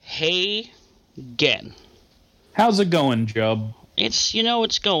Hey, again. How's it going, Job?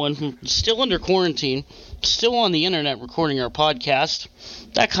 It's going. Still under quarantine. Still on the internet recording our podcast.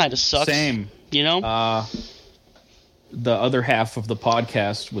 That kind of sucks. Same. You know? The other half of the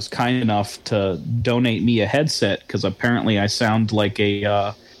podcast was kind enough to donate me a headset because apparently I sound like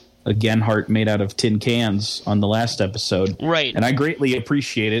a Genhart made out of tin cans on the last episode. Right. And I greatly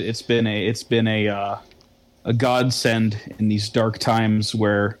appreciate it. It's been a godsend in these dark times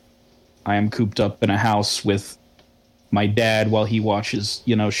where I am cooped up in a house with my dad while he watches,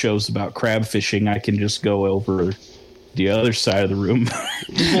 shows about crab fishing. I can just go over the other side of the room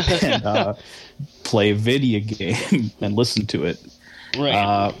and play a video game and listen to it.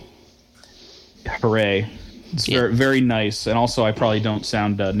 Right. Hooray. It's very, very nice. And also, I probably don't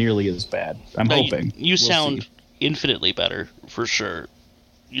sound nearly as bad. I'm hoping. You sound infinitely better, for sure.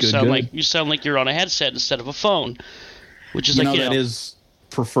 You Good. sound like you're on a headset instead of a phone, which is that is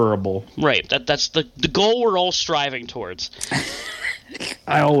preferable. Right. That's the goal we're all striving towards.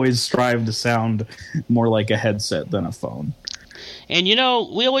 I always strive to sound more like a headset than a phone. And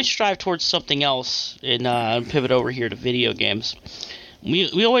we always strive towards something else and pivot over here to video games.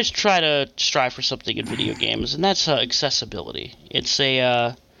 We always try to strive for something in video games, and that's accessibility. It's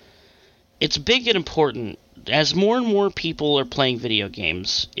big and important. As more and more people are playing video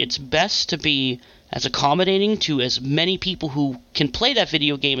games, it's best to be as accommodating to as many people who can play that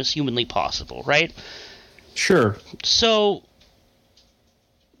video game as humanly possible, right? Sure. So,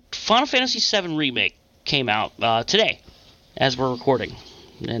 Final Fantasy VII Remake came out today, as we're recording.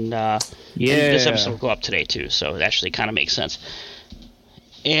 And this episode will go up today, too, so it actually kind of makes sense.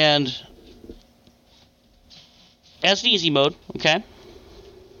 And as an easy mode, okay?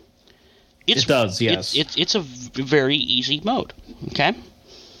 It does, yes. It's a very easy mode, okay?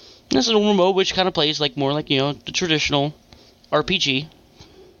 This is a normal mode which kind of plays more like the traditional RPG,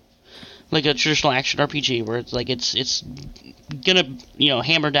 like a traditional action RPG, where it's it's gonna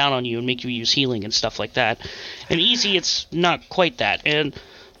hammer down on you and make you use healing and stuff like that. And easy, it's not quite that. And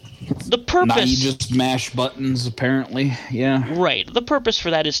the purpose, now you just mash buttons, apparently. Yeah. Right. The purpose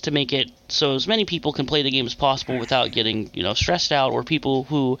for that is to make it so as many people can play the game as possible without getting stressed out, or people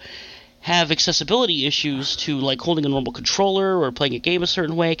who have accessibility issues to holding a normal controller or playing a game a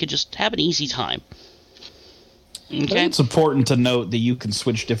certain way could just have an easy time. Okay? It's important to note that you can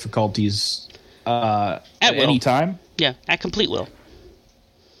switch difficulties at any time. Yeah, at complete will.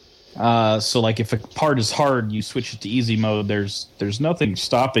 So if a part is hard, you switch it to easy mode. There's nothing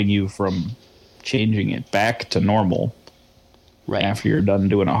stopping you from changing it back to normal after you're done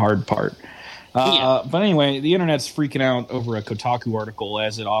doing a hard part. But anyway, the internet's freaking out over a Kotaku article,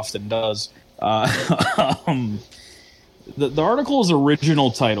 as it often does. The article's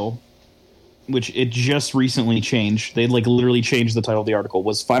original title, which it just recently changed, they literally changed the title of the article,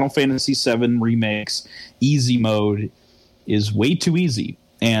 was Final Fantasy VII Remake's Easy Mode is way too easy.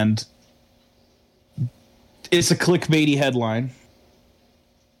 And it's a clickbaity headline.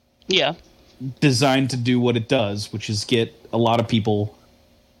 Yeah. Designed to do what it does, which is get a lot of people,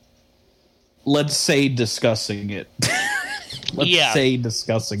 let's say, discussing it. Say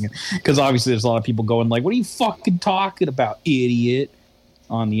discussing it. Because obviously there's a lot of people going what are you fucking talking about, idiot,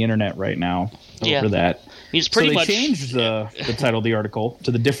 on the internet right now over that. He's pretty much changed the title of the article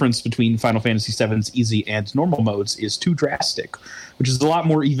to the difference between Final Fantasy VII's easy and normal modes is too drastic, which is a lot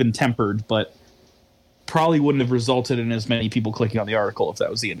more even-tempered, but probably wouldn't have resulted in as many people clicking on the article if that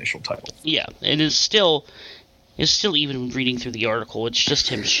was the initial title. Yeah, it is still even reading through the article, it's just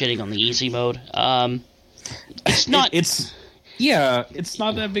him shitting on the easy mode. It's not... It's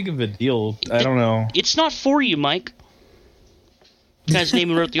not that big of a deal. I don't know. It's not for you, Mike. The guy's name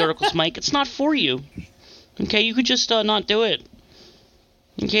who wrote the article is Mike. It's not for you. Okay, you could just not do it.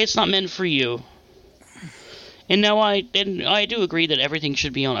 Okay, it's not meant for you. And now I do agree that everything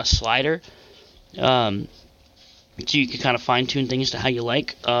should be on a slider, so you can kind of fine tune things to how you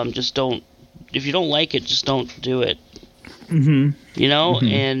like. Just don't. If you don't like it, just don't do it. Mm-hmm.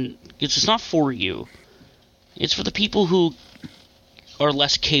 And it's just not for you. It's for the people who are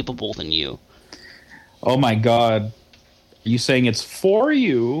less capable than you. Oh my God. Are you saying it's for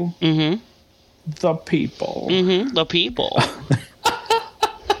you? Mm-hmm. The people. Mm-hmm. The people.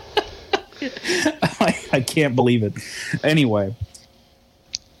 I can't believe it. Anyway.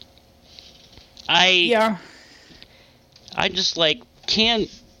 I just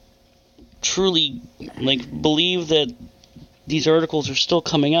can't truly believe that these articles are still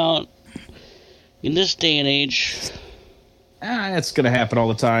coming out in this day and age. It's going to happen all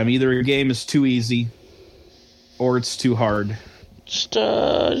the time. Either a game is too easy or it's too hard. Just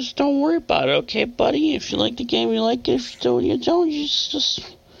don't worry about it, okay, buddy? If you like the game, you like it. If you don't, you don't. You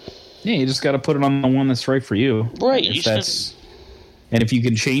just Yeah, you just got to put it on the one that's right for you. Right. And if you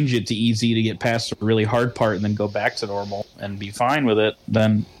can change it to easy to get past a really hard part and then go back to normal and be fine with it,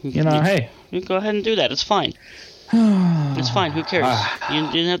 then, hey. You go ahead and do that. It's fine. It's fine. Who cares?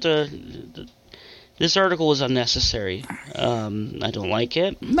 You didn't have to... This article is unnecessary. I don't like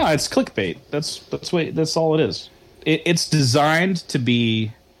it. No, it's clickbait. That's all it is. It's designed to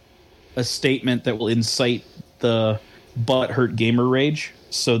be a statement that will incite the butthurt gamer rage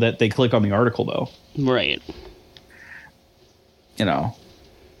so that they click on the article, though. Right.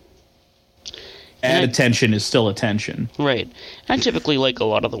 Attention is still attention. Right. I typically like a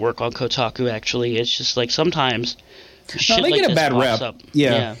lot of the work on Kotaku, actually. It's just like sometimes shit they like get a this bad pops rep. up.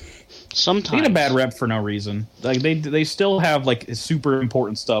 Yeah. Sometimes. They get a bad rep for no reason. Like they still have like super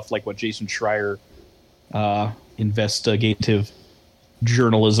important stuff like what Jason Schreier investigative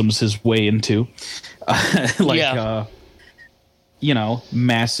journalism's his way into.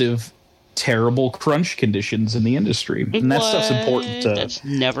 Massive terrible crunch conditions in the industry, and that stuff's important. That's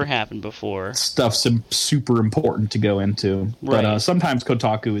never happened before. Stuff's super important to go into, right. But sometimes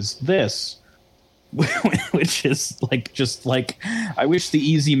Kotaku is this, which is just like I wish the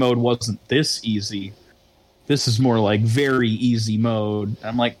easy mode wasn't this easy. This is more like very easy mode.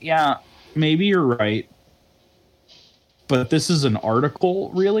 I'm like, yeah, maybe you're right, but this is an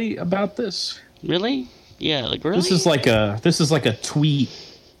article really about this. Really? Yeah, like really. This is like a tweet.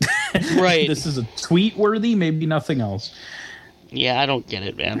 Right. This is a tweet worthy, maybe nothing else. Yeah, I don't get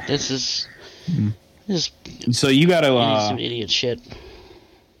it, man. This is so you got to some idiot shit.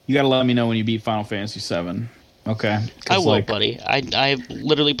 You got to let me know when you beat Final Fantasy VII. Okay. I will, buddy. I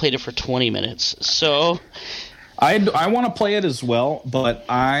literally played it for 20 minutes. So I want to play it as well, but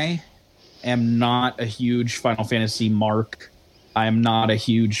I am not a huge Final Fantasy mark. I am not a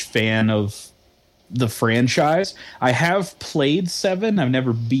huge fan of the franchise. I have played 7. I've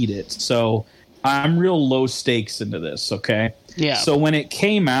never beat it. So I'm real low stakes into this, okay? Yeah. So when it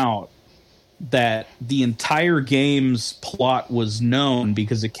came out that the entire game's plot was known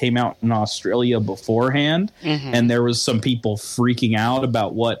because it came out in Australia beforehand, and there was some people freaking out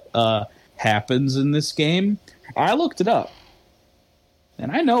about what happens in this game, I looked it up.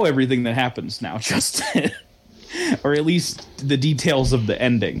 And I know everything that happens now, Justin. Or at least the details of the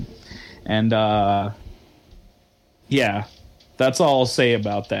ending. And, yeah, that's all I'll say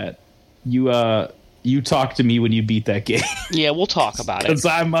about that. You talk to me when you beat that game. Yeah, we'll talk about it. Because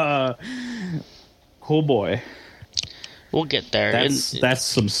I'm, oh boy. We'll get there. That's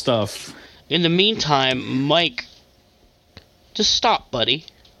some stuff. In the meantime, Mike, just stop, buddy.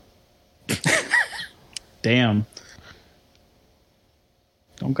 Damn.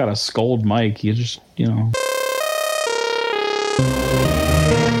 Don't gotta scold Mike. You just,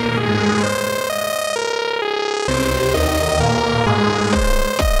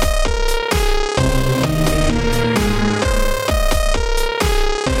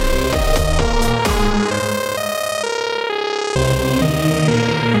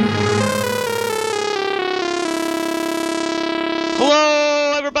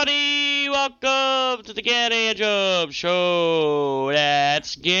 Hello, everybody. Welcome to the Gan and Job Show.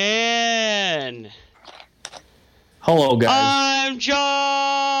 That's Gan. Hello, guys. I'm Job.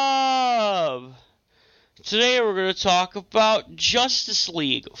 Today we're going to talk about Justice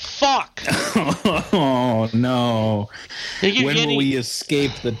League. Fuck. Oh, no. When will we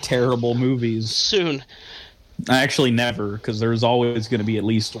escape the terrible movies? Soon. Actually, never, because there's always going to be at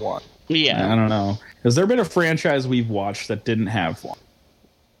least one. Yeah. I don't know. Has there been a franchise we've watched that didn't have one?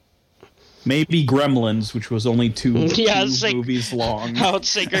 Maybe Gremlins, which was only two movies long. I would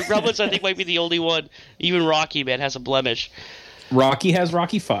say Gremlins, I think, might be the only one. Even Rocky, man, has a blemish. Rocky has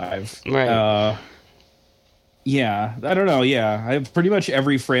Rocky 5. Right. Yeah, I don't know. Yeah, I have pretty much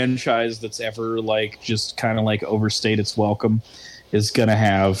every franchise that's ever just kind of overstayed its welcome is gonna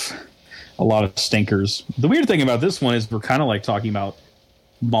have a lot of stinkers. The weird thing about this one is we're kind of talking about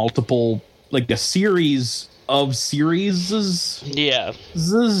multiple, a series of series. Yeah.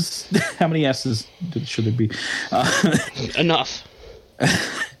 How many S's should there be? Enough.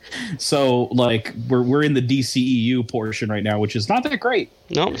 So we're in the DCEU portion right now, which is not that great.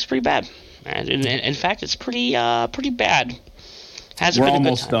 No, it's pretty bad. And in fact, it's pretty bad. We're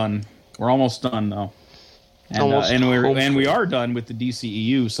almost done. We're almost done though. And we are done with the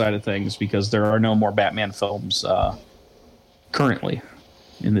DCEU side of things because there are no more Batman films currently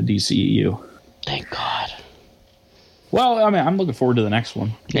in the DCEU. Thank God. Well, I mean, I'm looking forward to the next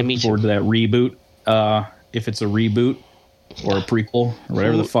one. Yeah, me looking forward to that reboot. If it's a reboot or a prequel or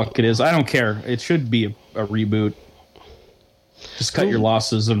whatever the fuck it is, I don't care. It should be a reboot. Just cut your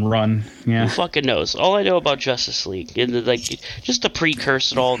losses and run. Yeah. Who fucking knows? All I know about Justice League, and just a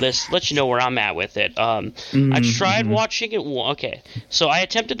precursor to all this, let you know where I'm at with it. I tried watching it. Okay, so I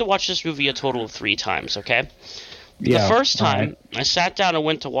attempted to watch this movie a total of 3 times. Okay, the first time I sat down and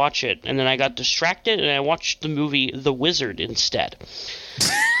went to watch it, and then I got distracted and I watched the movie The Wizard instead.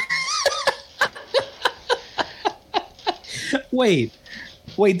 Wait,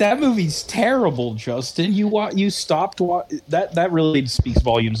 that movie's terrible, Justin. You stopped that really speaks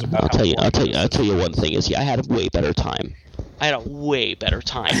volumes about. I'll tell you one thing is I had a way better time. I had a way better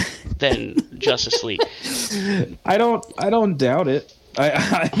time than Justice League. I don't doubt it.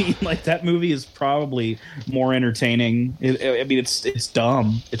 I mean, like, that movie is probably more entertaining. I mean, it's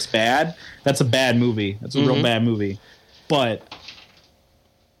dumb. It's bad. That's a bad movie. That's a real bad movie. But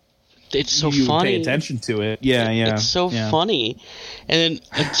it's so you funny. Pay attention to it. Yeah. It's so funny. And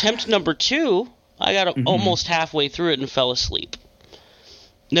then attempt number 2, I got almost halfway through it and fell asleep.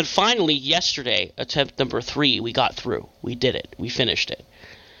 And then finally, yesterday, attempt number 3, we got through. We did it. We finished it.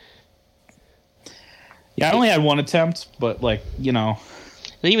 Yeah, I only had one attempt, but, like, you know.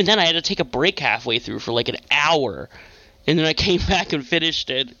 And even then, I had to take a break halfway through for like an hour. And then I came back and finished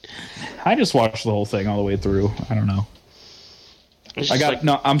it. I just watched the whole thing all the way through. I don't know.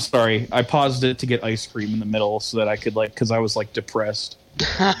 I'm sorry. I paused it to get ice cream in the middle so that I could, like, because I was, like, depressed.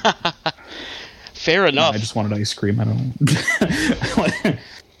 Fair enough. I just wanted ice cream. I don't know.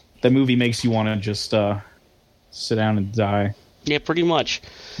 The movie makes you want to just sit down and die. Yeah, pretty much.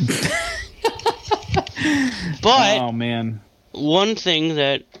 But oh man, one thing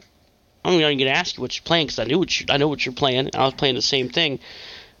that I'm not going to ask you what you're playing because I know what you're playing. I was playing the same thing.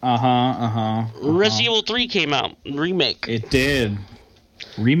 Resident Evil 3 came out, remake. It did.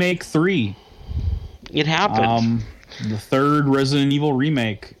 Remake 3. It happened. The 3rd Resident Evil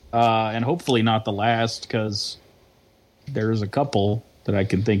remake, and hopefully not the last, because there's a couple that I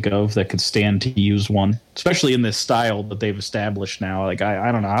can think of that could stand to use one, especially in this style that they've established now. Like,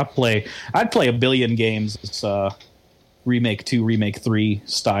 I don't know. I'd play a billion games this remake 2, remake 3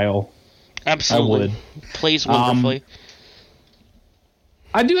 style. Absolutely. I would. Plays wonderfully.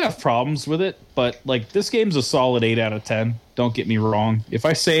 I do have problems with it, but, like, this game's a solid 8 out of 10. Don't get me wrong. If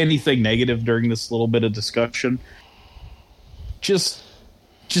I say anything negative during this little bit of discussion, just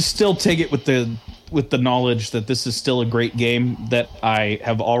still take it with the knowledge that this is still a great game that I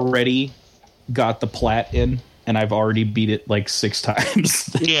have already got the plat in, and I've already beat it like 6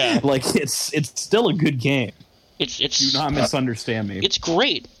 times. Yeah. Like, it's still a good game. It's Do not misunderstand me. It's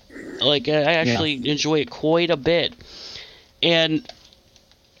great. Like, I actually enjoy it quite a bit. And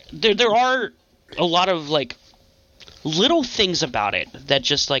there are a lot of, like, little things about it that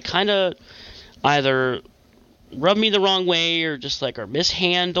just, like, kind of either rub me the wrong way or just, like, are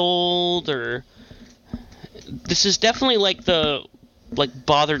mishandled, or this is definitely like the, like,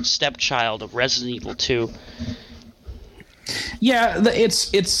 bothered stepchild of Resident Evil 2. Yeah,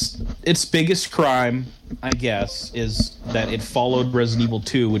 its biggest crime, I guess, is that it followed Resident Evil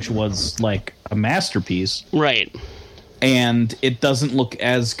 2, which was, like, a masterpiece. Right. And it doesn't look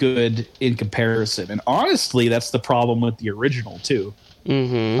as good in comparison. And honestly, that's the problem with the original, too.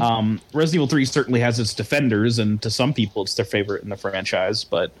 Mm-hmm. Resident Evil 3 certainly has its defenders, and to some people it's their favorite in the franchise,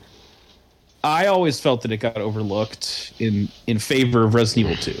 but I always felt that it got overlooked in favor of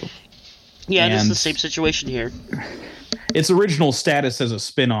Resident Evil 2. Yeah, and it's the same situation here. Its original status as a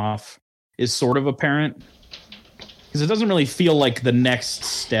spin-off is sort of apparent, because it doesn't really feel like the next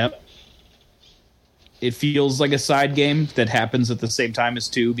step. It feels like a side game that happens at the same time as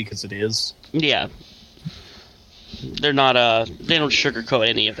 2, because it is. Yeah. They're not, they don't sugarcoat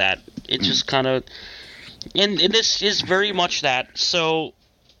any of that. It just kind of, and this is very much that. So,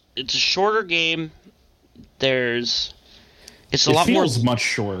 it's a shorter game. It feels much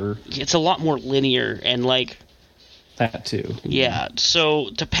shorter. It's a lot more linear, and, like, that too. Yeah. So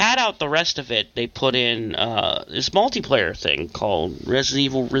to pad out the rest of it, they put in this multiplayer thing called Resident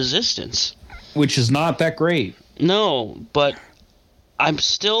Evil Resistance, which is not that great. No, but I'm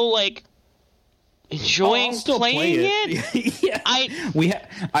still, like, enjoying playing it. Yeah.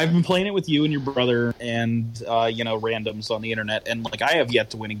 I've been playing it with you and your brother and randoms on the internet, and, like, I have yet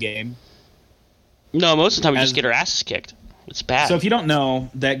to win a game. No, most of the time we just get our asses kicked. It's bad. So if you don't know,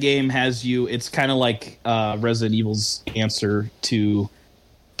 that game has you. It's kind of like Resident Evil's answer to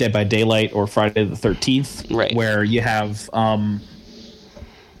Dead by Daylight or Friday the 13th, right? Where you have, I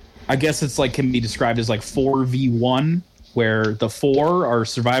guess it's like can be described as like 4v1. Where the 4 are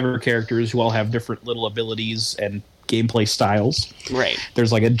survivor characters who all have different little abilities and gameplay styles. Right.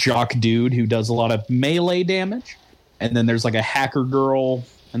 There's like a jock dude who does a lot of melee damage, and then there's like a hacker girl,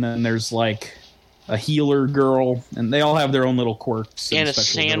 and then there's like a healer girl, and they all have their own little quirks and a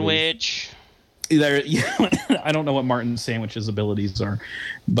sandwich. I don't know what Martin Sandwich's abilities are,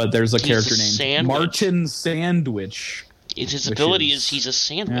 but there's a character named Martin Sandwich. His ability is he's a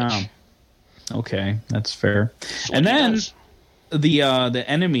sandwich. Yeah. Okay, that's fair. And then the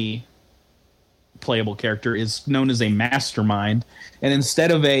enemy playable character is known as a mastermind, and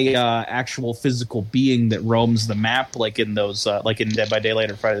instead of a actual physical being that roams the map like in those like in Dead by Daylight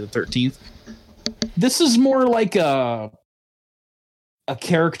or Friday the 13th, this is more like a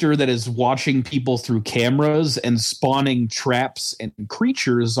character that is watching people through cameras and spawning traps and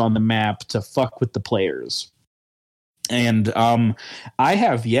creatures on the map to fuck with the players. And I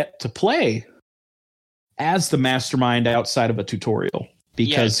have yet to play as the mastermind outside of a tutorial,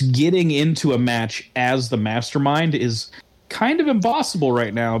 because getting into a match as the mastermind is kind of impossible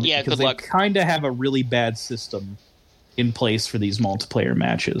right now, because they kind of have a really bad system in place for these multiplayer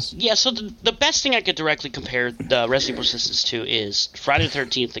matches. Yeah, so the best thing I could directly compare the Resident Evil Resistance to is Friday the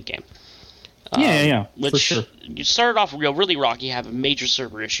 13th, the game. Which, for sure. You started off really rocky, having major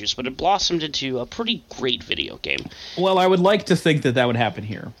server issues, but it blossomed into a pretty great video game. Well, I would like to think that would happen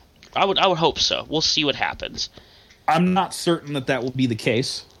here. I would hope so. We'll see what happens. I'm not certain that will be the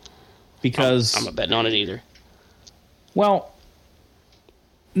case, because I'm not betting on it either. Well,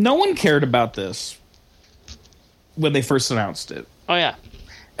 no one cared about this when they first announced it. Oh yeah.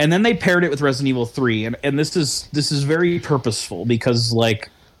 And then they paired it with Resident Evil 3, and this is very purposeful, because like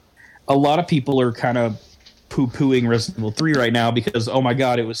a lot of people are kind of poo-pooing Resident Evil 3 right now because, oh my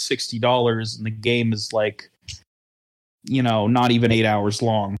god, it was $60 and the game is like, not even 8 hours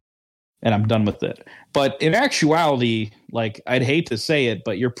long and I'm done with it. But in actuality, like, I'd hate to say it,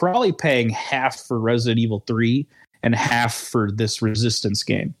 but you're probably paying half for Resident Evil 3 and half for this Resistance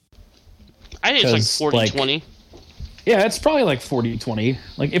game. I think it's like 40-20. Yeah, it's probably like 40-20.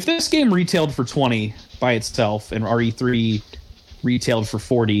 Like, if this game retailed for 20 by itself and RE3 retailed for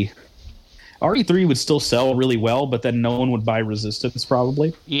 40, RE3 would still sell really well, but then no one would buy Resistance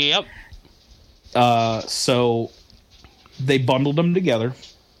probably. Yep. So they bundled them together,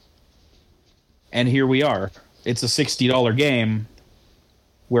 and here we are. It's a $60 game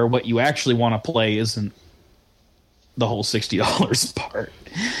where what you actually want to play isn't the whole $60 part.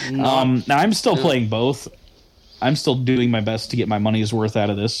 Now, I'm still playing both. I'm still doing my best to get my money's worth out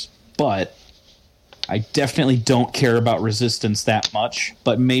of this, but I definitely don't care about Resistance that much,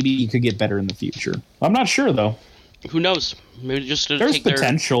 but maybe you could get better in the future. I'm not sure, though. Who knows? Maybe just there's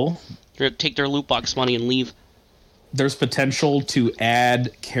potential. They're going to take their loot box money and leave. There's potential to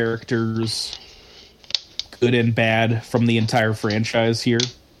add characters, good and bad, from the entire franchise here,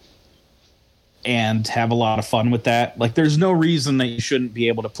 and have a lot of fun with that. Like, there's no reason that you shouldn't be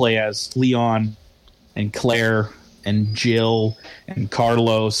able to play as Leon and Claire and Jill and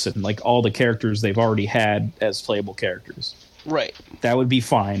Carlos and like all the characters they've already had as playable characters. Right. That would be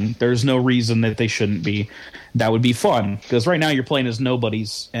fine. There's no reason that they shouldn't be. That would be fun, because right now you're playing as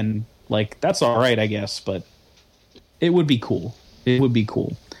nobodies, and like, that's all right, I guess, but it would be cool. It would be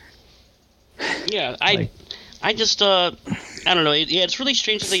cool. Yeah, I just I don't know. It's really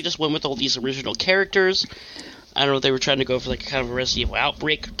strange that they just went with all these original characters. I don't know if they were trying to go for like kind of a Resident Evil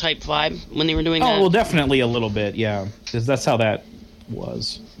Outbreak type vibe when they were doing that. Oh, well, definitely a little bit, yeah, because that's how that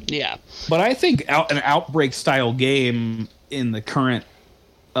was. Yeah. But I think an Outbreak style game in the current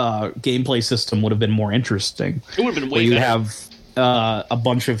gameplay system would have been more interesting. It would have been way better. You have a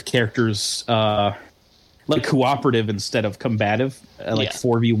bunch of characters like cooperative instead of combative, like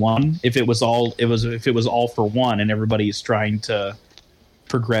 4v1. If it was all for one and everybody's trying to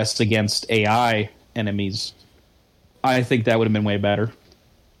progress against AI enemies, I think that would have been way better.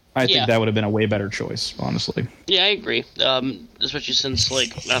 I think that would have been a way better choice, honestly. Yeah, I agree. Especially since,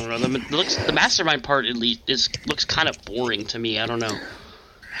 like, I don't know, the mastermind part at least looks kind of boring to me. I don't know.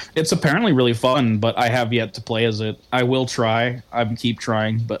 It's apparently really fun, but I have yet to play as it. I will try. I keep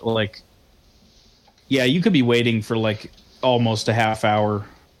trying, but like, yeah, you could be waiting for like almost a half hour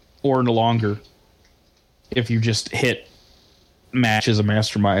or longer if you just hit match as a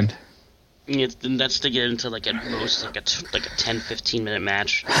mastermind. And that's to get into like at most like a 10-15 minute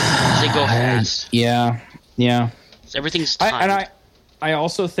match. They go fast. Yeah. Everything's timed. I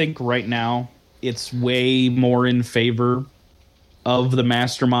also think right now it's way more in favor of the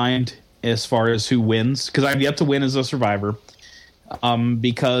mastermind as far as who wins, because I've yet to win as a survivor.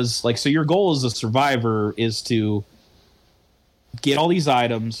 Because like, so your goal as a survivor is to get all these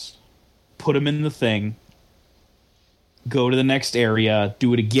items, put them in the thing, go to the next area,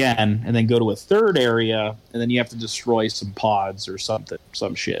 do it again, and then go to a third area, and then you have to destroy some pods or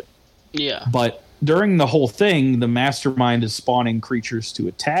some shit. Yeah. But during the whole thing, the mastermind is spawning creatures to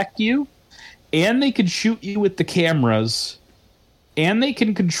attack you, and they can shoot you with the cameras, and they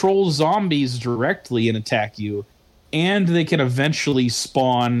can control zombies directly and attack you, and they can eventually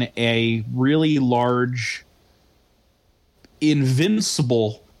spawn a really large,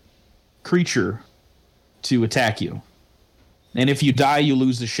 invincible creature to attack you. And if you die, you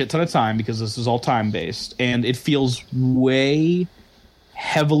lose a shit ton of time because this is all time-based. And it feels way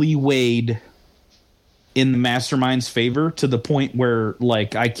heavily weighed in the mastermind's favor to the point where,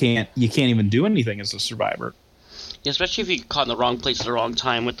 like, you can't even do anything as a survivor. Yeah, especially if you get caught in the wrong place at the wrong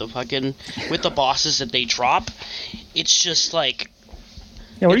time with the bosses that they drop. It's just like...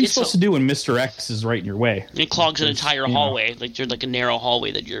 Yeah, what are you supposed to do when Mr. X is right in your way? It clogs an entire hallway. Like, there's like a narrow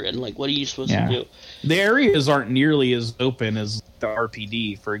hallway that you're in. Like, what are you supposed to do? The areas aren't nearly as open as the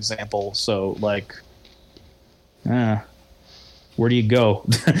RPD, for example. So, like, where do you go?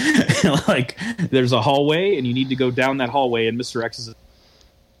 Like, there's a hallway, and you need to go down that hallway, and Mr. X is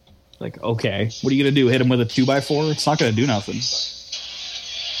like, okay, what are you going to do? Hit him with a 2x4? It's not going to do nothing.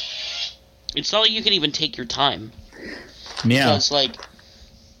 It's not like you can even take your time. Yeah.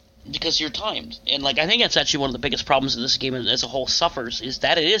 Because you're timed. And, like, I think that's actually one of the biggest problems that this game as a whole suffers, is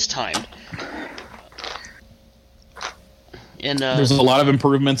that it is timed. And there's a lot of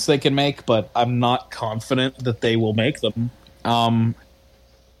improvements they can make, but I'm not confident that they will make them. I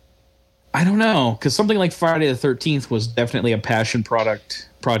don't know, because something like Friday the 13th was definitely a passion project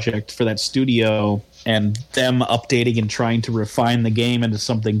for that studio, and them updating and trying to refine the game into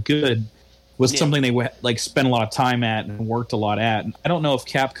something good was something they spent a lot of time at and worked a lot at. And I don't know if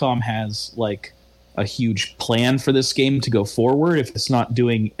Capcom has like a huge plan for this game to go forward if it's not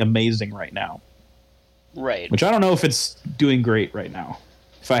doing amazing right now. Right. Which I don't know if it's doing great right now.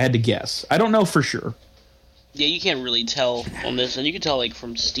 If I had to guess, I don't know for sure. Yeah, you can't really tell on this, and you can tell like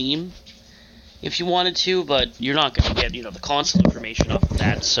from Steam if you wanted to, but you're not going to get the console information off of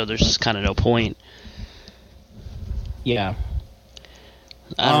that, so there's just kind of no point. Yeah.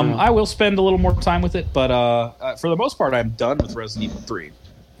 I will spend a little more time with it, but for the most part, I'm done with Resident Evil 3.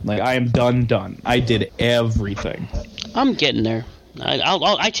 Like, I am done. I did everything. I'm getting there.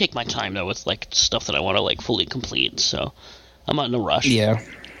 I take my time though with like stuff that I want to like fully complete, so I'm not in a rush. Yeah.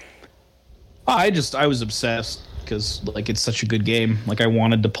 I was obsessed because like it's such a good game. Like I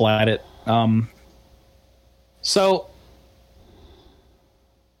wanted to plat it. So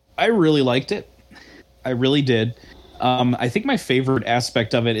I really liked it. I really did. I think my favorite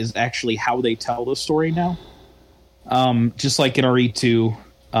aspect of it is actually how they tell the story now. Just like in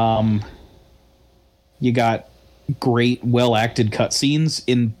RE2, you got great, well-acted cutscenes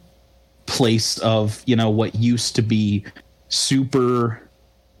in place of, what used to be super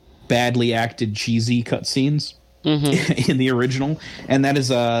badly acted, cheesy cutscenes in the original. And that's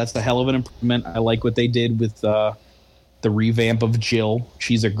a hell of an improvement. I like what they did with the revamp of Jill.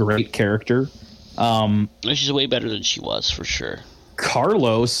 She's a great character. She's way better than she was, for sure.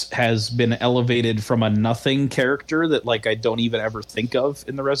 Carlos has been elevated from a nothing character that like I don't even ever think of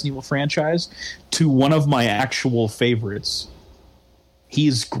in the Resident Evil franchise to one of my actual favorites.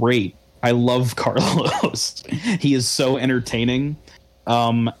 He's great. I love Carlos. He is so entertaining.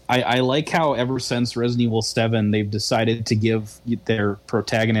 I like how ever since Resident Evil 7 they've decided to give their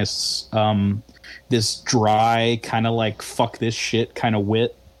protagonists this dry kind of like fuck this shit kind of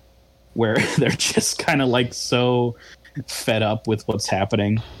wit where they're just kind of like so fed up with what's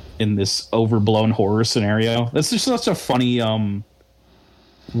happening in this overblown horror scenario. That's just such a funny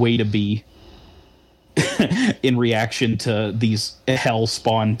way to be in reaction to these hell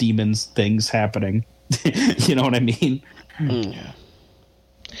spawn demons things happening. You know what I mean? Yeah.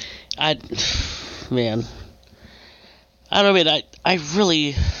 I don't know, man. I'm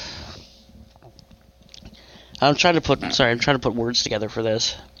trying to put words together for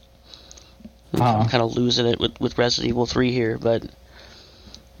this. I'm kind of losing it with Resident Evil 3 here, but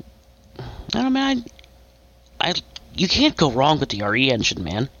I don't know, man. You can't go wrong with the RE engine,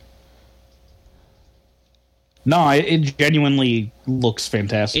 man. No, it genuinely looks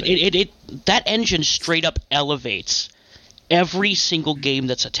fantastic. That engine straight up elevates every single game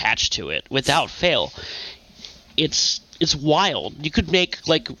that's attached to it without fail. It's wild. You could make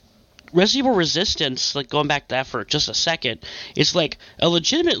like Resident Evil Resistance, like going back to that for just a second, is like a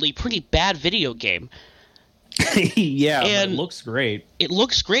legitimately pretty bad video game. Yeah, and but it looks great. It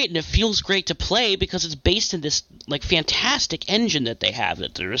looks great and it feels great to play because it's based in this like fantastic engine that they have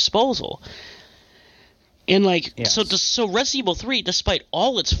at their disposal. And like so Resident Evil 3, despite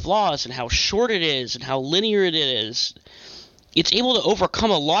all its flaws and how short it is and how linear it is, it's able to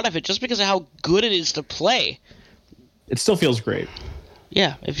overcome a lot of it just because of how good it is to play. It still feels great.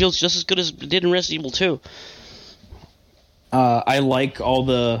 Yeah, it feels just as good as it did in Resident Evil 2. I like all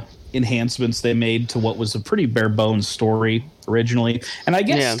the enhancements they made to what was a pretty bare bones story originally, and I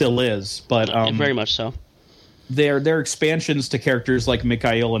guess still is, but very much so. Their expansions to characters like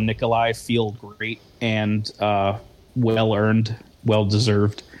Mikhail and Nikolai feel great and well earned, well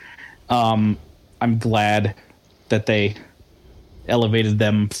deserved. I'm glad that they elevated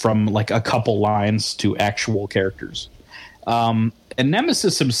them from like a couple lines to actual characters. And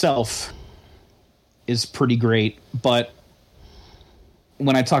Nemesis himself is pretty great, but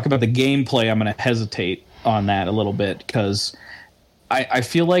when I talk about the gameplay, I'm going to hesitate on that a little bit because I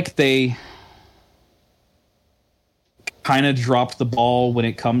feel like they kind of dropped the ball when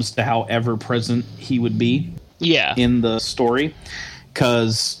it comes to how ever present he would be in the story,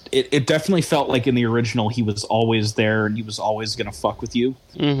 because it definitely felt like in the original he was always there and he was always going to fuck with you.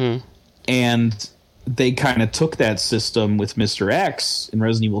 Mm-hmm. And they kind of took that system with Mr. X in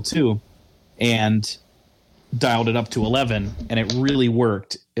Resident Evil 2 and dialed it up to 11, and it really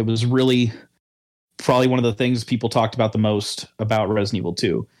worked. It was really probably one of the things people talked about the most about Resident Evil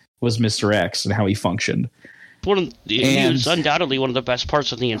 2 was Mr. X and how he functioned. He was undoubtedly one of the best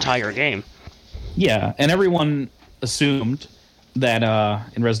parts of the entire game. Yeah, and everyone assumed that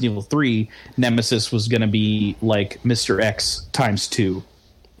in Resident Evil 3, Nemesis was going to be like Mr. X times 2.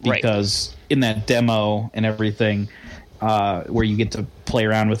 Because in that demo and everything, where you get to play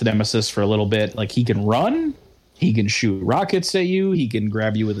around with Nemesis for a little bit, like he can run, he can shoot rockets at you, he can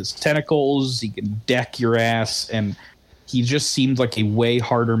grab you with his tentacles, he can deck your ass, and he just seemed like a way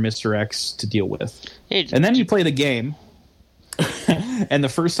harder Mr. X to deal with. And then you play the game, and the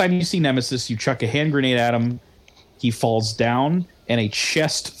first time you see Nemesis, you chuck a hand grenade at him, he falls down, and a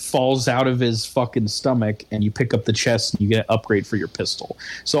chest falls out of his fucking stomach, and you pick up the chest and you get an upgrade for your pistol.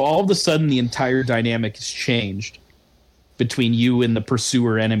 So all of a sudden, the entire dynamic has changed between you and the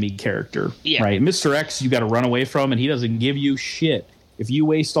pursuer enemy character. Yeah. Right? Mr. X, you got to run away from, and he doesn't give you shit. If you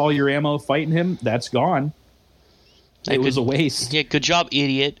waste all your ammo fighting him, that's gone. It was a waste. Yeah, good job,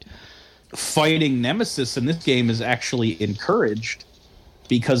 idiot. Fighting Nemesis in this game is actually encouraged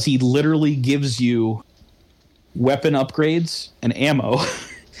because he literally gives you weapon upgrades and ammo.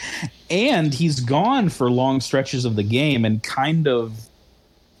 And he's gone for long stretches of the game and kind of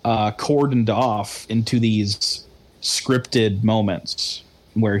cordoned off into these scripted moments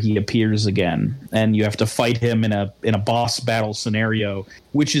where he appears again, and you have to fight him in a boss battle scenario,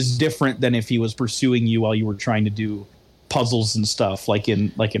 which is different than if he was pursuing you while you were trying to do puzzles and stuff, like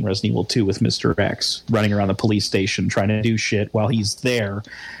in Resident Evil 2 with Mr. X running around the police station trying to do shit while he's there.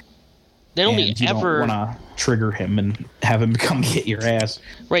 That only ever want to trigger him and have him come get your ass.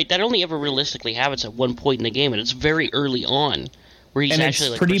 Right, that only ever realistically happens at one point in the game, and it's very early on, where he's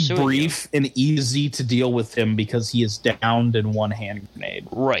actually it's pretty brief and easy to deal with him because he is downed in one hand grenade.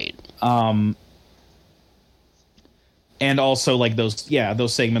 Right. And also, like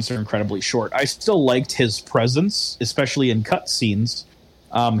those segments are incredibly short. I still liked his presence, especially in cutscenes.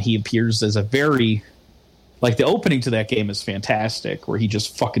 He appears as a very, like, the opening to that game is fantastic, where he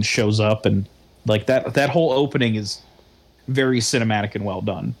just fucking shows up, and like that whole opening is very cinematic and well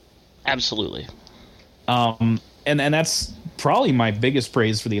done. Absolutely. And that's probably my biggest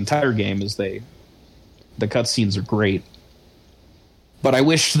praise for the entire game is the cutscenes are great. But I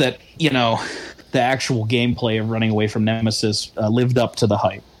wish that, the actual gameplay of running away from Nemesis lived up to the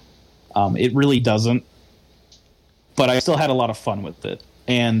hype. It really doesn't. But I still had a lot of fun with it.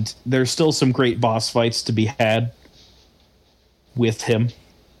 And there's still some great boss fights to be had with him.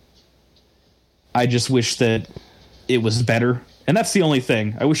 I just wish that it was better. And that's the only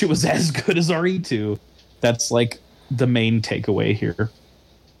thing. I wish it was as good as RE2. That's like the main takeaway here.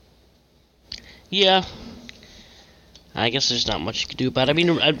 Yeah. I guess there's not much you could do about it. I mean,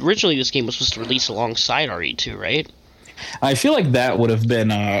 originally this game was supposed to release alongside RE2, right? I feel like that would have been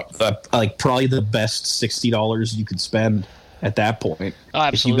like probably the best $60 you could spend at that point. Oh,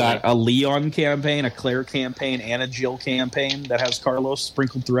 absolutely. If you got a Leon campaign, a Claire campaign, and a Jill campaign that has Carlos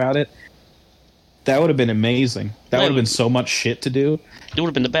sprinkled throughout it, that would have been amazing. That would have been so much shit to do. It would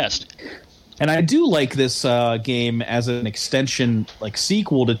have been the best. And I do like this game as an extension, like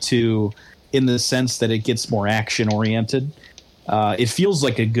sequel to 2, in the sense that it gets more action-oriented. It feels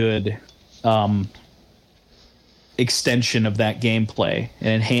like a good extension of that gameplay, an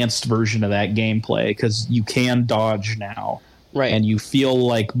enhanced version of that gameplay, because you can dodge now. Right. And you feel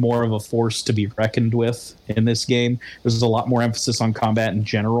like more of a force to be reckoned with in this game. There's a lot more emphasis on combat in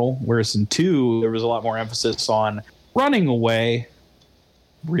general, whereas in 2, there was a lot more emphasis on running away,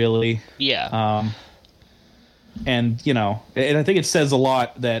 really. Yeah. And, and I think it says a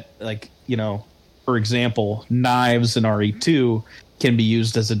lot that, like, for example, knives in RE2 can be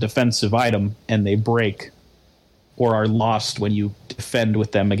used as a defensive item, and they break or are lost when you defend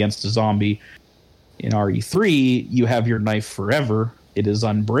with them against a zombie. In RE3, you have your knife forever. It is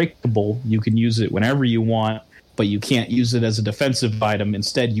unbreakable. You can use it whenever you want, but you can't use it as a defensive item.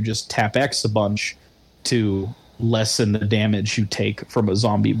 Instead, you just tap X a bunch to lessen the damage you take from a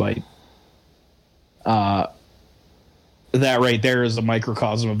zombie bite. That right there is a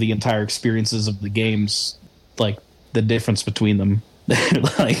microcosm of the entire experiences of the games, like the difference between them.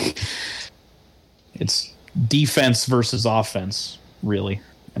 Like, it's defense versus offense, really,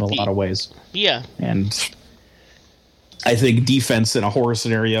 in a lot of ways. Yeah. And I think defense in a horror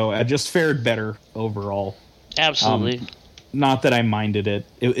scenario just fared better overall. Absolutely. Not that I minded it.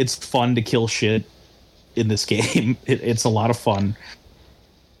 It's fun to kill shit in this game. It's a lot of fun.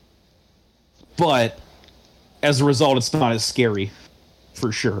 But as a result, it's not as scary,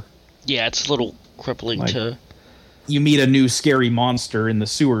 for sure. Yeah, it's a little crippling to... You meet a new scary monster in the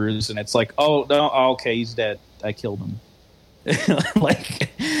sewers, and it's like, oh, no, okay, he's dead. I killed him.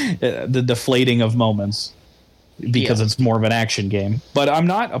 Like, the deflating of moments, because it's more of an action game. But I'm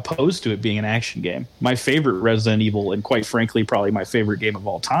not opposed to it being an action game. My favorite Resident Evil, and quite frankly, probably my favorite game of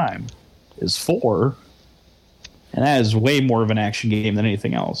all time, is 4. And that is way more of an action game than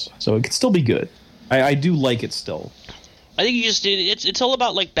anything else. So it could still be good. I do like it still. I think you just did. It's all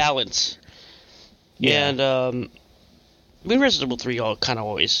about, like, balance. Yeah. And, Resident Evil 3 kind of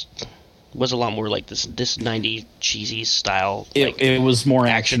always was a lot more like this 90s cheesy style. It was more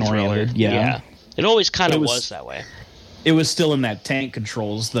action-oriented, yeah. It always kind of was that way. It was still in that tank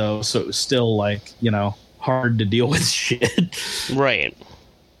controls, though, so it was still, like, hard to deal with shit. Right.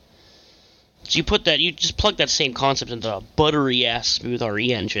 So you just plug that same concept into a buttery-ass smooth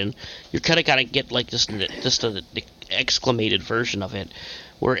RE engine. You're kind of got to get, like, just an exclamated version of it,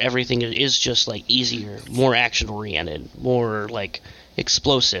 where everything is just, like, easier, more action-oriented, more, like,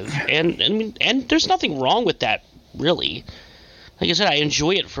 explosive. And there's nothing wrong with that, really. Like I said, I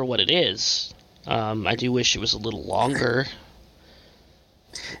enjoy it for what it is. I do wish it was a little longer.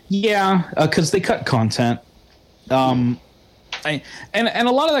 Yeah, because they cut content. And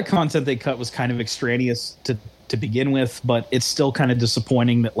a lot of that content they cut was kind of extraneous to begin with, but it's still kind of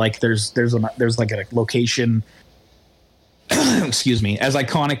disappointing that, like, there's like a location excuse me, as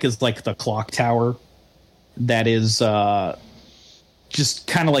iconic as, like, the clock tower that is just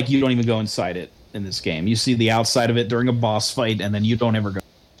kind of like you don't even go inside it in this game. You see the outside of it during a boss fight, and then you don't ever go.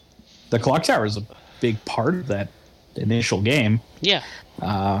 The clock tower is a big part of that initial game. Yeah.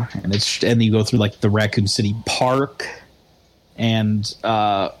 And you go through, like, the Raccoon City Park and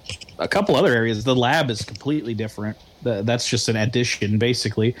a couple other areas. The lab is completely different. That's just an addition,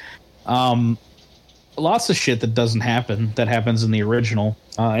 basically. Lots of shit that doesn't happen that happens in the original,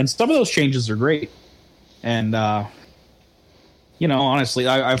 and some of those changes are great. And honestly,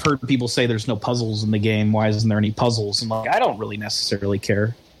 I've heard people say there's no puzzles in the game. Why isn't there any puzzles? And, like, I don't really necessarily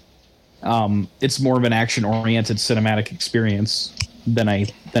care. It's more of an action-oriented cinematic experience than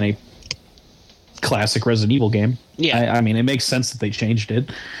a classic Resident Evil game. Yeah, I mean, it makes sense that they changed it.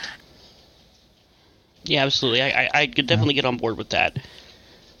 Yeah, absolutely. I could definitely get on board with that.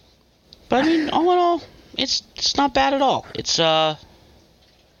 But I mean, all in all, it's not bad at all. It's no,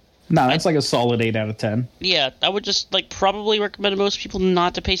 that's like a solid 8 out of 10. Yeah, I would just, like, probably recommend most people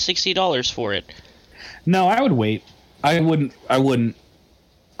not to pay $60 for it. No, I would wait. I wouldn't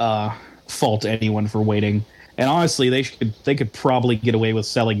fault anyone for waiting. And honestly, they could probably get away with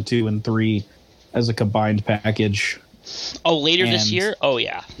selling 2 and 3 as a combined package. Oh, later this year? Oh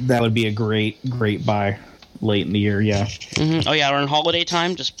yeah, that would be a great buy. Late in the year, yeah. Mm-hmm. Oh yeah, around holiday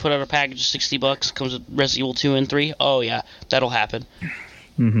time, just put out a package of $60. Comes with Resident Evil 2 and 3. Oh yeah, that'll happen.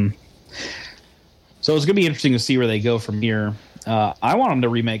 Mm-hmm. So it's gonna be interesting to see where they go from here. I want them to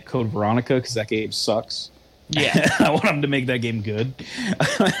remake Code Veronica because that game sucks. Yeah, I want them to make that game good.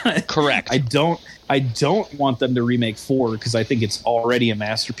 Correct. I don't want them to remake 4 because I think it's already a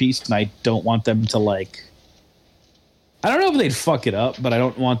masterpiece, and I don't want them to, like. I don't know if they'd fuck it up, but I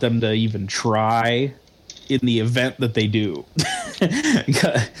don't want them to even try. In the event that they do,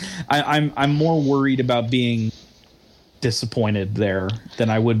 I'm more worried about being disappointed there than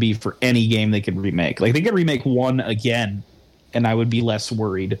I would be for any game they could remake. Like, they could remake 1 again, and I would be less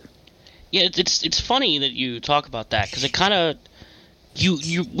worried. Yeah, it's funny that you talk about that because it kind of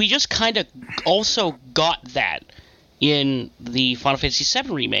we just kind of also got that in the Final Fantasy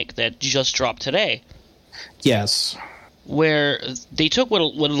VII remake that just dropped today. Yes. Where they took what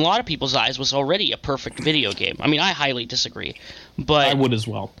in a lot of people's eyes was already a perfect video game. I mean, I highly disagree, but I would as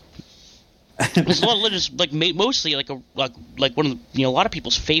well. It's a lot of just like mostly like one of the, a lot of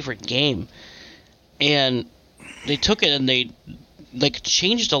people's favorite game, and they took it and they like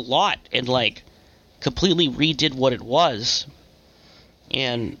changed a lot and like completely redid what it was.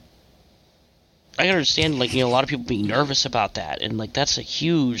 And I understand, like, a lot of people being nervous about that, and, like, that's a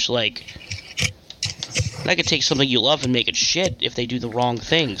huge, like, that could take something you love and make it shit if they do the wrong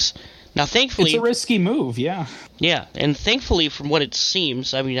things. Now, thankfully... It's a risky move, yeah. Yeah, and thankfully, from what it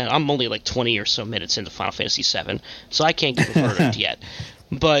seems, I mean, I'm only, like, 20 or so minutes into Final Fantasy VII, so I can't give a verdict yet.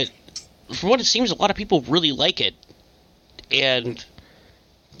 But from what it seems, a lot of people really like it, and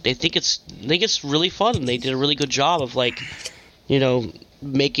they think it's really fun, and they did a really good job of, like,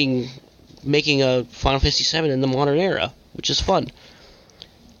 making a Final Fantasy VII in the modern era, which is fun.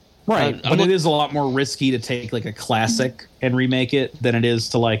 Right, but it is a lot more risky to take, like, a classic and remake it than it is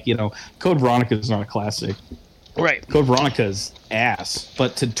to, like, Code Veronica is not a classic. Right. Code Veronica is ass,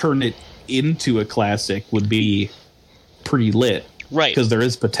 but to turn it into a classic would be pretty lit. Right. Because there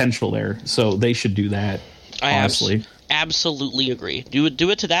is potential there, so they should do that, honestly. Absolutely agree. Do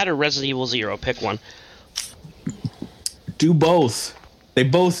it to that or Resident Evil 0. Pick one. Do both. They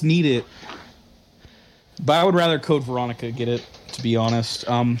both need it. But I would rather Code Veronica get it, to be honest.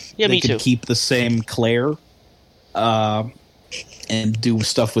 Yeah, me too. They could keep the same Claire and do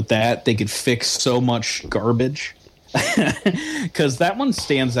stuff with that. They could fix so much garbage. Because that one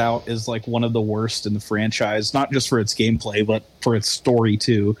stands out as, like, one of the worst in the franchise, not just for its gameplay, but for its story,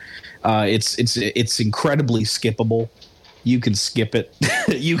 too. It's incredibly skippable. You can skip it.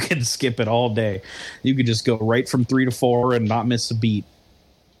 You can skip it all day. You could just go right from 3 to 4 and not miss a beat.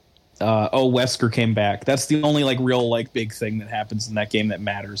 Wesker came back. That's the only, like, real, like, big thing that happens in that game that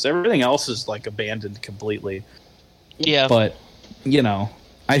matters. Everything else is, like, abandoned completely. Yeah. But,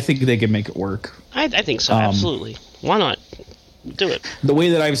 I think they can make it work. I think so, absolutely. Why not? Do it. The way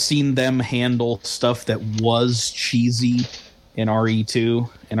that I've seen them handle stuff that was cheesy in RE2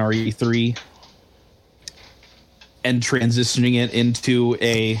 and RE3 and transitioning it into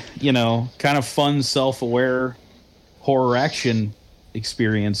a, kind of fun, self-aware horror action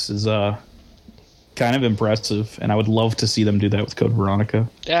experience is kind of impressive, and I would love to see them do that with Code Veronica.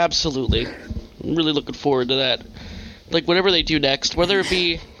 Absolutely. I'm really looking forward to that. Like, whatever they do next, whether it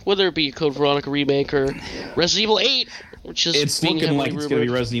be a Code Veronica remake or Resident Evil 8, which is it's being looking like rumored. It's going to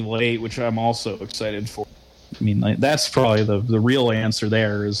be Resident Evil 8, which I'm also excited for. I mean, like, that's probably the real answer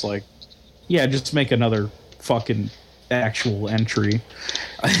there is, like, yeah, just make another fucking actual entry.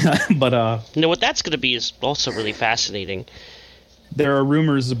 But what that's going to be is also really fascinating. There are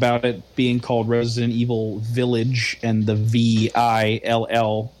rumors about it being called Resident Evil Village, and the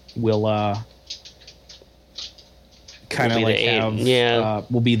VILL will kind of like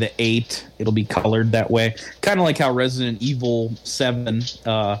have will be the 8. It'll be colored that way, kind of like how Resident Evil 7.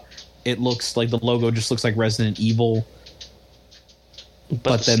 It looks like the logo just looks like Resident Evil,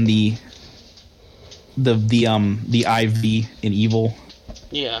 but then the IV in Evil,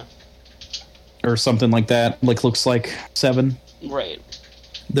 or something like that, like looks like 7. Right.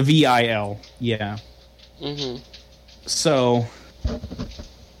 The VIL, yeah. Mm-hmm. So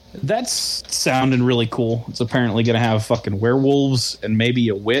that's sounding really cool. It's apparently going to have fucking werewolves and maybe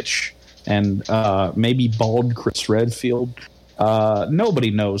a witch and maybe bald Chris Redfield.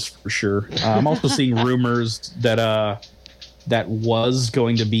 Nobody knows for sure. I'm also seeing rumors that that was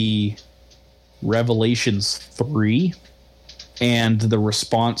going to be Revelations 3. And the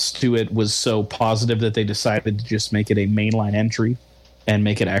response to it was so positive that they decided to just make it a mainline entry and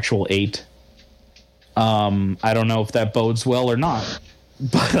make it actual 8. I don't know if that bodes well or not,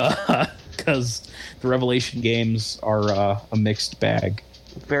 but because the Revelation games are a mixed bag,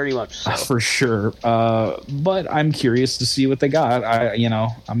 very much so, for sure. But I'm curious to see what they got.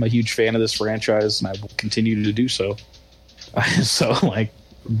 I'm a huge fan of this franchise, and I will continue to do so. So, like,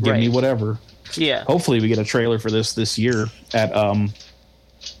 give me whatever. Yeah. Hopefully we get a trailer for this year at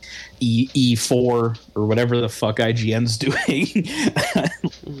E4 or whatever the fuck IGN's doing.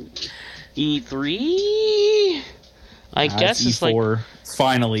 E3? I guess it's E4. like...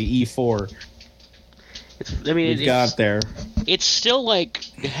 Finally, E4. It's got there. It's still, like,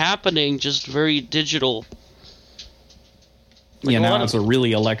 happening, just very digital. Like, now it's a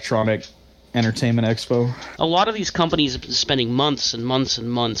really electronic entertainment expo. A lot of these companies have been spending months and months and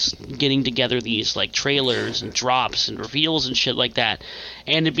months getting together these, like, trailers and drops and reveals and shit like that,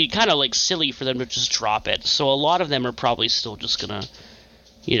 and it'd be kind of, like, silly for them to just drop it. So a lot of them are probably still just gonna,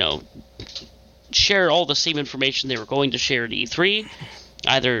 share all the same information they were going to share at E3,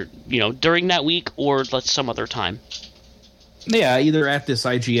 either, during that week or some other time. Yeah, either at this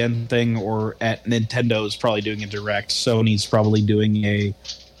IGN thing or at Nintendo's probably doing a direct. Sony's probably doing a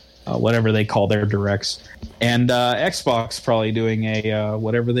whatever they call their directs, and Xbox probably doing a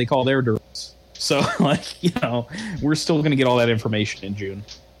whatever they call their directs. So, like, we're still going to get all that information in June.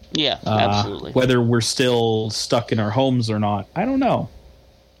 Yeah, absolutely. Whether we're still stuck in our homes or not, I don't know.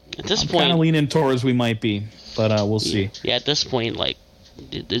 At this point, kind of leaning towards we might be, but we'll see. Yeah, at this point, like,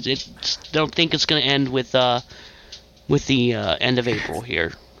 don't think it's going to end with the end of April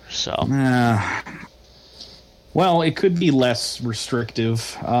here. So, well, it could be less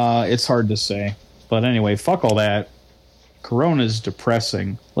restrictive. It's hard to say, but anyway, fuck all that. Corona's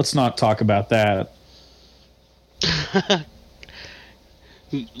depressing. Let's not talk about that.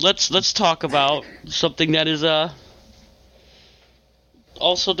 Let's talk about something that is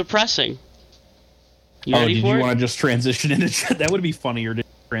also depressing. You ready for it? Want to just transition into that? Would be funnier to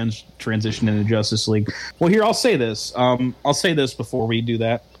transition into Justice League. Well, here I'll say this. I'll say this before we do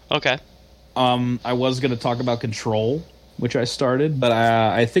that. Okay. I was going to talk about Control, which I started, but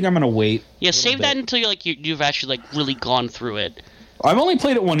I think I'm going to wait. Yeah, save that until you've actually really gone through it. I've only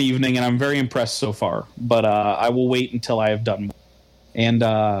played it one evening, and I'm very impressed so far. But I will wait until I have done more. And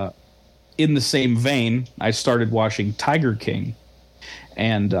in the same vein, I started watching Tiger King,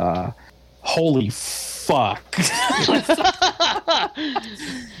 and holy fuck!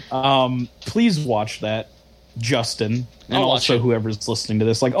 Please watch that, Justin, and also whoever's listening to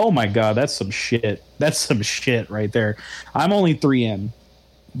this. Like, oh my god, that's some shit. That's some shit right there. I'm only 3 in,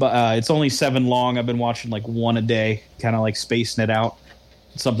 but it's only 7 long. I've been watching like one a day, kind of like spacing it out.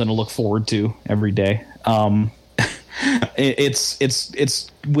 It's something to look forward to every day.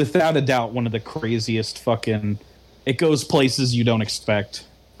 It's without a doubt one of the craziest fucking. It goes places you don't expect.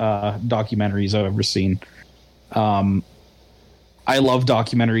 Documentaries I've ever seen. I love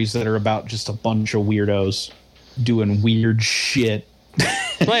documentaries that are about just a bunch of weirdos doing weird shit.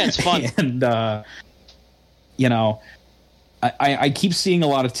 Well, it's fun. And you know, I keep seeing a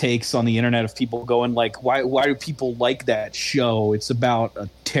lot of takes on the internet of people going like, why do people like that show? It's about a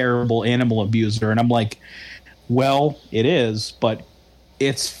terrible animal abuser. And I'm like, well, it is, but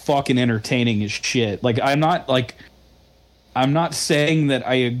it's fucking entertaining as shit. Like, I'm not saying that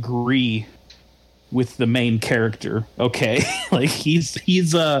I agree with the main character, okay? Like, he's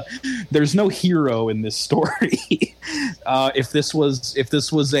there's no hero in this story. If this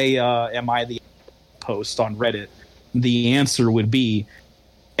was a am I the post on Reddit, the answer would be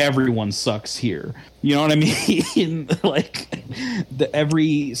everyone sucks here. You know what I mean? Like,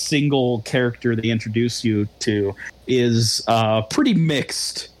 every single character they introduce you to is pretty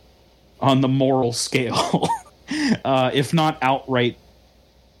mixed on the moral scale. If not outright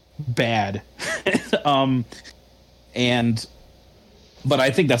bad. But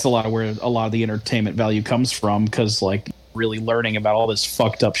I think that's a lot of where a lot of the entertainment value comes from, because like really learning about all this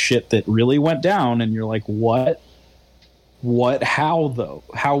fucked up shit that really went down, and you're like, what, how though?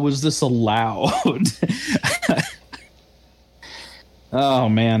 How was this allowed? Oh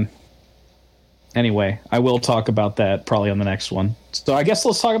man. Anyway, I will talk about that probably on the next one. So I guess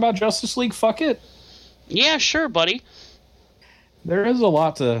let's talk about Justice League. Fuck it. Yeah, sure, buddy. There is a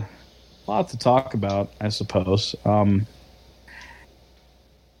lot to talk about, I suppose.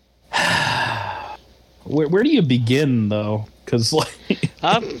 Where do you begin though? Because like,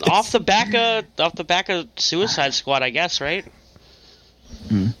 off the back of Suicide Squad, I guess, right?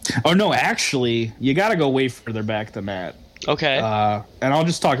 Oh no, actually, you got to go way further back than that. Okay. And I'll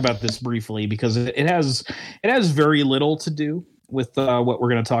just talk about this briefly because it has very little to do with what we're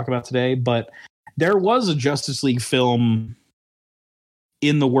going to talk about today. But there was a Justice League film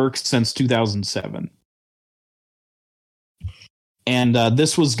in the works since 2007. And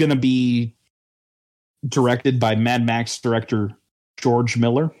this was going to be directed by Mad Max director George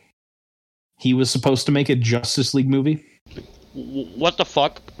Miller. He was supposed to make a Justice League movie. What the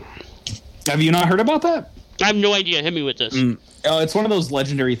fuck? Have you not heard about that? I have no idea. Hit me with this. It's one of those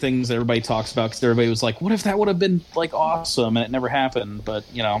legendary things that everybody talks about because everybody was like, what if that would have been like awesome? And it never happened. But,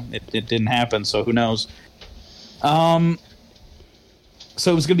 you know, it didn't happen. So who knows? So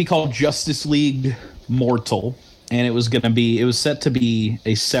it was going to be called Justice League Mortal. And it was set to be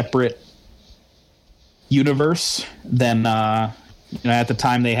a separate universe than, at the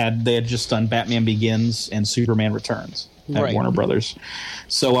time they had just done Batman Begins and Superman Returns at Warner Brothers.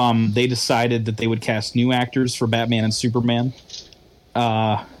 So they decided that they would cast new actors for Batman and Superman.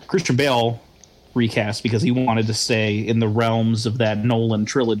 Christian Bale recast because he wanted to stay in the realms of that Nolan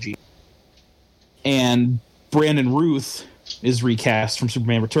trilogy. And Brandon Routh is recast from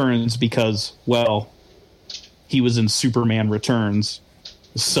Superman Returns because, well, he was in Superman Returns.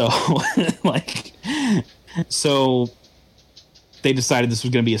 So, they decided this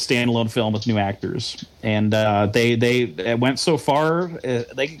was going to be a standalone film with new actors, and they went so far.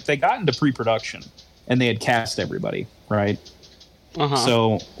 They got into pre-production, and they had cast everybody, right? Uh-huh.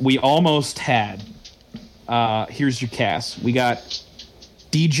 So we almost had. Here's your cast. We got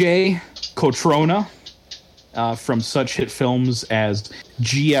DJ Cotrona from such hit films as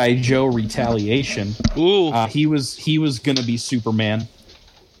G.I. Joe Retaliation. Ooh. He was going to be Superman.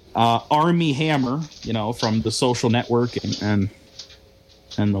 Army Hammer, from The Social Network and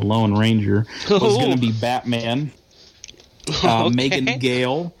The Lone Ranger, was going to be Batman. Okay. Megan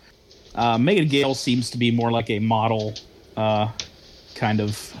Gale. Megan Gale seems to be more like a model kind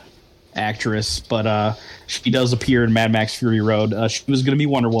of actress, but she does appear in Mad Max Fury Road. She was going to be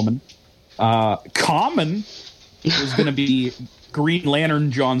Wonder Woman. Common was going to be Green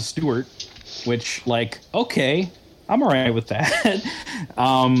Lantern John Stewart, which, okay, I'm all right with that.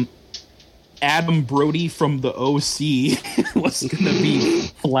 Adam Brody from the OC was going to be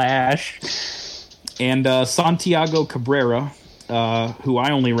Flash. And Santiago Cabrera, who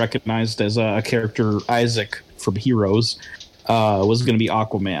I only recognized as a character Isaac from Heroes, was going to be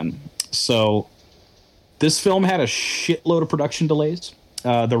Aquaman. So this film had a shitload of production delays.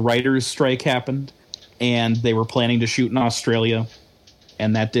 The writers' strike happened, and they were planning to shoot in Australia,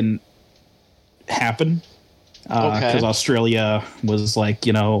 and that didn't happen because Australia was like,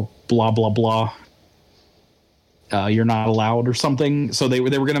 blah, blah, blah. You're not allowed or something. So they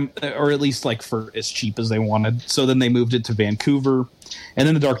were going to, or at least for as cheap as they wanted. So then they moved it to Vancouver, and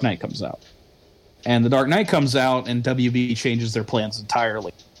then The Dark Knight comes out. And The Dark Knight comes out, and WB changes their plans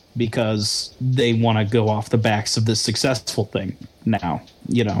entirely because they want to go off the backs of this successful thing now,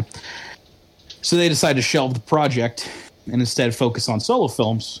 So they decide to shelve the project and instead focus on solo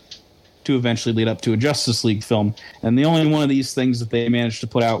films to eventually lead up to a Justice League film. And the only one of these things that they managed to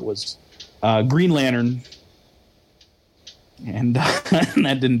put out was Green Lantern, and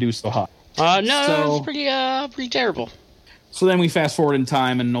that didn't do so hot. No, it's pretty terrible. So then we fast forward in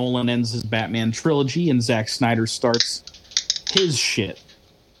time, and Nolan ends his Batman trilogy, and Zack Snyder starts his shit.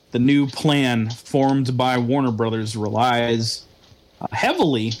 The new plan formed by Warner Brothers relies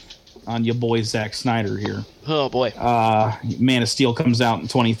heavily on your boy Zack Snyder here. Oh, boy. Man of Steel comes out in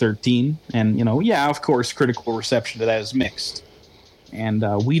 2013, and, of course, critical reception to that is mixed. And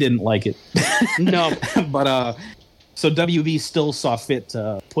we didn't like it. No. But so WB still saw fit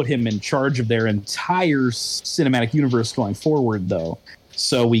to put him in charge of their entire cinematic universe going forward, though.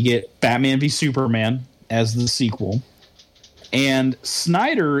 So we get Batman v Superman as the sequel. And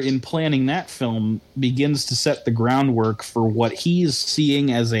Snyder, in planning that film, begins to set the groundwork for what he's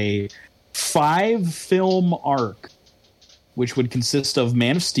seeing as a 5-film arc, which would consist of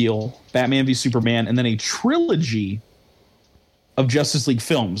Man of Steel, Batman v Superman, and then a trilogy of Justice League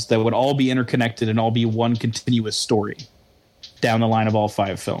films that would all be interconnected and all be one continuous story down the line of all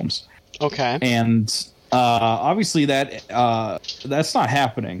 5 films. Okay. And obviously that's not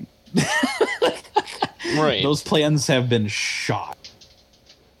happening. Right. Those plans have been shot.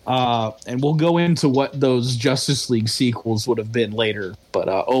 And we'll go into what those Justice League sequels would have been later. But,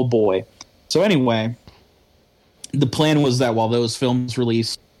 oh boy. So anyway, the plan was that while those films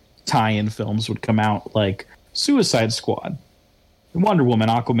released, tie-in films would come out like Suicide Squad, Wonder Woman,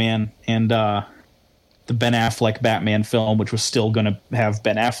 Aquaman, and the Ben Affleck Batman film, which was still going to have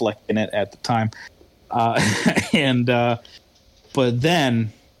Ben Affleck in it at the time. But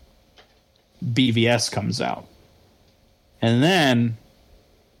then BVS comes out. And then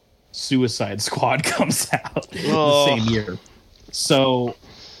Suicide Squad comes out the same year. So,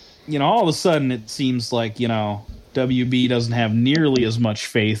 all of a sudden it seems like, WB doesn't have nearly as much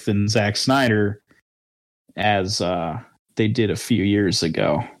faith in Zack Snyder as they did a few years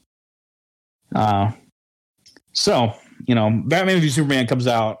ago. So, Batman v Superman comes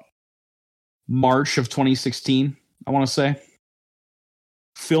out March of 2016, I want to say.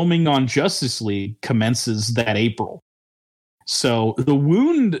 Filming on Justice League commences that April. So the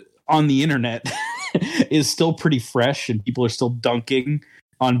wound on the internet is still pretty fresh, and people are still dunking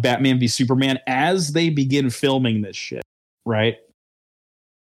on Batman v Superman as they begin filming this shit, right?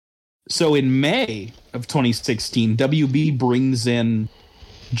 So in May of 2016, WB brings in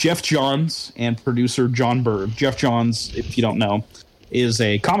Jeff Johns and producer John Byrne. Jeff Johns, if you don't know, is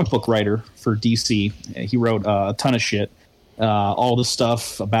a comic book writer for DC. He wrote a ton of shit. All the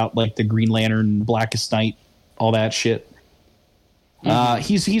stuff about the Green Lantern, Blackest Night, all that shit. Mm-hmm.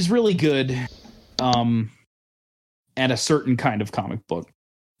 He's really good at a certain kind of comic book.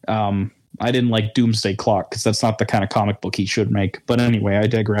 I didn't like Doomsday Clock because that's not the kind of comic book he should make. But anyway, I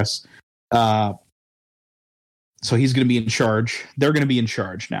digress. So he's going to be in charge. They're going to be in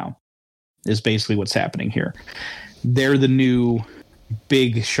charge now, is basically what's happening here. They're the new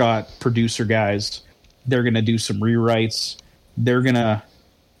big shot producer guys. They're going to do some rewrites. They're going to,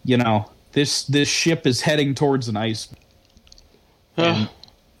 this ship is heading towards an ice. And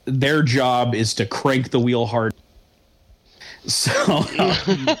their job is to crank the wheel hard. So,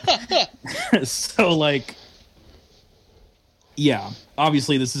 so like, yeah,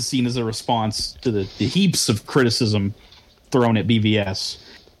 obviously this is seen as a response to the heaps of criticism thrown at BVS,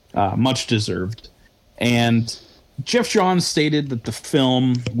 much deserved. And Jeff Johns stated that the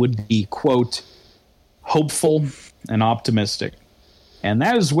film would be, quote, hopeful and optimistic. And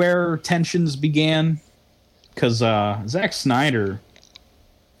that is where tensions began, because Zack Snyder,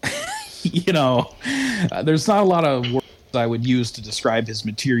 there's not a lot of words I would use to describe his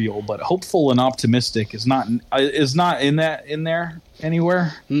material, but hopeful and optimistic is not in there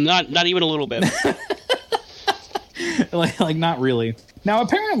anywhere. Not even a little bit. like not really. Now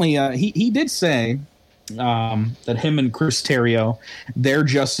apparently he did say that him and Chris Terrio, their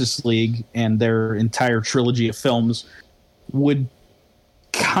Justice League and their entire trilogy of films would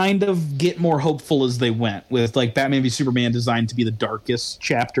kind of get more hopeful as they went, with like Batman v Superman designed to be the darkest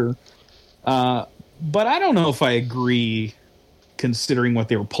chapter. But I don't know if I agree, considering what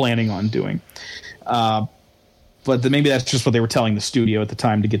they were planning on doing. But maybe that's just what they were telling the studio at the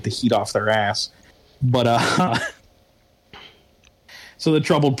time to get the heat off their ass. But so the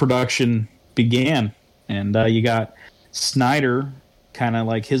troubled production began, and you got Snyder, kind of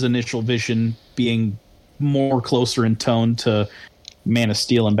like his initial vision being more closer in tone to Man of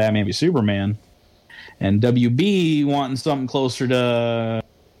Steel and Batman v Superman, and WB wanting something closer to,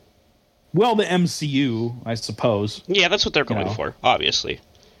 well, the MCU, I suppose. Yeah, that's what they're going for, obviously.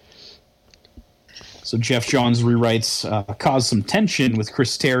 So Jeff Johns' rewrites caused some tension with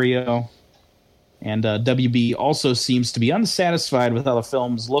Chris Terrio, and WB also seems to be unsatisfied with how the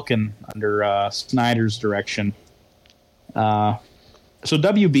film's looking under Snyder's direction. So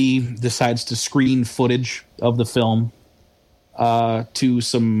WB decides to screen footage of the film to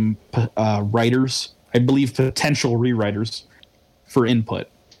some writers, I believe potential rewriters, for input.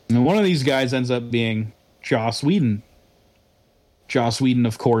 And one of these guys ends up being Joss Whedon. Joss Whedon,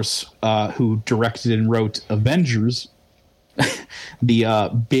 of course, who directed and wrote Avengers,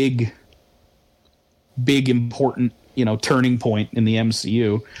 the big important, turning point in the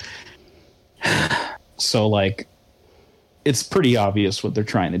MCU. So, like, it's pretty obvious what they're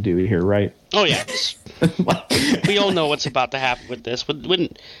trying to do here, right? Oh, yeah. We all know what's about to happen with this.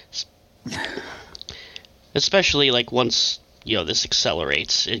 Especially, like, once, this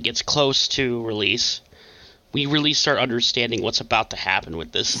accelerates, it gets close to release, we really start understanding what's about to happen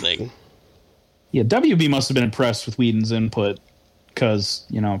with this thing. Yeah, WB must have been impressed with Whedon's input, because,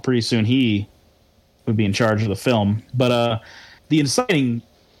 pretty soon he would be in charge of the film. But the inciting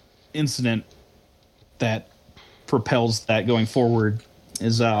incident that propels that going forward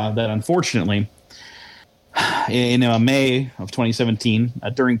is that, unfortunately, in May of 2017,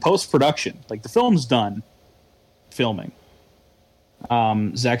 during post-production, like the film's done filming,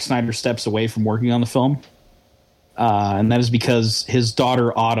 Zack Snyder steps away from working on the film, and that is because his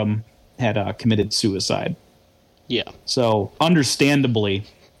daughter Autumn had committed suicide. Yeah. So, understandably,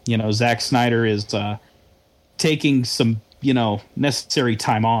 Zack Snyder is taking some, necessary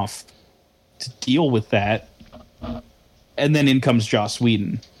time off to deal with that. And then in comes Joss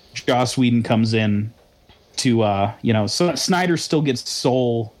Whedon. Joss Whedon comes in to, so Snyder still gets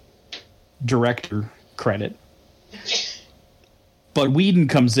sole director credit. But Whedon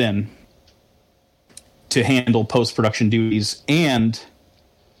comes in to handle post-production duties, and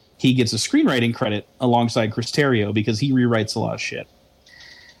he gets a screenwriting credit alongside Chris Terrio because he rewrites a lot of shit.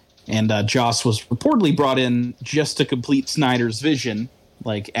 And Joss was reportedly brought in just to complete Snyder's vision,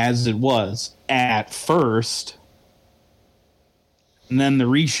 like as it was at first. And then the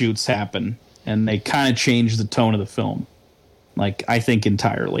reshoots happen, and they kind of change the tone of the film. Like, I think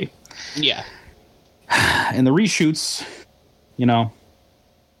entirely. Yeah. And the reshoots,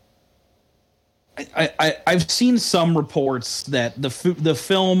 I've seen some reports that the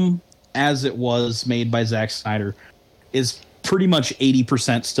film as it was made by Zack Snyder is pretty much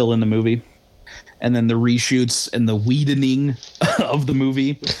 80% still in the movie, and then the reshoots and the Whedoning of the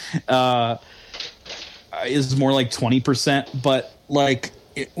movie is more like 20%. But like,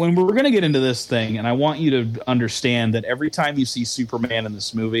 when we're going to get into this thing, and I want you to understand that every time you see Superman in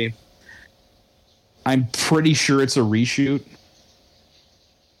this movie, I'm pretty sure it's a reshoot.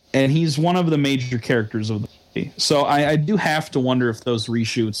 And he's one of the major characters of the movie. So I do have to wonder if those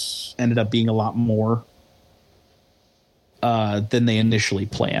reshoots ended up being a lot more than they initially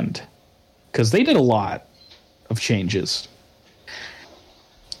planned. Because they did a lot of changes.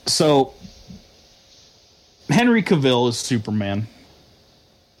 So Henry Cavill is Superman.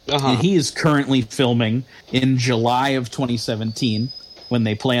 And he is currently filming in July of 2017 when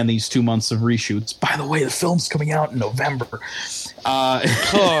they plan these 2 months of reshoots. By the way, the film's coming out in November.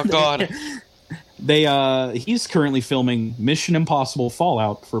 Oh, God. He's currently filming Mission Impossible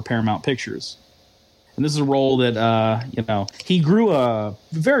Fallout for Paramount Pictures. And this is a role that, he grew a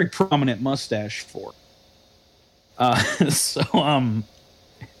very prominent mustache for.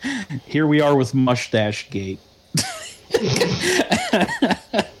 Here we are with Mustache Gate.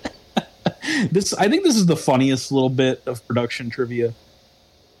 I think this is the funniest little bit of production trivia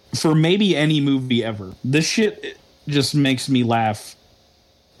for maybe any movie ever. This shit just makes me laugh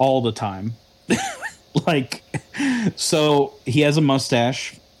all the time. So he has a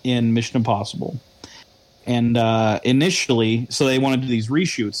mustache in Mission Impossible. And initially, so they want to do these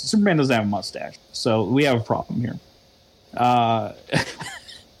reshoots. Superman doesn't have a mustache, so we have a problem here.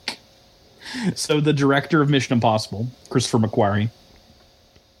 So the director of Mission Impossible, Christopher McQuarrie,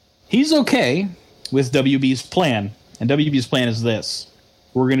 he's okay with WB's plan. And WB's plan is this.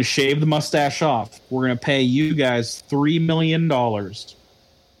 We're going to shave the mustache off. We're going to pay you guys $3 million.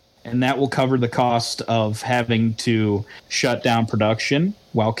 And that will cover the cost of having to shut down production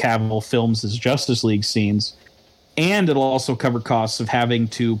while Cavill films his Justice League scenes. And it'll also cover costs of having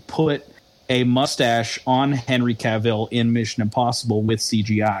to put a mustache on Henry Cavill in Mission Impossible with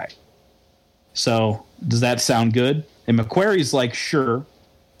CGI. So, does that sound good? And McQuarrie's like, sure.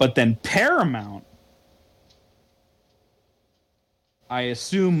 But then Paramount, I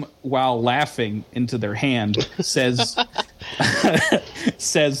assume while laughing into their hand, says,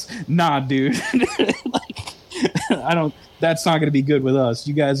 nah, dude. That's not going to be good with us.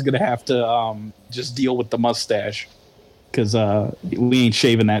 You guys are going to have to just deal with the mustache. Because we ain't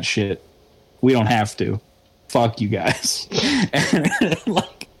shaving that shit. We don't have to. Fuck you guys.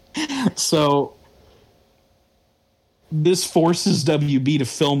 So this forces WB to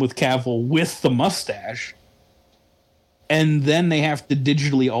film with Cavill with the mustache, and then they have to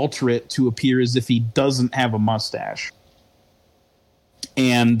digitally alter it to appear as if he doesn't have a mustache.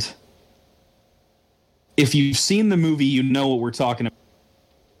 And if you've seen the movie, you know what we're talking about.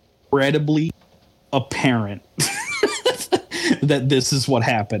 Incredibly apparent that this is what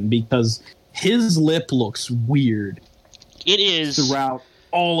happened, because his lip looks weird. It is. Throughout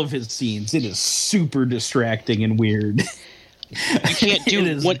all of his scenes. It is super distracting and weird. You can't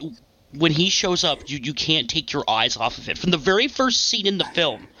do when he shows up, you can't take your eyes off of it. From the very first scene in the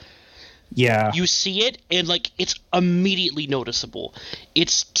film, yeah, you see it and it's immediately noticeable.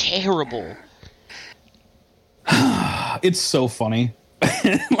 It's terrible. It's so funny.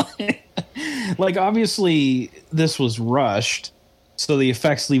 Obviously this was rushed, so the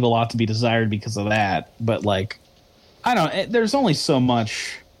effects leave a lot to be desired because of that, but there's only so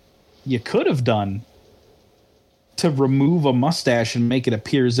much you could have done to remove a mustache and make it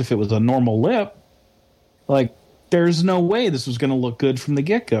appear as if it was a normal lip. There's no way this was going to look good from the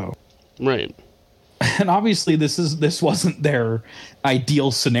get-go. Right. And obviously this wasn't their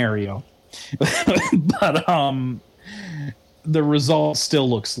ideal scenario. But the result still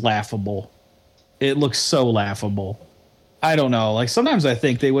looks laughable. It looks so laughable. I don't know. Sometimes I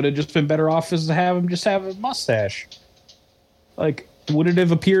think they would have just been better off as to have him just have a mustache. Would it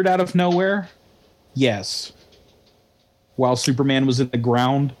have appeared out of nowhere? Yes. While Superman was in the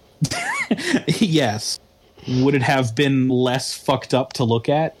ground? Yes. Would it have been less fucked up to look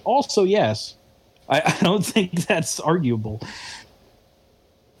at? Also, yes. I don't think that's arguable.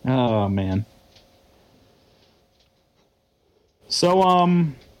 Oh, man. So,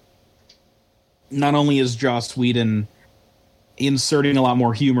 not only is Joss Whedon inserting a lot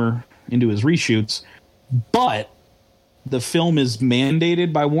more humor into his reshoots, but the film is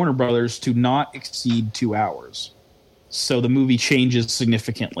mandated by Warner Brothers to not exceed 2 hours. So the movie changes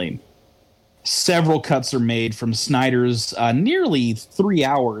significantly. Several cuts are made from Snyder's nearly 3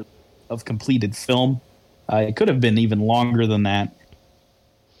 hours of completed film. It could have been even longer than that.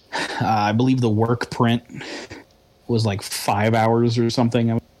 I believe the work print was 5 hours or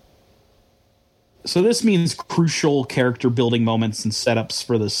something. So this means crucial character building moments and setups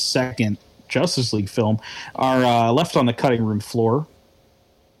for the second Justice League film are left on the cutting room floor.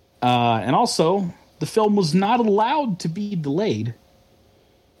 And also, the film was not allowed to be delayed,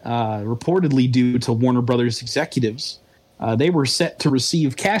 reportedly due to Warner Brothers executives. They were set to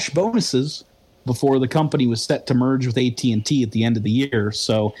receive cash bonuses before the company was set to merge with AT&T at the end of the year.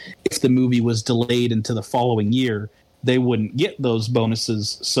 So if the movie was delayed into the following year, they wouldn't get those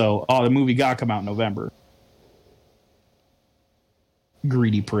bonuses. So, the movie got to come out in November.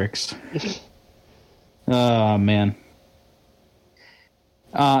 Greedy pricks. Oh, man.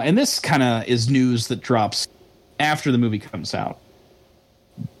 And this kind of is news that drops after the movie comes out.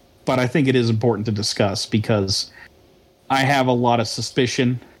 But I think it is important to discuss because I have a lot of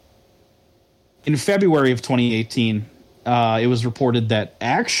suspicion. In February of 2018, it was reported that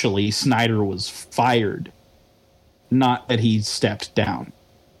actually Snyder was fired, not that he stepped down.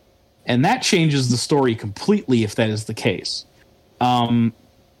 And that changes the story completely if that is the case.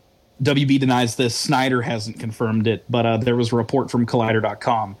 WB denies this. Snyder hasn't confirmed it, but there was a report from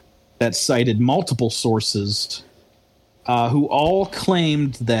Collider.com that cited multiple sources who all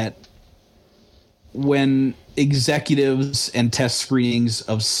claimed that when executives and test screenings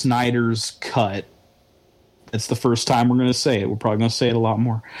of Snyder's cut, that's the first time we're going to say it. We're probably going to say it a lot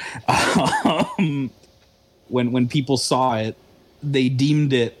more. When people saw it, they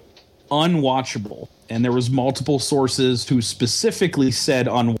deemed it unwatchable, and there was multiple sources who specifically said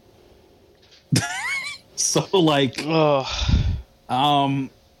unwatchable. So, like,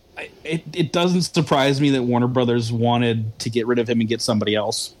 it doesn't surprise me that Warner Brothers wanted to get rid of him and get somebody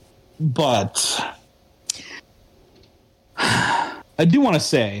else, but I do want to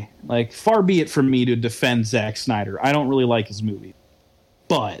say, like, far be it from me to defend Zack Snyder. I don't really like his movie,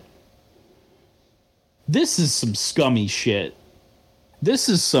 but this is some scummy shit. This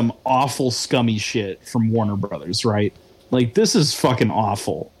is some awful, scummy shit from Warner Brothers, right? Like, this is fucking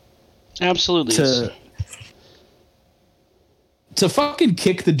awful. Absolutely. To fucking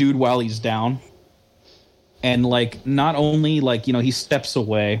kick the dude while he's down, and, like, not only, like, you know, he steps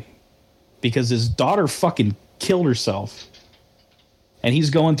away because his daughter fucking killed herself, and he's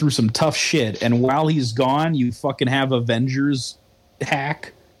going through some tough shit, and while he's gone, you fucking have Avengers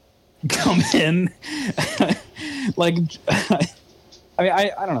hack come in. Like, I mean,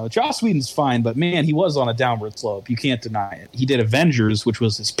 I don't know. Joss Whedon's fine, but man, he was on a downward slope. You can't deny it. He did Avengers, which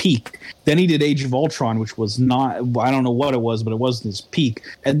was his peak. Then he did Age of Ultron, which was not, I don't know what it was, but it wasn't his peak.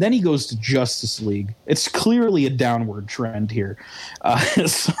 And then he goes to Justice League. It's clearly a downward trend here.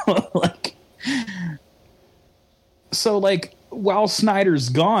 So, while Snyder's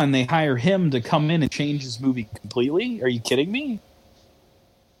gone, they hire him to come in and change his movie completely? Are you kidding me?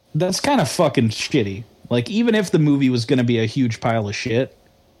 That's kind of fucking shitty. Like, even if the movie was going to be a huge pile of shit,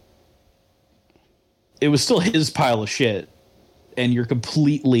 it was still his pile of shit, and you're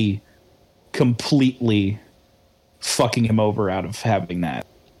completely fucking him over out of having that,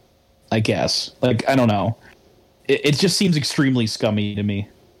 I guess. Like, I don't know. It just seems extremely scummy to me.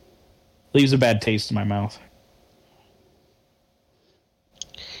 Leaves a bad taste in my mouth.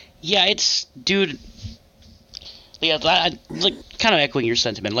 Yeah, it's... Dude... Yeah, kind of echoing your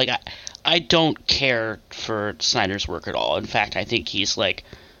sentiment. Like, I don't care for Snyder's work at all. In fact, I think he's, like,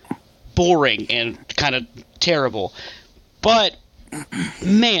 boring and kind of terrible. But,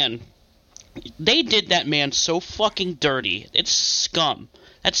 man, they did that man so fucking dirty. It's scum.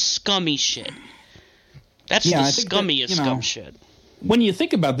 That's scummy shit. That's the scummiest scum shit. When you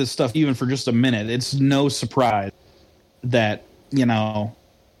think about this stuff, even for just a minute, it's no surprise that, you know,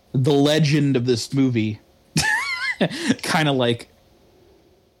 the legend of this movie kind of, like,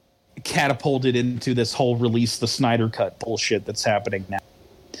 catapulted into this whole release the Snyder Cut bullshit that's happening now.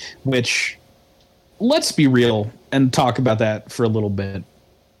 Which, let's be real and talk about that for a little bit.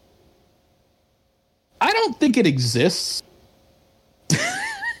 I don't think it exists.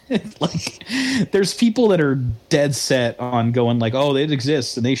 Like, there's people that are dead set on going like, oh, it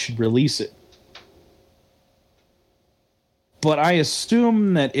exists and they should release it. But I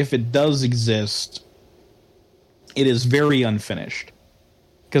assume that if it does exist, it is very unfinished.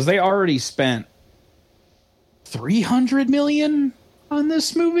 Because they already spent $300 million on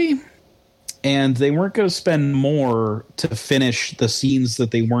this movie, and they weren't going to spend more to finish the scenes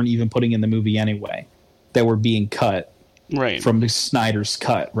that they weren't even putting in the movie anyway, that were being cut from Snyder's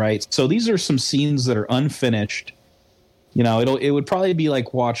cut, right? So these are some scenes that are unfinished. You know, it would probably be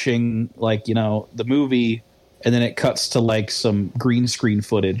like watching, like, you know, the movie, and then it cuts to like some green screen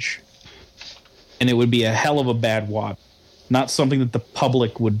footage, and it would be a hell of a bad watch. Not something that the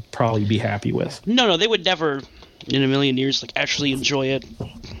public would probably be happy with. No, they would never, in a million years, like, actually enjoy it.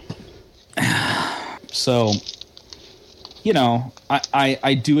 So, you know,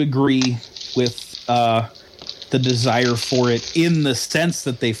 I do agree with the desire for it in the sense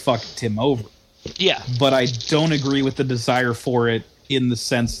that they fucked him over. Yeah. But I don't agree with the desire for it in the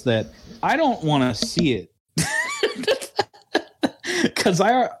sense that I don't want to see it. Because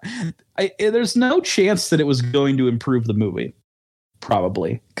there's no chance that it was going to improve the movie.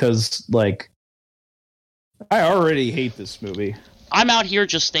 Probably. Because, like, I already hate this movie. I'm out here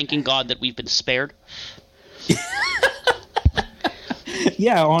just thanking God that we've been spared.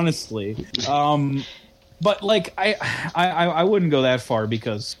 Yeah, honestly. But, like, I wouldn't go that far,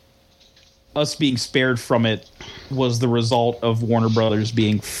 because us being spared from it was the result of Warner Brothers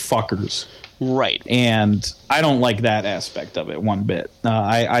being fuckers. Right. And I don't like that aspect of it one bit.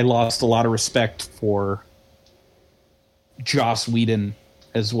 I lost a lot of respect for Joss Whedon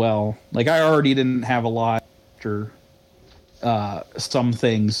as well. Like, I already didn't have a lot after some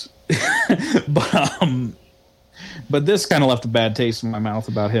things, but this kind of left a bad taste in my mouth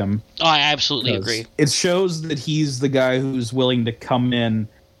about him. Oh, I absolutely agree. It shows that he's the guy who's willing to come in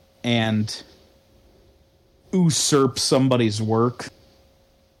and usurp somebody's work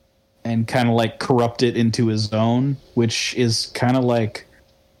and kind of like corrupt it into his own, which is kind of like,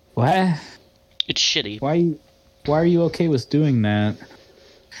 what? It's shitty. Why are you okay with doing that?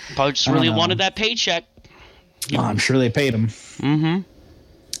 Probably just really wanted that paycheck. Oh, I'm sure they paid him. Mm-hmm.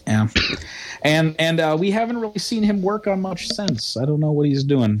 Yeah. And we haven't really seen him work on much since. I don't know what he's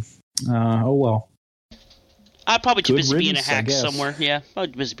doing. Oh, well. I'd probably too busy being a hack somewhere. Yeah,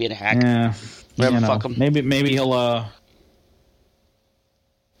 probably busy being a hack. Yeah. Whatever, fuck him. Maybe he'll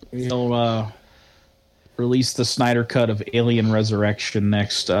release the Snyder cut of Alien Resurrection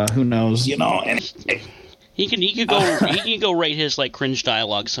next. Who knows? You know, he can go write his like cringe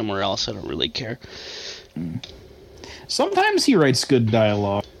dialogue somewhere else. I don't really care. Sometimes he writes good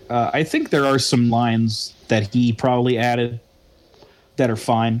dialogue. I think there are some lines that he probably added that are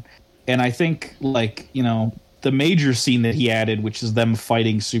fine, and I think like, you know, the major scene that he added, which is them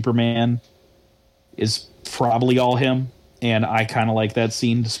fighting Superman, is probably all him, and I kind of like that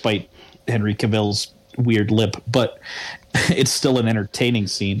scene despite Henry Cavill's weird lip, but it's still an entertaining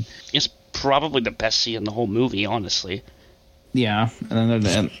scene. It's probably the best scene in the whole movie, honestly. Yeah,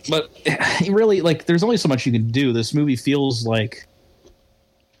 but really, like, there's only so much you can do. This movie feels like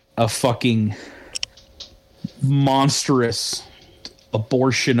a fucking monstrous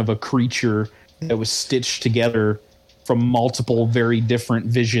abortion of a creature that was stitched together from multiple very different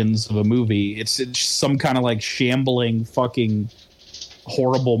visions of a movie. It's some kind of like shambling fucking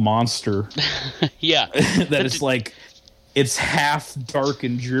horrible monster. Yeah. that is like, it's half dark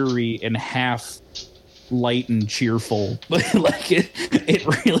and dreary and half light and cheerful. Like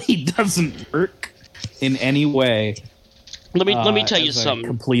it really doesn't work in any way. Let me tell you something.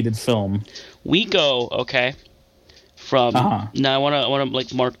 Completed film. We go, okay, from now I want to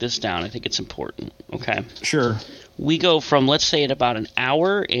like mark this down. I think it's important. Okay. Sure. We go from, let's say, at about an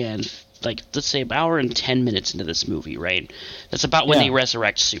hour and let's say an hour and 10 minutes into this movie, right? That's about when they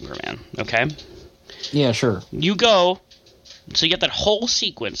resurrect Superman. Okay. Yeah, sure. You go, so you get that whole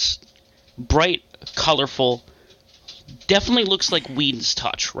sequence, bright, colorful, definitely looks like Whedon's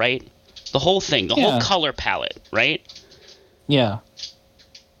touch, right? The whole thing, the whole color palette, right? Yeah.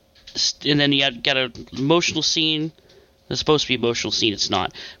 And then you got an emotional scene. It's supposed to be an emotional scene. It's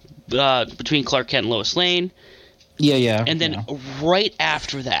not. Between Clark Kent and Lois Lane. Yeah. And then right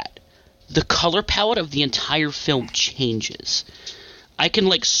after that, the color palette of the entire film changes. I can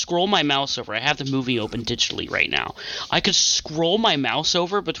like scroll my mouse over. I have the movie open digitally right now. I could scroll my mouse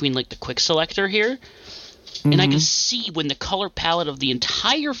over between like the quick selector here, and I can see when the color palette of the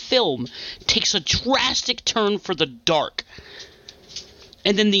entire film takes a drastic turn for the dark.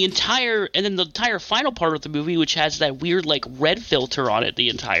 And then the entire final part of the movie, which has that weird like red filter on it the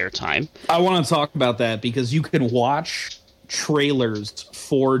entire time. I want to talk about that because you can watch trailers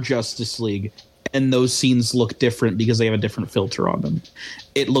for Justice League and those scenes look different because they have a different filter on them.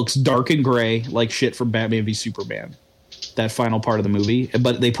 It looks dark and gray like shit from Batman v Superman, that final part of the movie,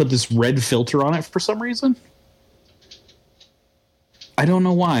 but they put this red filter on it for some reason. I don't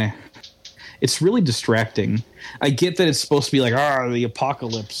know why. It's really distracting. I get that it's supposed to be like, the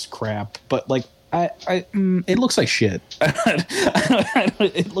apocalypse crap, but like, it looks like shit.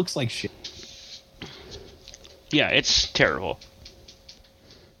 It looks like shit. Yeah, it's terrible.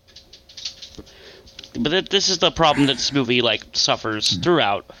 But this is the problem that this movie like suffers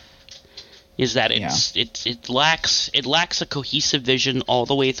throughout, is that it lacks a cohesive vision all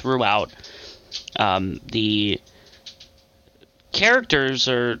the way throughout. The characters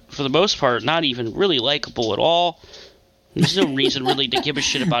are, for the most part, not even really likable at all. There's no reason really to give a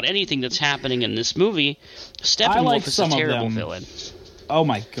shit about anything that's happening in this movie. Steppenwolf is a terrible villain. Oh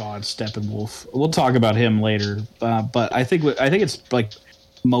my god, Steppenwolf. We'll talk about him later, but I think it's like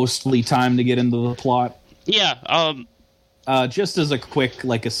mostly time to get into the plot. Yeah. Just as a quick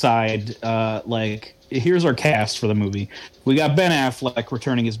like aside, like here's our cast for the movie. We got Ben Affleck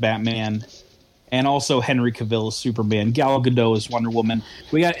returning as Batman, and also Henry Cavill as Superman. Gal Gadot as Wonder Woman.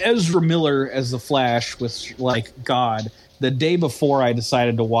 We got Ezra Miller as the Flash, which, like, God, the day before I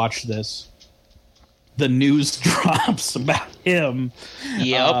decided to watch this, the news drops about him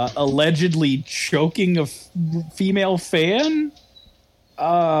allegedly choking a female fan.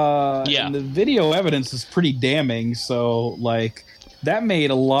 And the video evidence is pretty damning, so, like, that made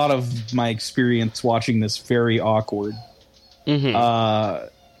a lot of my experience watching this very awkward.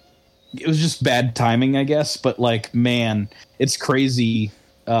 it was just bad timing, I guess. But like, man, it's crazy.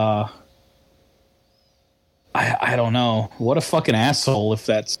 I don't know. What a fucking asshole. If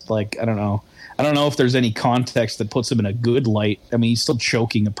that's like, I don't know if there's any context that puts him in a good light. I mean, he's still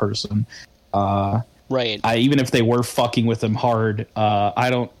choking a person. Right. Even if they were fucking with him hard, I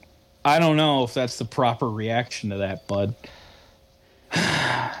don't know if that's the proper reaction to that, bud.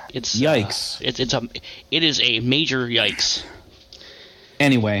 It's yikes. It is a major yikes.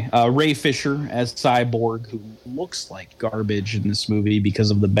 Anyway, Ray Fisher as Cyborg, who looks like garbage in this movie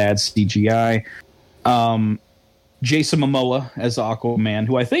because of the bad CGI. Jason Momoa as Aquaman,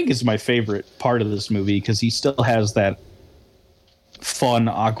 who I think is my favorite part of this movie because he still has that fun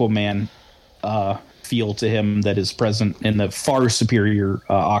Aquaman feel to him that is present in the far superior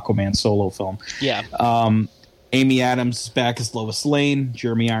Aquaman solo film. Yeah. Amy Adams is back as Lois Lane.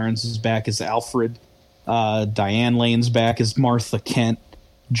 Jeremy Irons is back as Alfred. Diane Lane's back as Martha Kent.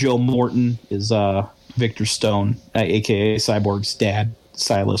 Joe Morton is Victor Stone, a.k.a. Cyborg's dad,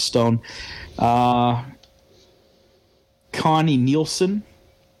 Silas Stone. Connie Nielsen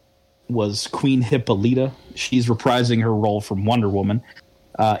was Queen Hippolyta. She's reprising her role from Wonder Woman.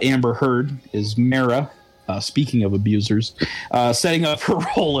 Amber Heard is Mara, speaking of abusers, setting up her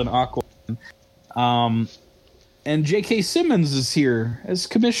role in Aquaman. And J.K. Simmons is here as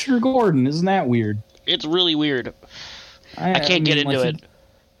Commissioner Gordon. Isn't that weird? It's really weird. I can't get into it.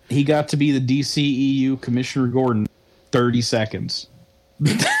 He got to be the DCEU Commissioner Gordon 30 seconds.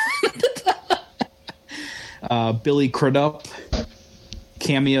 Billy Crudup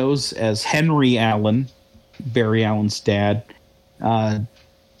cameos as Henry Allen, Barry Allen's dad. And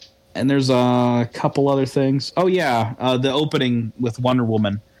there's a couple other things. Oh, yeah. The opening with Wonder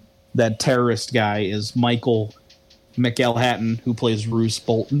Woman. That terrorist guy is Michael McElhatton, who plays Roose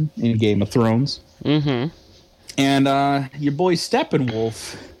Bolton in Game of Thrones. Mm-hmm. And your boy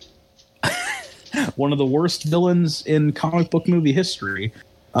Steppenwolf, one of the worst villains in comic book movie history,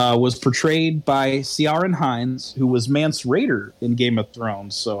 was portrayed by Ciaran Hinds, who was Mance Rayder in Game of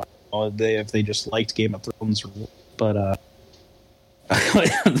Thrones. So I don't know if they just liked Game of Thrones, but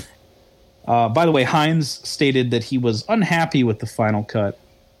by the way, Hinds stated that he was unhappy with the final cut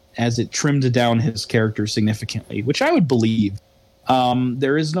as it trimmed down his character significantly, which I would believe.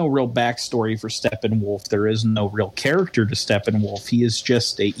 There is no real backstory for Steppenwolf. There is no real character to Steppenwolf. He is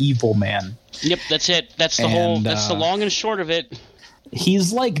just a evil man. Yep, that's it. That's the long and short of it.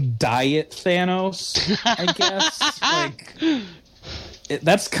 He's like Diet Thanos, I guess.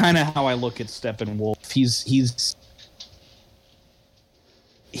 That's kind of how I look at Steppenwolf.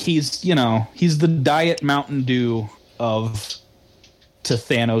 He's the Diet Mountain Dew to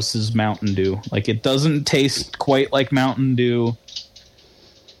Thanos's Mountain Dew. Like, it doesn't taste quite like Mountain Dew.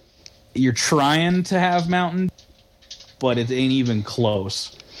 You're trying to have Mountain Dew, but it ain't even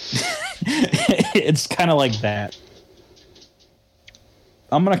close. It's kind of like that.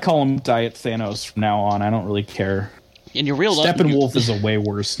 I'm going to call him Diet Thanos from now on. I don't really care. And your real Steppenwolf is a way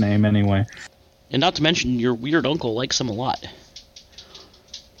worse name anyway. And not to mention, your weird uncle likes him a lot.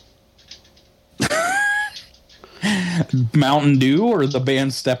 Mountain Dew or the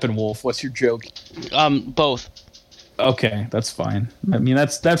band Steppenwolf? What's your joke? Both. Okay, that's fine. I mean,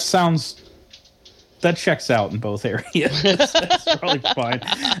 that checks out in both areas. That's probably fine.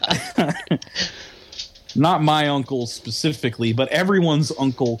 Not my uncle specifically, but everyone's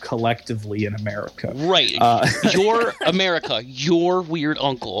uncle collectively in America. Right. Your America. Your weird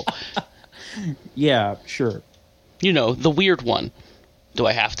uncle. Yeah, sure. You know, the weird one. Do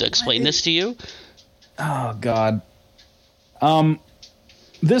I have to explain this to you? Oh, God.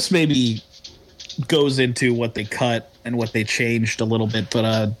 This maybe goes into what they cut and what they changed a little bit,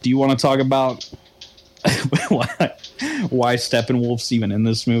 but do you want to talk about why Steppenwolf's even in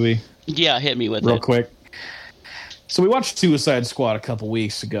this movie? Yeah, hit me with it. Real quick. So we watched Suicide Squad a couple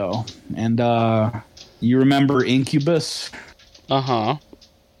weeks ago, and you remember Incubus? Uh-huh.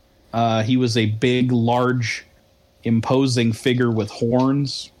 He was a big, large, imposing figure with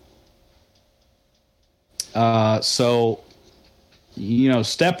horns. So,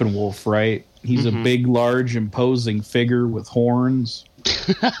 Steppenwolf, right? He's a big, large, imposing figure with horns.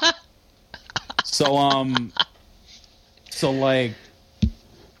 So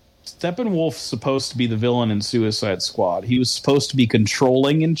Steppenwolf's supposed to be the villain in Suicide Squad. He was supposed to be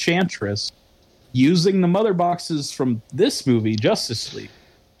controlling Enchantress using the mother boxes from this movie, Justice League.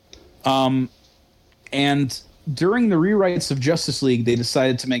 And during the rewrites of Justice League, they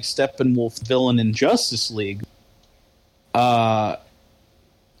decided to make Steppenwolf the villain in Justice League. I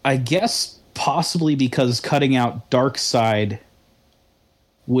guess possibly because cutting out Darkseid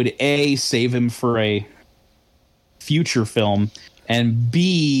would A, save him for a future film, and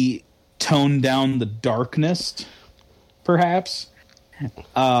B, tone down the darkness, perhaps.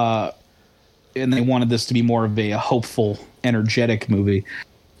 And they wanted this to be more of a hopeful, energetic movie.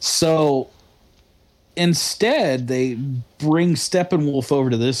 So instead, they bring Steppenwolf over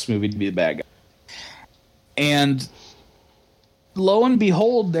to this movie to be the bad guy. And lo and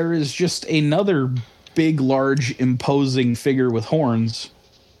behold, there is just another big, large, imposing figure with horns.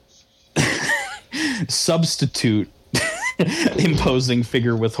 Substitute imposing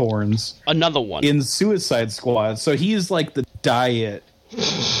figure with horns. Another one. In Suicide Squad. So he's like the diet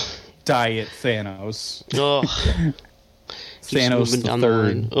Thanos. Ugh. Thanos the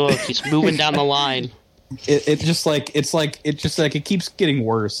third. Ugh, he's moving down the line. It keeps getting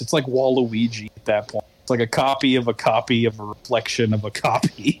worse. It's like Waluigi at that point. It's like a copy of a copy of a reflection of a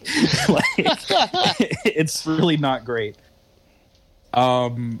copy. Like, it's really not great.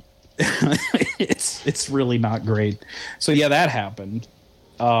 It's really not great. So yeah, that happened.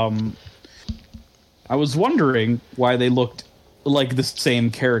 I was wondering why they looked like the same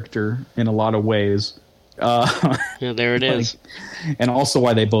character in a lot of ways. Yeah, there it is. And also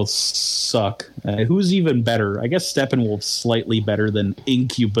why they both suck. Who's even better? I guess Steppenwolf's slightly better than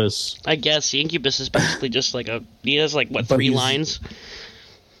Incubus. I guess Incubus is basically just like he has like, what, 3 lines?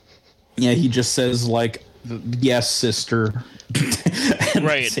 Yeah, he just says like, yes, sister.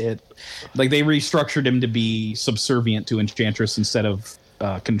 Right. That's it. Like they restructured him to be subservient to Enchantress instead of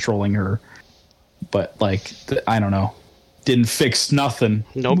controlling her. But like, I don't know. Didn't fix nothing.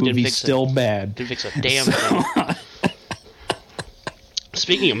 Nope, Movie's didn't fix still it. bad. Didn't fix a damn thing.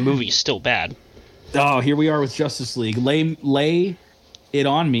 Speaking of movies still bad. Oh, here we are with Justice League. Lay it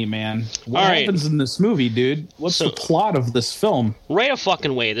on me, man. What happens in this movie, dude? What's the plot of this film? Right a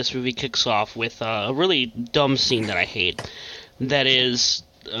fucking way, this movie kicks off with a really dumb scene that I hate. That is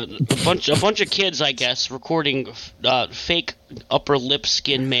a bunch of kids, I guess, recording fake upper lip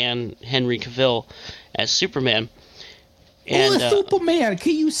skin man Henry Cavill as Superman. And, Superman,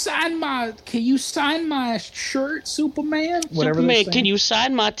 can you sign my shirt, Superman? Superman, can you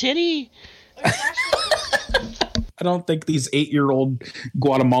sign my titty? I don't think these 8-year-old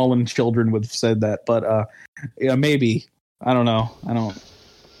Guatemalan children would have said that, but yeah, maybe. I don't know.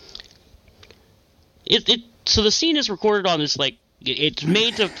 So the scene is recorded on this, like, it's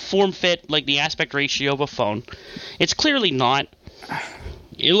made to form fit like the aspect ratio of a phone. It's clearly not.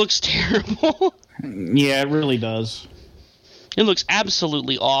 It looks terrible. Yeah, it really does. It looks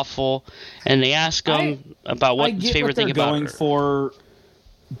absolutely awful, and they ask him about what his favorite thing about going for,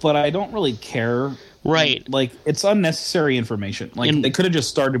 but I don't really care. Right. Like, it's unnecessary information. Like, they could have just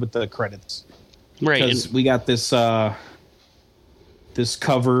started with the credits. Right. Because we got this this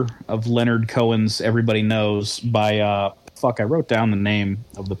cover of Leonard Cohen's Everybody Knows by, I wrote down the name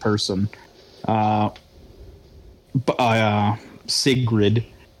of the person. Sigrid.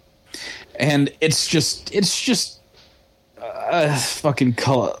 And it's just fucking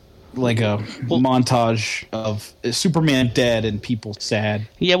color, like a montage of Superman dead and people sad.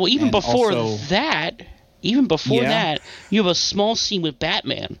 Yeah, well, even before that, you have a small scene with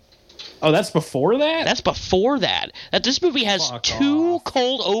Batman. Oh, that's before that? That's before that. That this movie has two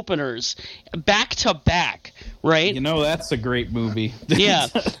cold openers back to back, right? You know, that's a great movie. Yeah.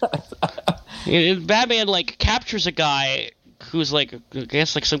 Batman, like, captures a guy who's, like, I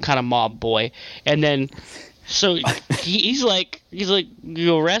guess, like, some kind of mob boy, and then... So he's like,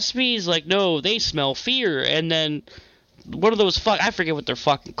 you arrest me? He's like, no, they smell fear. And then one of those I forget what they're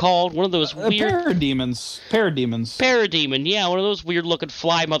fucking called. One of those weird parademons. Parademon, yeah. One of those weird looking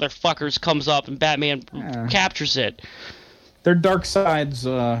fly motherfuckers comes up and Batman captures it. They're Darkseid's,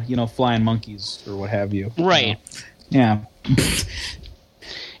 flying monkeys or what have you. Right. Yeah.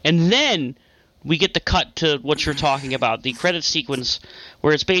 And then we get the cut to what you're talking about, the credit sequence,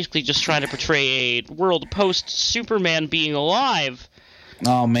 where it's basically just trying to portray a world post-Superman being alive.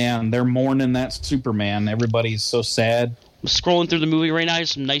 Oh, man, they're mourning that Superman. Everybody's so sad. I'm scrolling through the movie right now.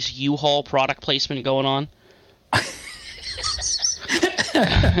 There's some nice U-Haul product placement going on.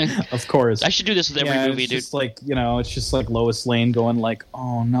 Of course. I should do this with every movie, dude. It's just like Lois Lane going like,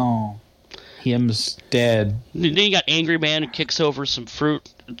 oh, no, him's dead. Then you got Angry Man who kicks over some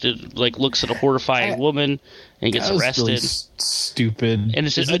fruit, like looks at a horrifying woman, and he gets arrested. Really stupid. And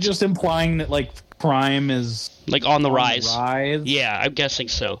is it just implying that like crime is like on the rise? rise? Yeah, I'm guessing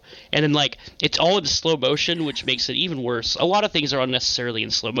so. And then like it's all in slow motion, which makes it even worse. A lot of things are unnecessarily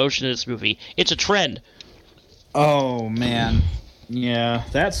in slow motion in this movie. It's a trend. Oh man, yeah,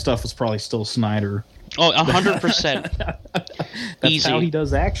 that stuff was probably still Snyder. Oh, 100%. That's Easy. how he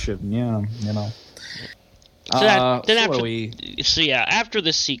does action. Yeah, you know. After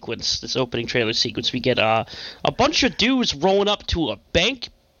this sequence, this opening trailer sequence, we get a bunch of dudes rolling up to a bank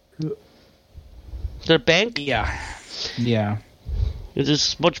Their bank? Yeah. Yeah. There's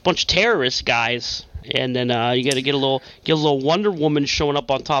this bunch of terrorist guys, and then you gotta get a little Wonder Woman showing up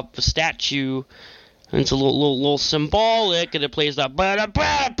on top of a statue, and it's a little symbolic, and it plays that.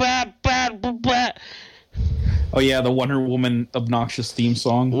 Oh yeah, the Wonder Woman obnoxious theme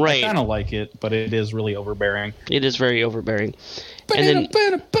song. Right. I kind of like it, but it is really overbearing. It is very overbearing. And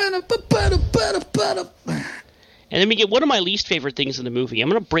then we get one of my least favorite things in the movie. I'm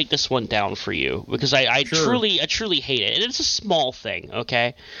going to break this one down for you because I truly hate it. And it's a small thing,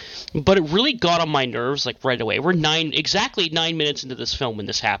 okay? But it really got on my nerves like right away. We're exactly 9 minutes into this film when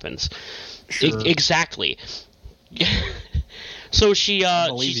this happens. Sure. Exactly. So she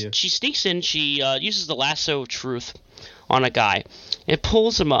sneaks in. She uses the lasso of truth on a guy. It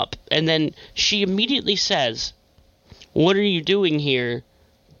pulls him up, and then she immediately says, "What are you doing here?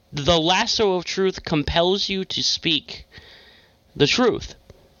 The lasso of truth compels you to speak the truth."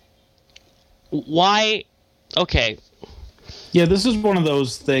 Why? Okay. Yeah, this is one of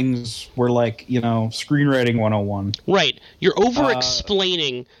those things where, like, screenwriting 101. Right. You're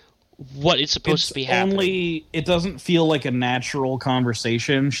over-explaining what is supposed to be happening. It doesn't feel like a natural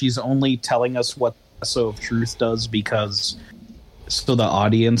conversation. She's only telling us what the lasso of truth does so the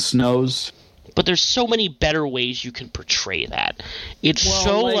audience knows. But there's so many better ways you can portray that. It's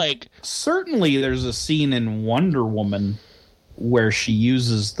certainly there's a scene in Wonder Woman where she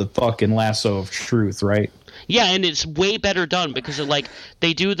uses the fucking lasso of truth, right? Yeah, and it's way better done because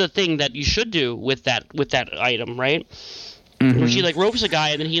they do the thing that you should do with that item, right? Mm-hmm. Where she ropes a guy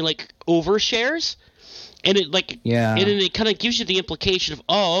and then he overshares, and it and then it kind of gives you the implication of,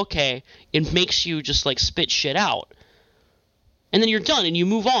 oh, okay, it makes you just spit shit out. And then you're done, and you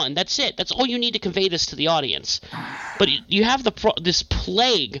move on. That's it. That's all you need to convey this to the audience. But you have this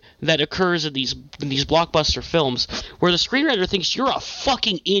plague that occurs in these blockbuster films where the screenwriter thinks you're a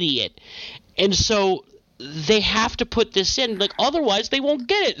fucking idiot, and so they have to put this in. Otherwise, they won't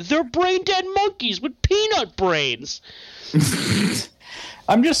get it. They're brain-dead monkeys with peanut brains.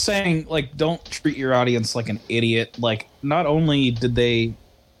 I'm just saying, don't treat your audience like an idiot. Not only did they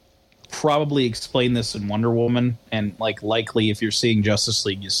probably explain this in Wonder Woman, and likely if you're seeing Justice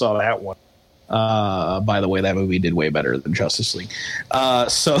League you saw that one. By the way, that movie did way better than Justice League.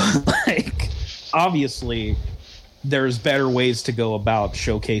 So obviously there's better ways to go about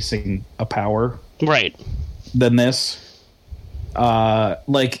showcasing a power, right, than this.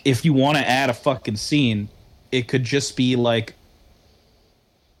 If you want to add a fucking scene, it could just be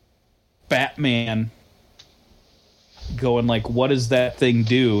Batman going what does that thing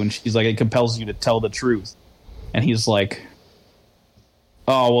do? And she's like, it compels you to tell the truth. And he's like,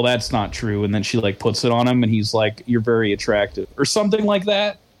 oh, well, that's not true. And then she puts it on him, and he's like, you're very attractive, or something like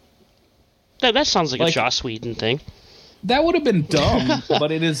that. That sounds like a Joss Whedon thing. That would have been dumb,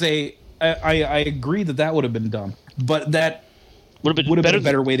 but it is I agree that would have been dumb, but that would have been a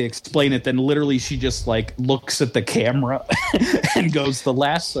better way to explain it than literally she just looks at the camera and goes, the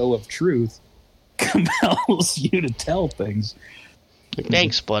lasso of truth compels you to tell things.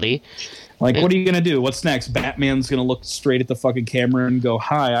 Thanks, buddy. What are you going to do? What's next? Batman's going to look straight at the fucking camera and go,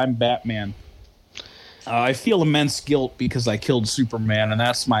 hi, I'm Batman. I feel immense guilt because I killed Superman, and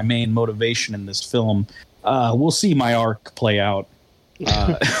that's my main motivation in this film. We'll see my arc play out.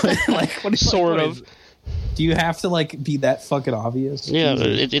 Sort of. Do you have to be that fucking obvious? Yeah,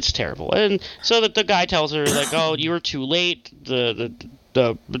 it's terrible. And so the guy tells her oh, you were too late. The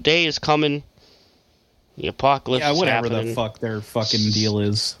day is coming. The apocalypse. Yeah, whatever happening. The fuck their fucking deal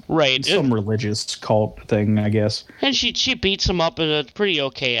is. Right. Some religious cult thing, I guess. And she beats him up in a pretty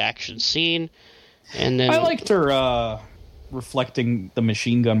okay action scene. And then I liked her reflecting the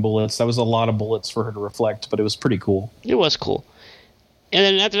machine gun bullets. That was a lot of bullets for her to reflect, but it was pretty cool. It was cool. And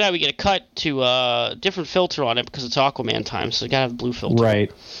then after that, we get a cut to a different filter on it because it's Aquaman time, so you gotta have a blue filter.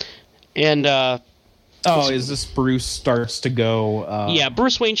 Right. And is this Bruce starts to go? Yeah,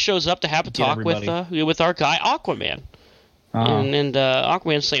 Bruce Wayne shows up to have a talk with our guy Aquaman. Uh-huh. And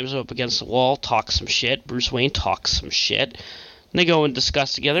Aquaman slams him up against the wall, talks some shit. Bruce Wayne talks some shit. And they go and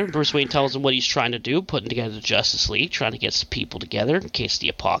discuss together. Bruce Wayne tells him what he's trying to do, putting together the Justice League, trying to get some people together in case the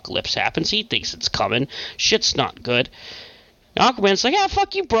apocalypse happens. He thinks it's coming. Shit's not good. And Aquaman's like,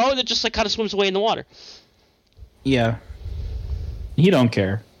 fuck you, bro, and then just kind of swims away in the water. Yeah. He don't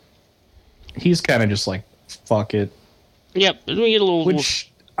care. He's kind of just fuck it. Yep. We get a little...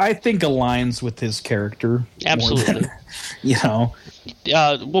 Which I think aligns with his character. Absolutely. Well,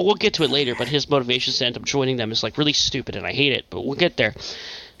 we'll get to it later, but his motivation to end up joining them is really stupid, and I hate it, but we'll get there.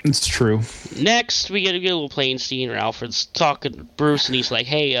 It's true. Next, we get a little plane scene where Alfred's talking to Bruce, and he's like,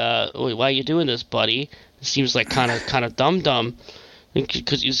 hey, why are you doing this, buddy? It seems kind of dumb,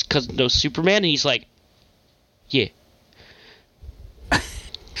 because no Superman, and he's like, Yeah.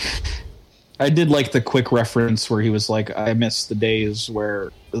 I did like the quick reference where he was like, I miss the days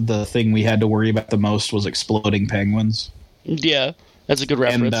where the thing we had to worry about the most was exploding penguins. Yeah, that's a good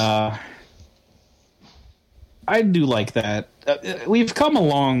reference. And I do like that. We've come a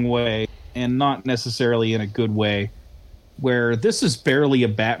long way, and not necessarily in a good way, where this is barely a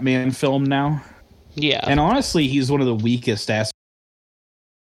Batman film now. Yeah. And honestly, he's one of the weakest aspects.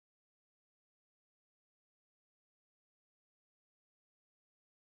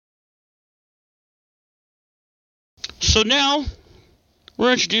 So now,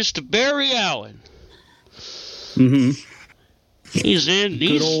 we're introduced to Barry Allen. Mm-hmm. He's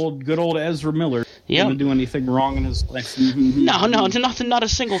good old Ezra Miller. Yep. Didn't do anything wrong in his life. No, nothing, not a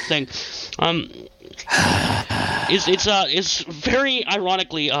single thing. It's very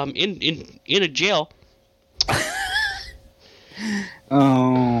ironically in a jail.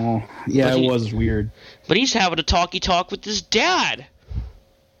 Oh, yeah, it was weird. But he's having a talk with his dad.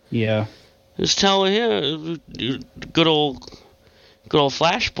 Yeah. Just telling him, good old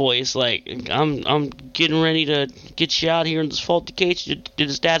Flash boy is like, I'm getting ready to get you out here in this faulty case.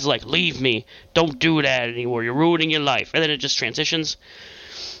 His dad's like, leave me, don't do that anymore. You're ruining your life. And then it just transitions.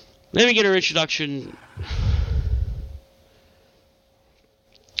 Then we get our introduction.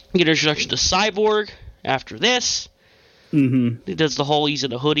 We get our introduction to Cyborg after this. Mm-hmm. He does the whole, he's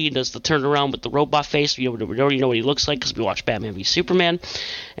in a hoodie and does the turnaround with the robot face. We already know what he looks like because we watched Batman v Superman.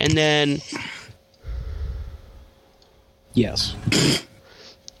 And then... Yes.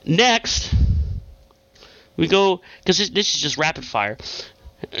 Next, we go... Because this is just rapid fire.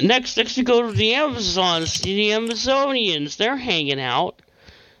 Next we go to the Amazons. The Amazonians, they're hanging out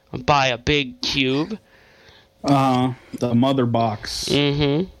by a big cube. The mother box.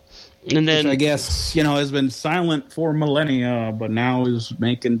 Mm-hmm. And then, which I guess, has been silent for millennia, but now is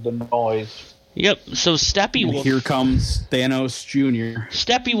making the noise. Yep, so Steppy Wolf... Here comes Thanos Jr.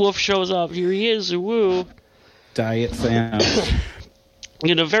 Steppy Wolf shows up. Here he is, woo. Diet Thanos.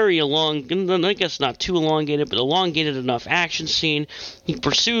 In a very I guess not too elongated, but elongated enough action scene. He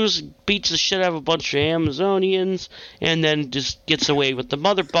beats the shit out of a bunch of Amazonians, and then just gets away with the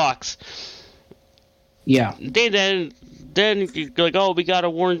mother box. Yeah. They then you're like, oh, we gotta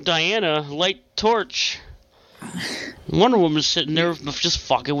warn Diana, light torch. Wonder Woman's sitting there just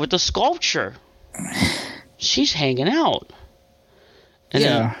fucking with the sculpture. She's hanging out. And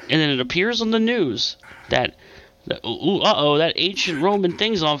then it appears on the news that that ancient Roman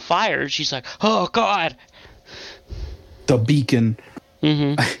thing's on fire. She's like, oh god. The beacon.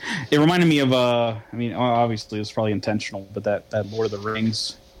 Mm-hmm. It reminded me of obviously it was probably intentional, but that Lord of the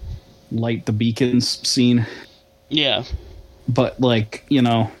Rings light the beacons scene. Yeah. But,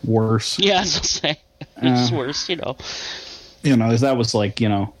 worse. Yeah, I was going to say. It's worse, that was,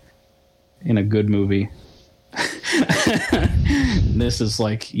 in a good movie. This is,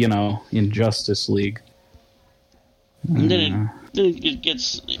 in Justice League. And then it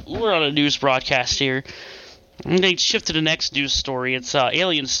gets... We're on a news broadcast here. And they shift to the next news story. It's,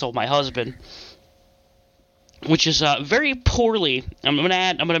 Aliens Stole My Husband. Which is very poorly. I'm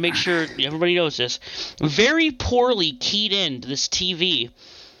gonna make sure everybody knows this. Very poorly keyed into this TV.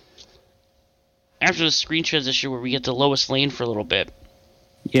 After the screen transition, where we get to Lois Lane for a little bit.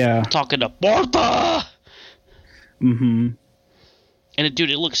 Yeah. Talking to Martha. Mm-hmm. And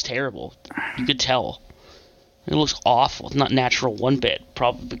it looks terrible. You could tell. It looks awful. It's not natural one bit.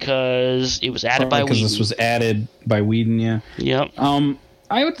 Probably because it was added by Whedon. Because this was added by Whedon. Yeah. Yep.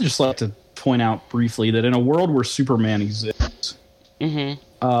 I would just like to point out briefly that in a world where Superman exists, mm-hmm.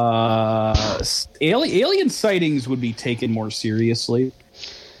 Alien sightings would be taken more seriously,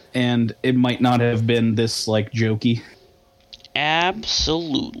 and it might not have been this jokey.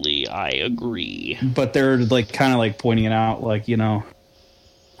 Absolutely, I agree. But they're kind of pointing it out,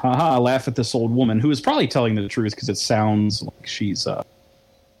 haha, laugh at this old woman who is probably telling the truth because it sounds like she's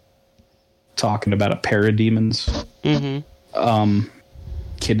talking about a parademons. Mm-hmm.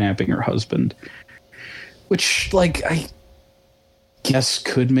 Kidnapping her husband, which I guess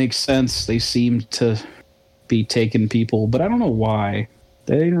could make sense. They seem to be taking people, but I don't know why.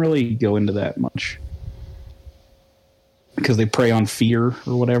 They didn't really go into that much because they prey on fear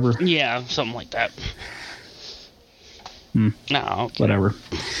or whatever. Yeah, something like that. No, okay. Whatever.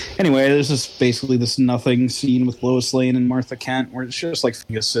 Anyway, there's just basically this nothing scene with Lois Lane and Martha Kent where it's just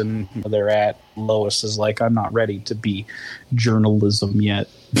Ferguson, where they're at. Lois is like, I'm not ready to be journalism yet.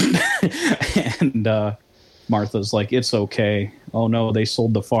 And Martha's like, it's okay. Oh no, they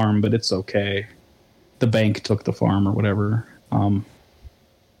sold the farm, but it's okay. The bank took the farm or whatever.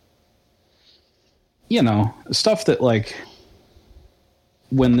 Stuff that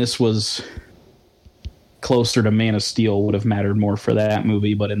when this was closer to Man of Steel would have mattered more for that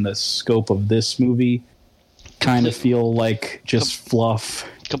movie, but in the scope of this movie, kind of feel like just fluff.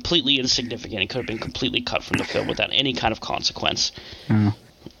 Completely insignificant. It could have been completely cut from the film without any kind of consequence.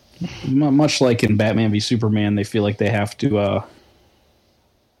 Much like in Batman v Superman, they feel like they have to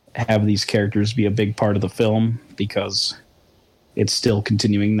have these characters be a big part of the film because it's still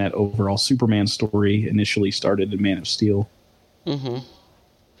continuing that overall Superman story initially started in Man of Steel. Mm-hmm.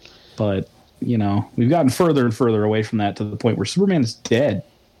 But, you know, we've gotten further and further away from that to the point where Superman is dead.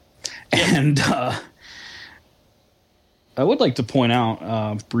 Yeah. And I would like to point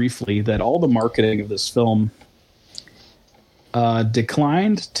out briefly that all the marketing of this film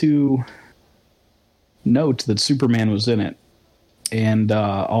declined to note that Superman was in it. And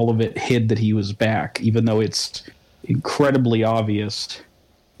all of it hid that he was back, even though it's incredibly obvious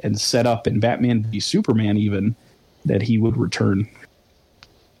and set up in Batman v Superman even that he would return.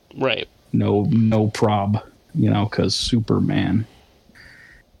 Right. No prob, you know, because Superman.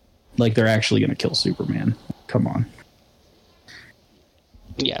 Like, they're actually going to kill Superman. Come on.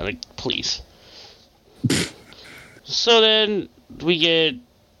 Yeah, like, please. So then we get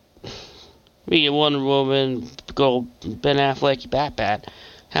Wonder Woman, go Ben Affleck, Bat,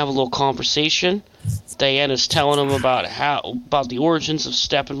 have a little conversation. Diana's telling him about the origins of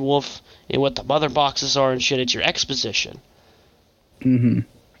Steppenwolf and what the mother boxes are and shit. It's your exposition. Mm-hmm.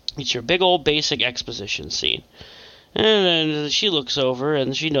 It's your big old basic exposition scene. And then she looks over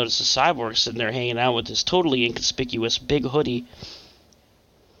and she notices Cyborg sitting there hanging out with this totally inconspicuous big hoodie.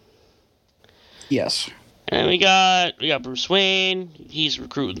 Yes. And we got Bruce Wayne. He's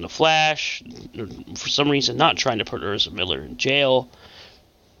recruiting the Flash. For some reason, not trying to put Ezra Miller in jail.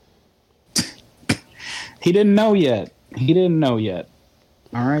 He didn't know yet.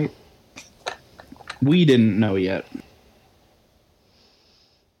 All right? We didn't know yet.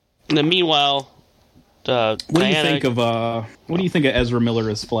 And then meanwhile, what do you think of Ezra Miller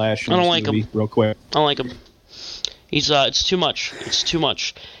as Flash? I don't like him. Real quick. I don't like him. He's it's too much.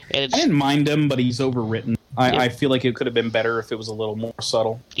 And I didn't mind him, but he's overwritten. I feel like it could have been better if it was a little more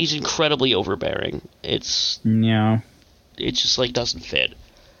subtle. He's incredibly overbearing. It just like doesn't fit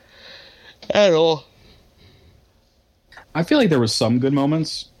at all. I feel like there was some good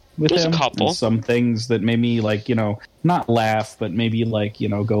moments with There's him. A couple. And some things that made me, like, you know, not laugh, but maybe, like, you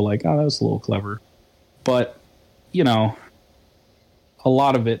know, go like, oh, that was a little clever. But, you know, a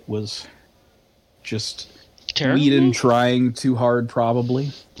lot of it was just Whedon trying too hard,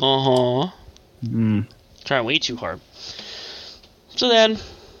 probably. Uh-huh. Trying way too hard. So then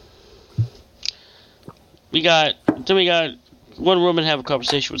we got Wonder Woman have a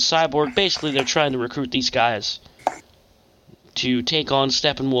conversation with Cyborg. Basically, they're trying to recruit these guys to take on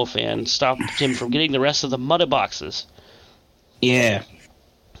Steppenwolf and stop him from getting the rest of the mother boxes. Yeah.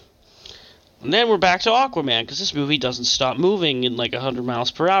 And then we're back to Aquaman, because this movie doesn't stop moving in like 100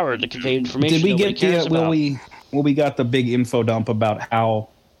 miles per hour to convey information. Did we nobody get cares about. we got the big info dump about how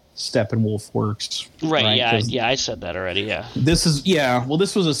Steppenwolf works. Right, yeah, I said that already, yeah. This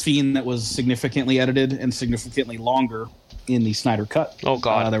was a scene that was significantly edited and significantly longer in the Snyder Cut. Oh,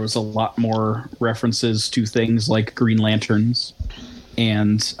 God. There was a lot more references to things like Green Lanterns,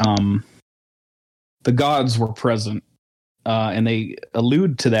 and the gods were present, and they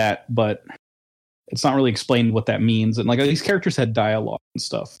allude to that, but it's not really explained what that means. And like these characters had dialogue and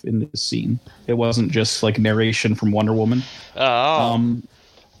stuff in this scene. It wasn't just like narration from Wonder Woman. Oh.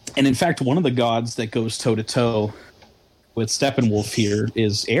 And in fact, one of the gods that goes toe-to-toe with Steppenwolf here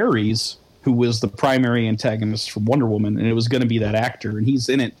is Ares, who was the primary antagonist from Wonder Woman, and it was going to be that actor, and he's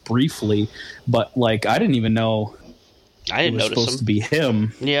in it briefly, but like I didn't even know it was supposed to be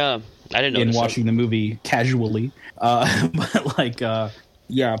him. Yeah, I didn't notice in watching the movie casually. But like,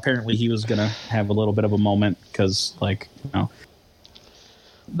 yeah, apparently he was going to have a little bit of a moment because, like, you know,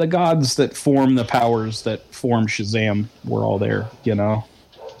 the gods that form the powers that form Shazam were all there, you know.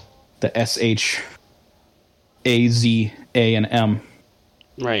 The S-H-A-Z-A and M.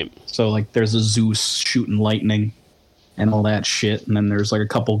 Right. So, like, there's a Zeus shooting lightning and all that shit. And then there's, like, a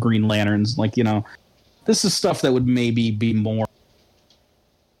couple Green Lanterns. Like, you know, this is stuff that would maybe be more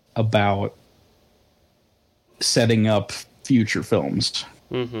about setting up future films.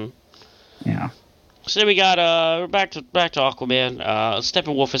 Mm-hmm. Yeah. So then we got, we're back to Aquaman.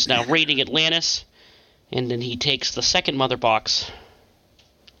 Steppenwolf is now raiding Atlantis. And then he takes the second mother box.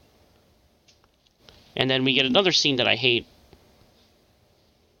 And then we get another scene that I hate,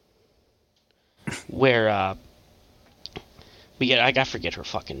 where I forget her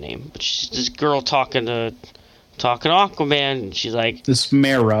fucking name, but she's this girl talking to Aquaman, and she's like, this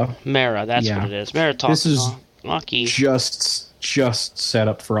Mara, that's what it is. Mara talking. This is Aki. just set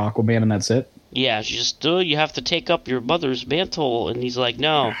up for Aquaman, and that's it. Yeah, she just, you have to take up your mother's mantle. And he's like,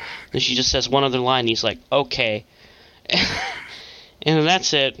 no. And she just says one other line. And he's like, okay. And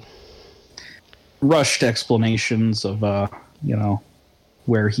that's it. Rushed explanations of,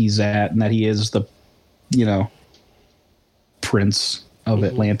 where he's at and that he is the, prince of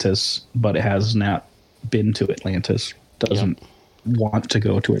Atlantis, but has not been to Atlantis. Doesn't want to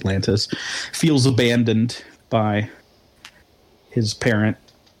go to Atlantis. Feels abandoned by his parent.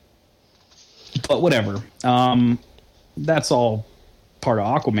 But whatever. That's all part of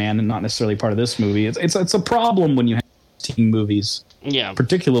Aquaman and not necessarily part of this movie. It's a problem when you have teen movies. Yeah.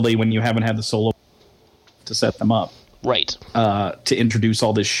 Particularly when you haven't had the solo to set them up. Right. To introduce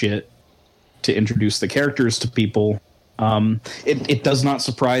all this shit. To introduce the characters to people. It does not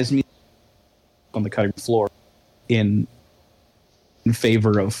surprise me on the cutting floor in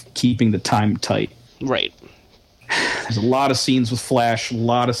favor of keeping the time tight. Right. There's a lot of scenes with Flash, a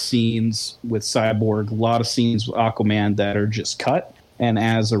lot of scenes with Cyborg, a lot of scenes with Aquaman that are just cut, and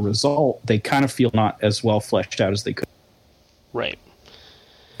as a result, they kind of feel not as well fleshed out as they could. Right.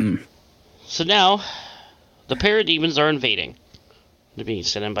 So now, the parademons are invading. They're being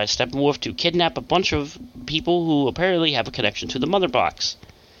sent in by Steppenwolf to kidnap a bunch of people who apparently have a connection to the Mother Box.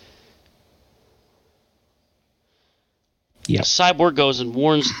 Yeah. Cyborg goes and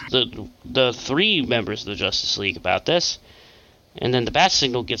warns the three members of the Justice League about this, and then the bat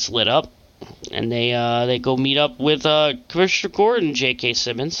signal gets lit up, and they go meet up with Commissioner Gordon and J.K.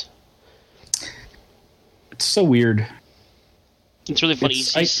 Simmons. It's so weird. It's really funny. You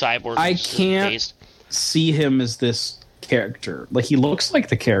see Cyborg. I can't see him as this character. Like, he looks like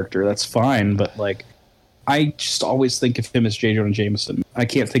the character. That's fine, but like, I just always think of him as J. Jonah Jameson. I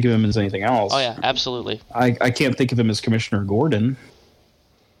can't think of him as anything else. Oh yeah, absolutely. I can't think of him as Commissioner Gordon.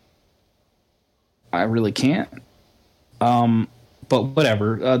 I really can't. But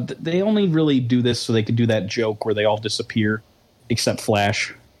whatever. They only really do this so they could do that joke where they all disappear, except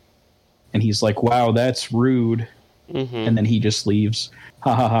Flash. And he's like, wow, that's rude. Mm-hmm. And then he just leaves.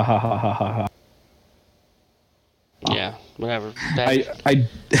 Ha ha ha ha ha ha ha ha. Yeah, whatever.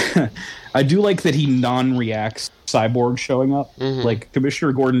 I do like that he non-reacts Cyborg showing up. Mm-hmm. Like,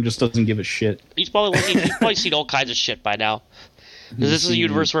 Commissioner Gordon just doesn't give a shit. He's probably seen all kinds of shit by now. This is a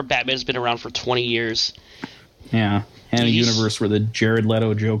universe where Batman's been around for 20 years. Yeah, and a universe where the Jared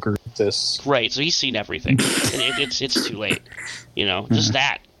Leto Joker exists. Right, so he's seen everything. And it's too late. Just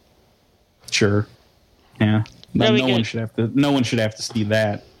that. Sure. Yeah. No one should have to see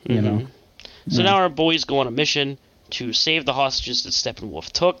that, you know. So now our boys go on a mission to save the hostages that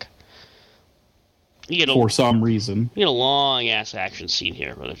Steppenwolf took. For some reason. You get a long-ass action scene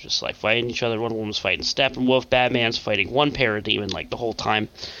here where they're just, like, fighting each other. Wonder Woman's fighting Steppenwolf. Batman's fighting one parademon, like, the whole time.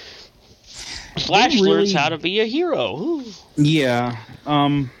 Flash learns how to be a hero. Ooh. Yeah.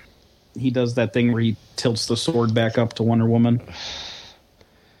 He does that thing where he tilts the sword back up to Wonder Woman.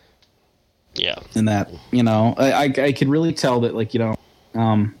 Yeah. And that, I could really tell that, like,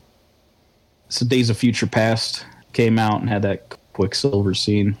 so Days of Future Past came out and had that Quicksilver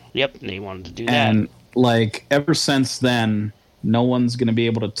scene. Yep, they wanted to do that. And, like, ever since then, no one's going to be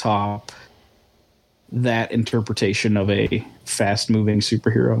able to top that interpretation of a fast-moving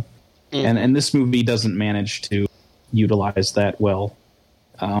superhero. And this movie doesn't manage to utilize that well.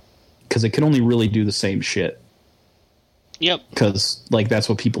 Because it can only really do the same shit. Yep. Because, like, that's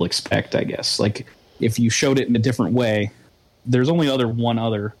what people expect, I guess. Like, if you showed it in a different way, there's only one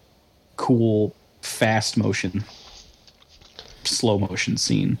other cool fast motion, slow motion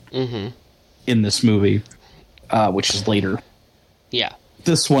scene in this movie, which is later. Yeah.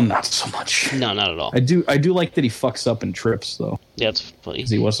 This one, not so much. No, not at all. I do like that he fucks up and trips, though. Yeah, it's funny. Because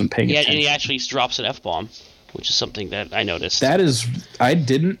he wasn't paying attention. And he actually drops an F-bomb, which is something that I noticed. I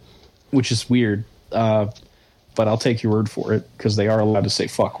didn't, which is weird. But I'll take your word for it, because they are allowed to say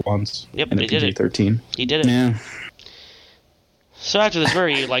fuck once. Yep, in a they did PG-13. it. He did it. Yeah. So after this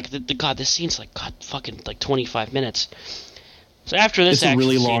this scene's fucking 25 minutes. So after this it's a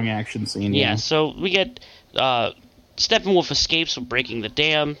really long action scene. Yeah, so we get Steppenwolf escapes from breaking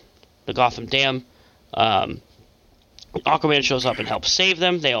the Gotham Dam. Aquaman shows up and helps save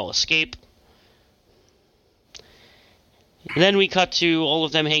them. They all escape. And then we cut to all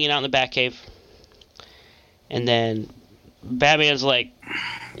of them hanging out in the Batcave. And then Batman's like,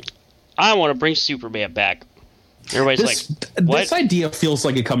 I want to bring Superman back. Everybody's what? This idea feels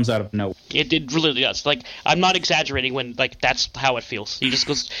like it comes out of nowhere. It really does. Like, I'm not exaggerating when, that's how it feels. He just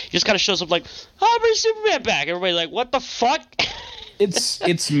kind of shows up like, I'll bring Superman back. Everybody's like, what the fuck?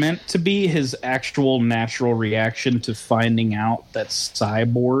 It's meant to be his actual natural reaction to finding out that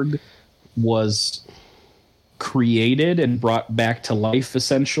Cyborg was created and brought back to life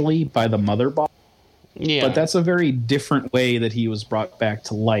essentially by the mother box. Yeah. But that's a very different way that he was brought back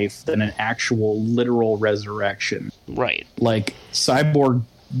to life than an actual literal resurrection. Right. Like, Cyborg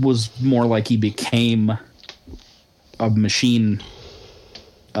was more like he became a machine.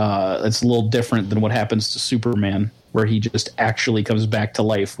 It's a little different than what happens to Superman, where he just actually comes back to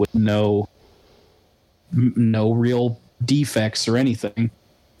life with no real defects or anything.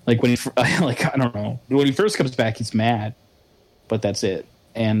 Like, when I don't know. When he first comes back, he's mad. But that's it.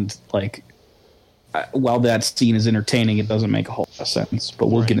 And, like, while that scene is entertaining, it doesn't make a whole lot of sense. But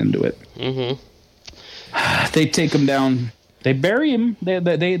we'll get into it. Mm-hmm. They take him down. They bury him.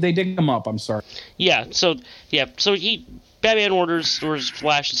 They dig him up. I'm sorry. Yeah. So Batman orders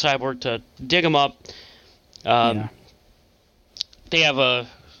Flash and Cyborg to dig him up. They have a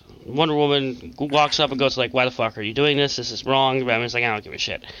Wonder Woman walks up and goes like, "Why the fuck are you doing this? This is wrong." Batman's like, "I don't give a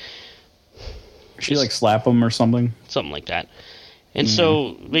shit." She like slap him or something. Something like that. And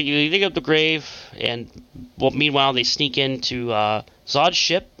so they dig up the grave, and meanwhile they sneak into Zod's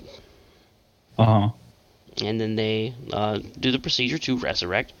ship. And then they do the procedure to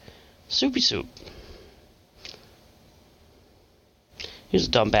resurrect Soupy Soup. Here's a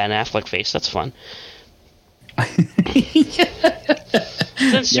dumb Ben Affleck face. That's fun.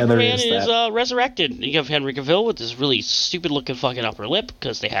 Then Superman is resurrected. You have Henry Cavill with this really stupid-looking fucking upper lip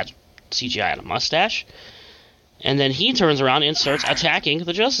because they had CGI on a mustache. And then he turns around and starts attacking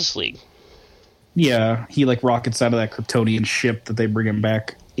the Justice League. Yeah, he like rockets out of that Kryptonian ship that they bring him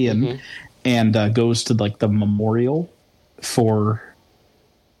back in, and goes to like the memorial for,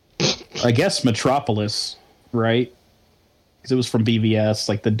 I guess, Metropolis, right? Because it was from BVS.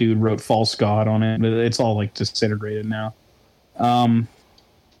 Like the dude wrote "False God" on it. It's all like disintegrated now. Oh,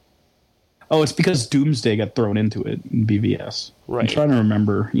 it's because Doomsday got thrown into it in BVS. Right. I'm trying to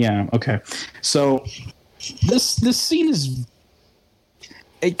remember. Yeah. Okay. So. This scene is...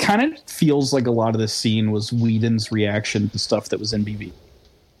 It kind of feels like a lot of this scene was Whedon's reaction to stuff that was in BV.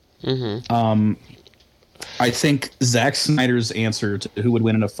 I think Zack Snyder's answer to who would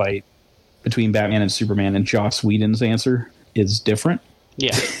win in a fight between Batman and Superman and Joss Whedon's answer is different.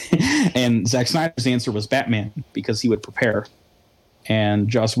 Yeah. And Zack Snyder's answer was Batman because he would prepare. And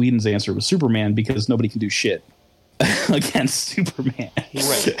Joss Whedon's answer was Superman because nobody can do shit against Superman.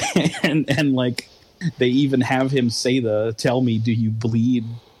 Right. and like... They even have him say the "tell me, do you bleed"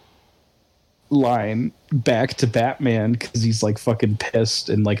 line back to Batman because he's like fucking pissed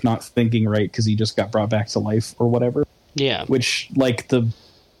and like not thinking right because he just got brought back to life or whatever. Yeah. Which, like, the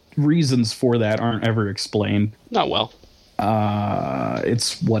reasons for that aren't ever explained. Not well.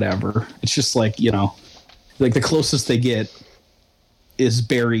 It's whatever. It's just like, you know, like the closest they get is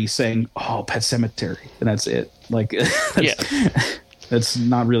Barry saying, "Oh, Pet Sematary," and that's it. Like, that's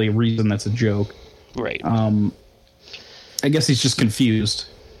not really a reason. That's a joke. Right. I guess he's just confused,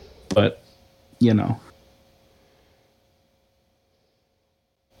 but you know.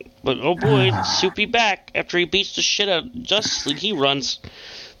 But oh boy, Soupy back after he beats the shit out of Justice League. He runs.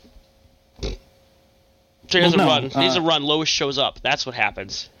 So he doesn't run. He doesn't run. Lois shows up. That's what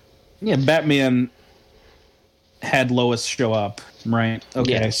happens. Yeah, Batman had Lois show up, right?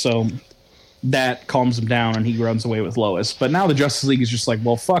 Okay, so that calms him down and he runs away with Lois. But now the Justice League is just like,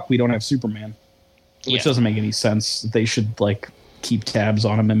 well, fuck, we don't have Superman. Which doesn't make any sense. They should like keep tabs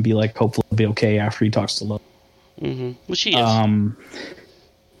on him and be like, hopefully he'll be okay after he talks to Lois. Which he is.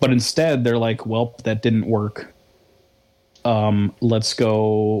 But instead, they're like, well, that didn't work. Let's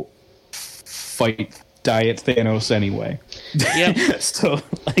go fight Diet Thanos anyway. Yep. So,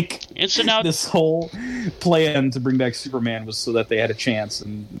 like, now this whole plan to bring back Superman was so that they had a chance,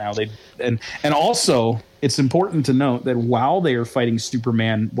 and now they... And also, it's important to note that while they are fighting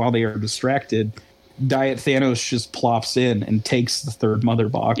Superman, while they are distracted... Diet Thanos just plops in and takes the third mother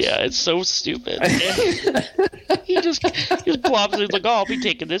box. Yeah, it's so stupid. he just plops in, like, "Oh, I'll be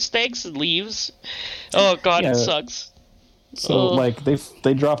taking this, thanks," and leaves. Oh god, it sucks. So like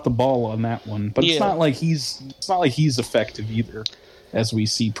they dropped the ball on that one, but it's not like he's effective either, as we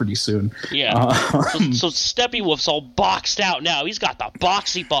see pretty soon. Yeah. So Steppenwolf's all boxed out now. He's got the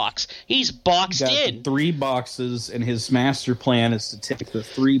boxy box. He's boxed in. 3 boxes, and his master plan is to take the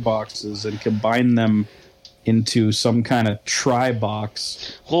 3 boxes and combine them into some kind of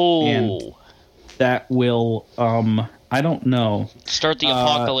tri-box. Oh. And that will, I don't know. Start the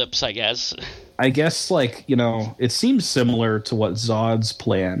apocalypse, I guess. I guess, like, you know, it seems similar to what Zod's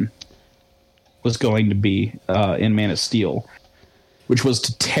plan was going to be in Man of Steel, which was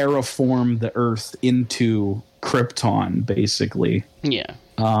to terraform the Earth into Krypton, basically. Yeah.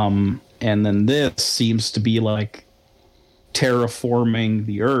 And then this seems to be like terraforming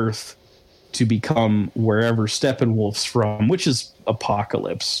the Earth to become wherever Steppenwolf's from, which is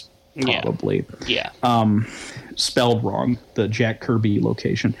Apocalypse, probably. Yeah. Spelled wrong, the Jack Kirby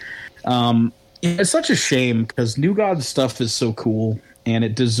location. It's such a shame because New Gods stuff is so cool, and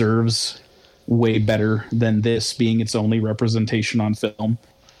it deserves way better than this being its only representation on film.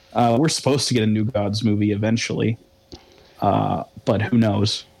 We're supposed to get a New Gods movie eventually, but who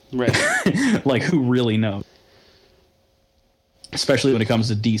knows? Right. Like, who really knows? Especially when it comes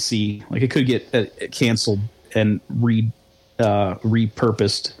to DC. Like, it could get canceled and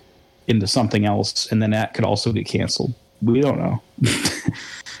repurposed into something else, and then that could also get canceled. We don't know.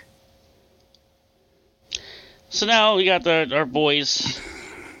 So now we got our boys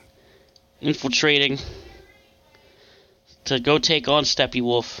infiltrating to go take on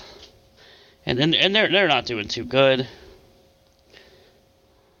Steppenwolf, and they're not doing too good.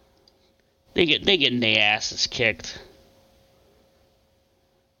 They get their asses kicked.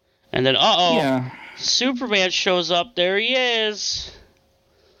 And then, Superman shows up. There he is.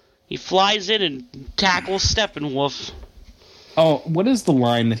 He flies in and tackles Steppenwolf. Oh, what is the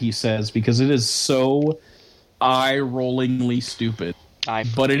line that he says? Because it is so eye-rollingly stupid.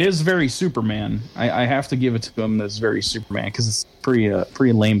 But it is very Superman. I have to give it to him that's very Superman, because it's a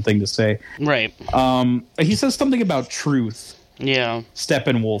pretty lame thing to say. Right. He says something about truth. Yeah.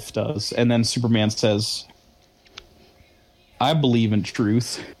 Steppenwolf does. And then Superman says, I believe in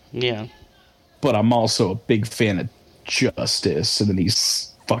truth. Yeah. But I'm also a big fan of justice. And then he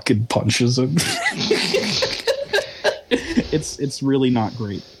fucking punches him. It's really not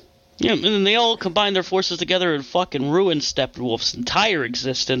great. Yeah, and then they all combine their forces together and fucking ruin Steppenwolf's entire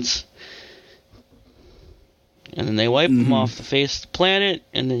existence. And then they wipe him off the face of the planet,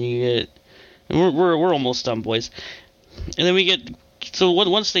 and then you get... And we're almost done, boys. And then we get... So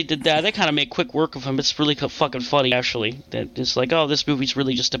once they did that, they kind of made quick work of him. It's really fucking funny, actually. That it's like, oh, this movie's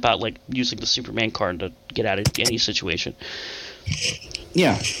really just about, like, using the Superman card to get out of any situation.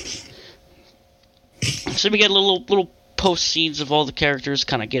 Yeah. So we get little post scenes of all the characters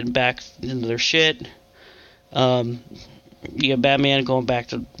kind of getting back into their shit. You got Batman going back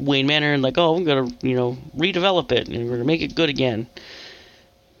to Wayne Manor and like, oh, I'm gonna, redevelop it and we're gonna make it good again.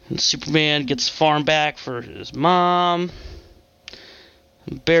 And Superman gets the farm back for his mom.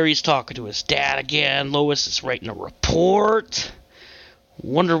 Barry's talking to his dad again. Lois is writing a report.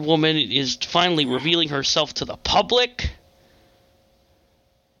 Wonder Woman is finally revealing herself to the public.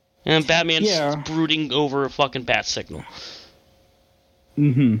 And Batman's brooding over a fucking bat signal.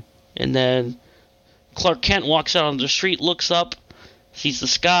 Mm-hmm. And then Clark Kent walks out on the street, looks up, sees the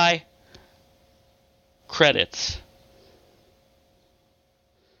sky. Credits.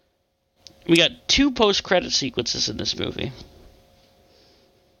 We got 2 post-credit sequences in this movie.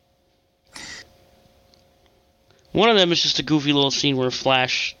 One of them is just a goofy little scene where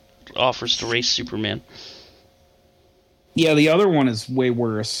Flash offers to race Superman. Yeah, the other one is way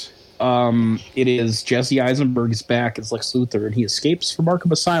worse. It is Jesse Eisenberg is back as Lex Luthor, and he escapes from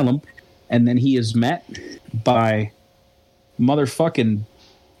Arkham Asylum, and then he is met by motherfucking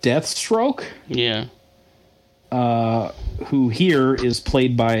Deathstroke. Yeah. Who here is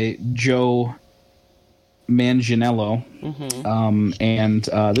played by Joe Manganiello. Mm-hmm. And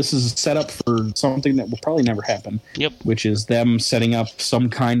this is set up for something that will probably never happen. Yep. Which is them setting up some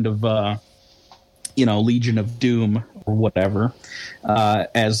kind of, Legion of Doom or whatever,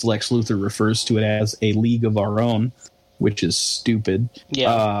 as Lex Luthor refers to it as a League of Our Own, which is stupid.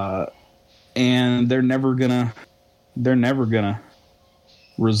 Yeah. And they're never gonna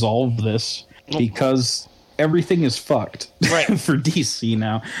resolve this because everything is fucked right. for DC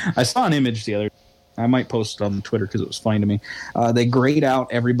now. I saw an image the other day. I might post it on Twitter because it was funny to me. They grayed out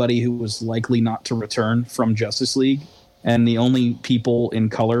everybody who was likely not to return from Justice League, and the only people in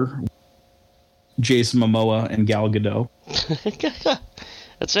color, Jason Momoa and Gal Gadot.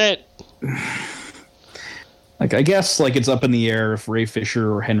 That's it. Like, I guess it's up in the air if Ray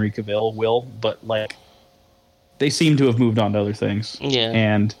Fisher or Henry Cavill will, but they seem to have moved on to other things. Yeah.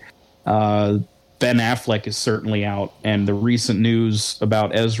 And Ben Affleck is certainly out, and the recent news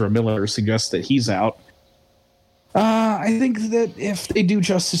about Ezra Miller suggests that he's out. I think that if they do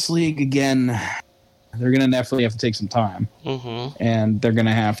Justice League again, they're going to definitely have to take some time. Mm-hmm. And they're going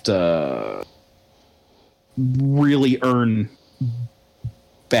to have to really earn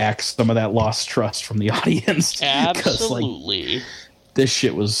back some of that lost trust from the audience. Absolutely. This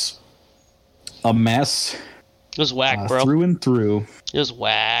shit was a mess. It was whack, bro. Through and through. It was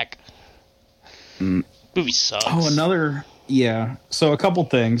whack. Movie sucks. Oh, yeah. So a couple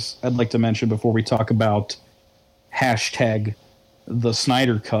things I'd like to mention before we talk about hashtag the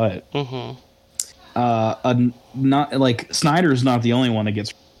Snyder Cut. Mm-hmm. Snyder's not the only one that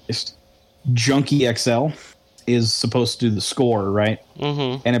gets released. Junkie XL is supposed to do the score, right?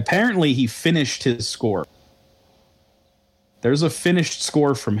 Mm-hmm. And apparently he finished his score. There's a finished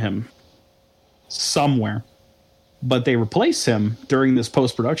score from him somewhere. But they replace him during this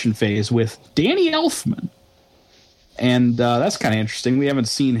post-production phase with Danny Elfman. And that's kind of interesting. We haven't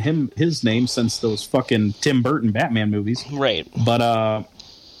seen his name since those fucking Tim Burton Batman movies. Right. But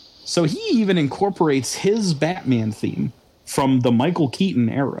so he even incorporates his Batman theme from the Michael Keaton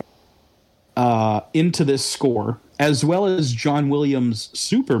era into this score, as well as John Williams'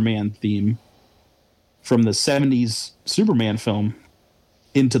 Superman theme from the 70s Superman film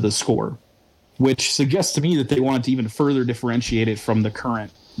into the score, which suggests to me that they wanted to even further differentiate it from the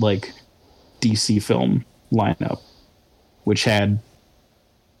current like DC film lineup, which had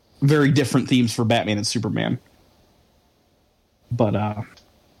very different themes for Batman and Superman. But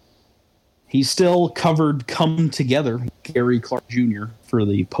he still covered "Come Together" with Gary Clark Jr. for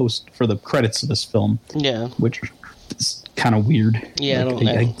the credits of this film. Yeah, which is kind of weird. Yeah, like,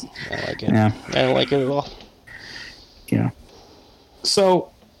 I don't like it. Yeah, I don't like it at all. Yeah.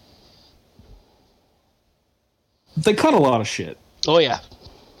 So they cut a lot of shit. Oh yeah.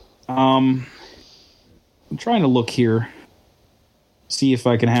 I'm trying to look here, see if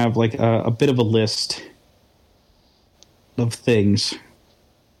I can have like a bit of a list of things.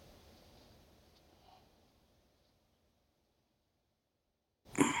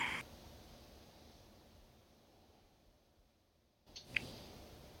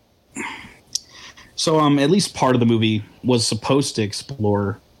 So at least part of the movie was supposed to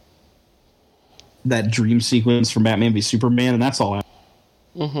explore that dream sequence from Batman v Superman, and that's all out.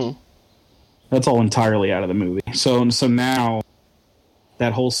 Mm-hmm. That's all entirely out of the movie. So now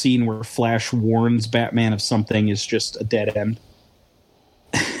that whole scene where Flash warns Batman of something is just a dead end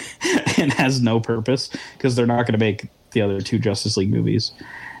and has no purpose because they're not going to make the other two Justice League movies.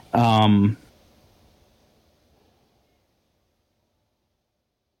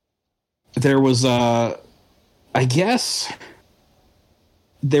 There was, I guess,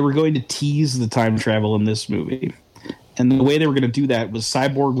 they were going to tease the time travel in this movie. And the way they were going to do that was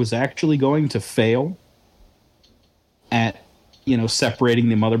Cyborg was actually going to fail at, separating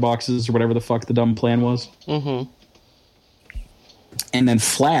the mother boxes or whatever the fuck the dumb plan was. Mm-hmm. And then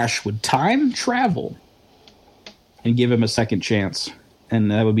Flash would time travel and give him a second chance.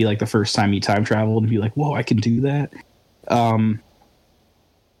 And that would be like the first time he time traveled and be like, whoa, I can do that.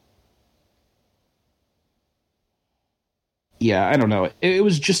 Yeah, I don't know. It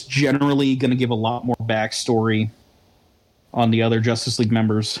was just generally going to give a lot more backstory on the other Justice League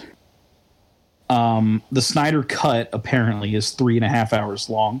members. The Snyder Cut apparently is 3.5 hours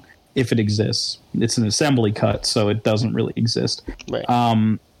long, if it exists. It's an assembly cut, so it doesn't really exist. Right.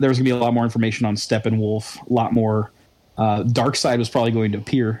 There's going to be a lot more information on Steppenwolf, a lot more. Darkseid was probably going to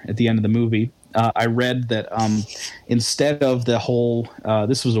appear at the end of the movie. I read that instead of the whole...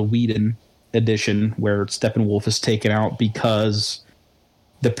 this was a Whedon edition where Steppenwolf is taken out because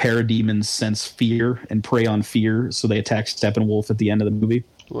the parademons sense fear and prey on fear, so they attack Steppenwolf at the end of the movie.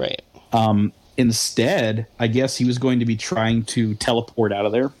 Right. Instead, I guess he was going to be trying to teleport out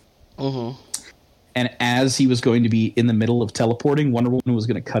of there. Mm-hmm. And as he was going to be in the middle of teleporting, Wonder Woman was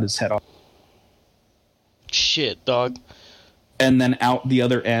going to cut his head off. Shit, dog. And then out the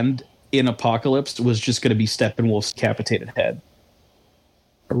other end, in Apocalypse, was just going to be Steppenwolf's decapitated head.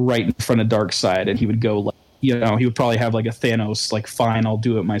 Right in front of Darkseid, and he would go like, he would probably have like a Thanos like, fine, I'll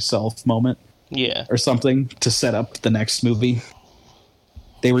do it myself moment. Yeah. Or something to set up the next movie.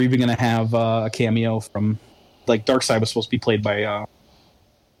 They were even going to have a cameo from, like, Darkseid was supposed to be played by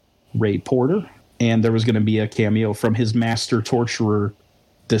Ray Porter, and there was going to be a cameo from his master torturer,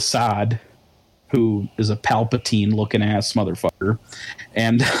 Desaad, who is a Palpatine-looking ass motherfucker,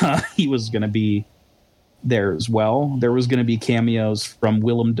 and he was going to be there as well. There was going to be cameos from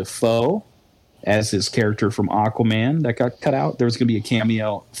Willem Dafoe as his character from Aquaman that got cut out. There was going to be a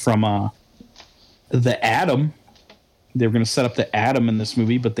cameo from the Atom. They were going to set up the Atom in this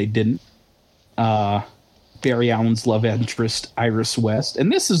movie, but they didn't. Barry Allen's love interest, Iris West. And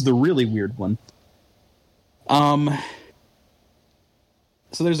this is the really weird one. So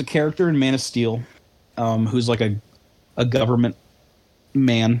there's a character in Man of Steel who's like a government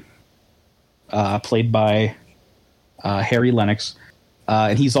man played by Harry Lennox.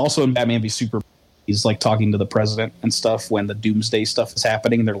 And he's also in Batman v Superman. He's like talking to the president and stuff when the Doomsday stuff is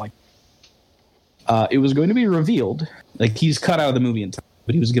happening. They're like, it was going to be revealed, like he's cut out of the movie in time,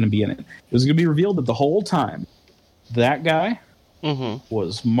 but he was going to be in it. It was going to be revealed that the whole time that guy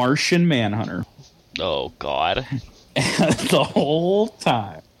was Martian Manhunter. Oh, God. The whole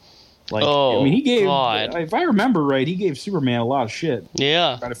time. Like, I mean, he gave, God. if I remember right, he gave Superman a lot of shit.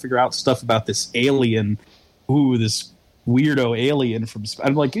 Yeah. Trying to figure out stuff about this alien. Ooh, this weirdo alien from space.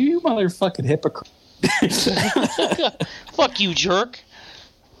 I'm like, you motherfucking hypocrite. Fuck you, jerk.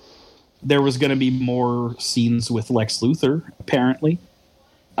 There was going to be more scenes with Lex Luthor, apparently.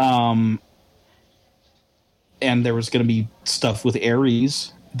 And there was going to be stuff with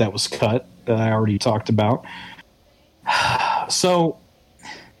Ares that was cut that I already talked about. So,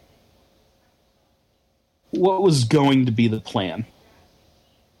 what was going to be the plan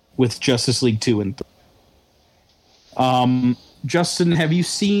with Justice League 2 and 3? Justin, have you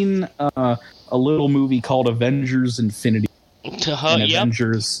seen a little movie called Avengers Infinity and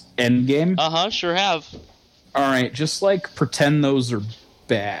Avengers Endgame? Sure have. All right, just like pretend those are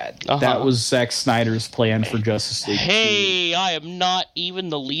bad. That was Zack Snyder's plan for Justice League 2. Hey, I am not even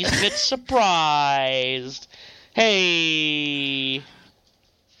the least bit surprised. Hey.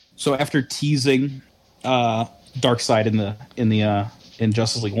 So after teasing Darkseid in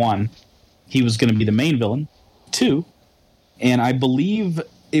Justice League 1, he was going to be the main villain. 2, and I believe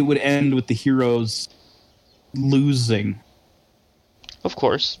it would end with the heroes losing. Of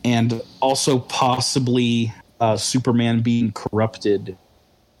course. And also possibly Superman being corrupted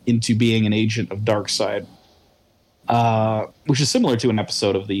into being an agent of Darkseid, which is similar to an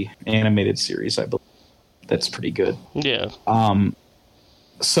episode of the animated series, I believe. That's pretty good. Yeah.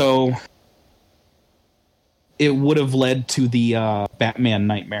 So it would have led to the Batman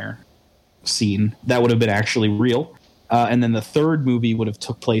Nightmare scene. That would have been actually real. And then the third movie would have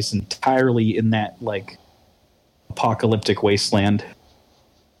took place entirely in that, like, apocalyptic wasteland,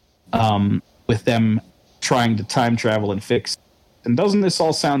 with them trying to time travel and fix. And doesn't this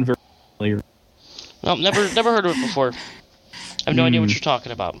all sound very familiar? Well, never heard of it before. I have no idea what you're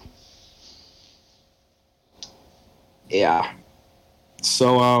talking about. Yeah.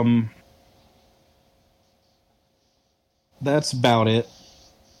 So, that's about it.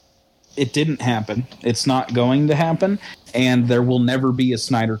 It didn't happen. It's not going to happen, and there will never be a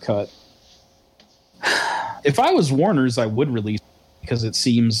Snyder Cut. If I was Warner's, I would release it because it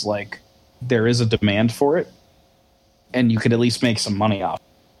seems like there is a demand for it, and you could at least make some money off.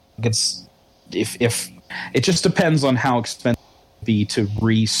 It's if it just depends on how expensive it would be to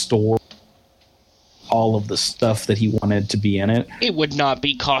restore all of the stuff that he wanted to be in it. It would not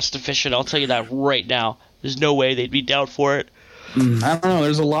be cost efficient, I'll tell you that right now. There's no way they'd be down for it. I don't know.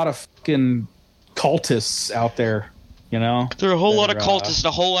 There's a lot of fucking cultists out there, you know? There are a whole lot of cultists, and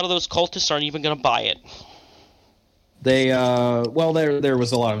a whole lot of those cultists aren't even going to buy it. They, there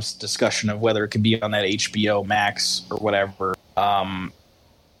was a lot of discussion of whether it could be on that HBO Max or whatever.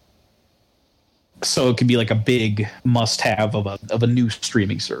 So it could be like a big must-have of a new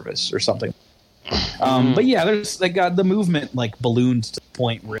streaming service or something. But yeah, they got the movement like ballooned to the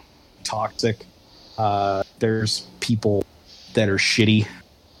point where it's toxic. There's people that are shitty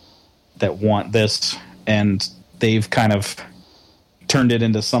that want this, and they've kind of turned it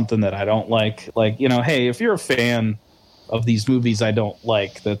into something that I don't like. Like, you know, hey, if you're a fan of these movies I don't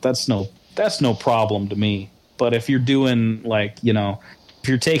like, that's no problem to me. But if you're doing, like, you know, if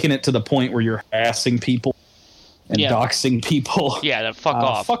you're taking it to the point where you're harassing people and doxing people, then fuck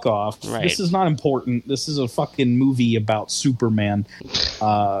off. Fuck off. Right. This is not important. This is a fucking movie about Superman.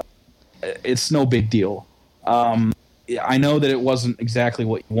 It's no big deal. I know that it wasn't exactly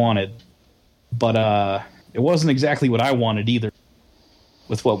what you wanted, but it wasn't exactly what I wanted either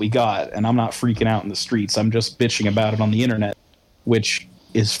with what we got, and I'm not freaking out in the streets. I'm just bitching about it on the internet, which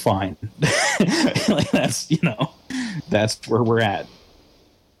is fine. Like, that's, you know, that's where we're at.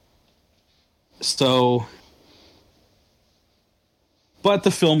 So, but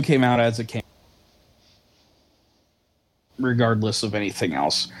the film came out as it came, regardless of anything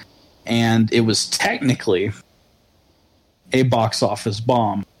else. And it was technically a box office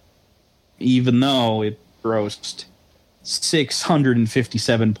bomb, even though it grossed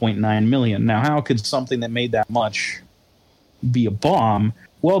 $657.9 million. Now, how could something that made that much be a bomb?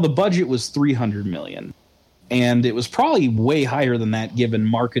 Well, the budget was $300 million, and it was probably way higher than that given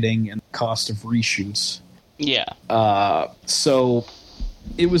marketing and cost of reshoots. Yeah. So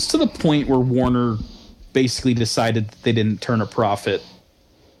it was to the point where Warner basically decided that they didn't turn a profit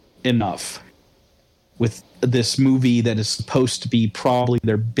enough with this movie that is supposed to be probably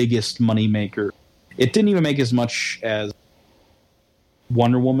their biggest moneymaker. It didn't even make as much as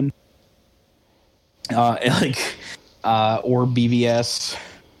Wonder Woman, or BVS,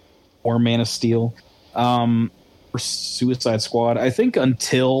 or Man of Steel, or Suicide Squad. I think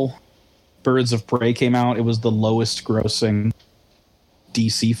until Birds of Prey came out, it was the lowest grossing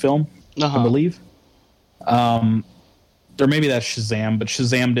DC film, I believe. Or maybe that's Shazam, but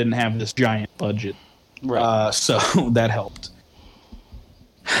Shazam didn't have this giant budget. Right. So that helped.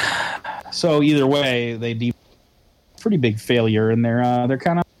 So either way, they deemed pretty big failure, and they're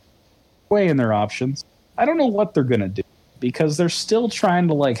kind of weighing their options. I don't know what they're gonna do because they're still trying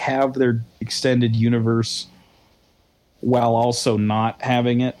to like have their extended universe while also not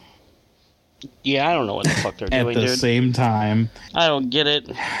having it. Yeah, I don't know what the fuck they're doing, at the dude. same time. I don't get it.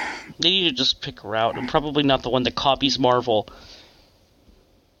 They need to just pick a route, and probably not the one that copies Marvel.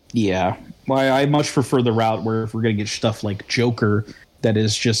 Yeah, well, I much prefer the route where if we're gonna get stuff like Joker, that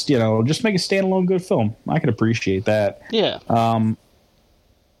is just just make a standalone good film. I could appreciate that. Yeah. I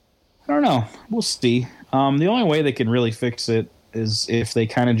don't know. We'll see. The only way they can really fix it is if they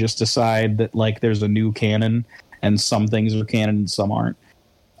kind of just decide that like there's a new canon and some things are canon and some aren't.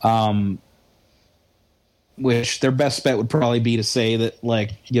 Which their best bet would probably be to say that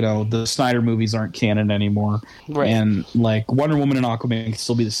like, the Snyder movies aren't canon anymore. Right. And like Wonder Woman and Aquaman can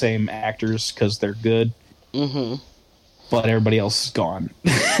still be the same actors because they're good. Mm-hmm. But everybody else is gone.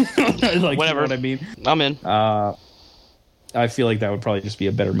 Like, whatever. You know what I mean? I'm in. I feel like that would probably just be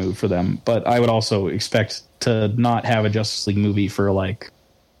a better move for them. But I would also expect to not have a Justice League movie for like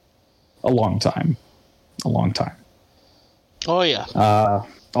a long time. Oh yeah.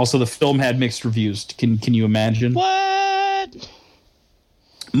 Also, the film had mixed reviews. Can you imagine? What?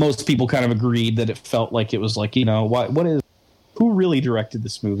 Most people kind of agreed that it felt like it was like, who really directed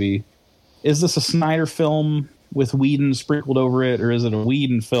this movie? Is this a Snyder film with Whedon sprinkled over it, or is it a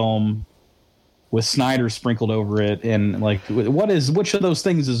Whedon film with Snyder sprinkled over it? And like, which of those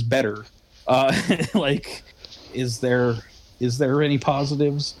things is better? Like, is there any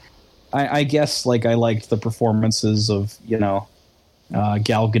positives? I guess like I liked the performances of Gal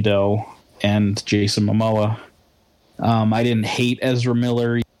Gadot and Jason Momoa. I didn't hate Ezra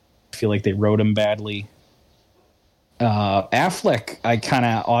Miller. I feel like they wrote him badly. Affleck, I kind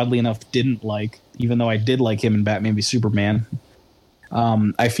of oddly enough didn't like, even though I did like him in Batman v Superman.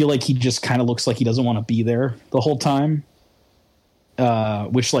 I feel like he just kind of looks like he doesn't want to be there the whole time.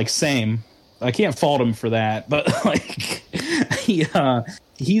 Which, like, same. I can't fault him for that, but like,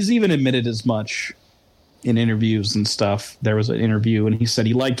 he's even admitted as much in interviews and stuff. There was an interview, and he said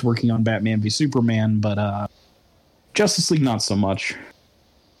he liked working on Batman v Superman, but Justice League not so much.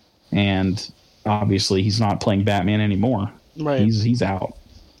 And obviously, he's not playing Batman anymore. Right. He's out.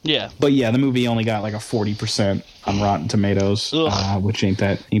 Yeah. But yeah, the movie only got like a 40% on Rotten Tomatoes, which ain't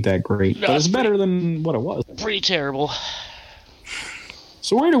that great. No, but it's better than what it was. Pretty terrible.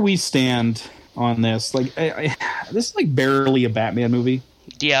 So where do we stand on this? Like, this is like barely a Batman movie.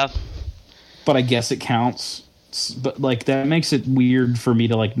 Yeah. But I guess it counts. But like that makes it weird for me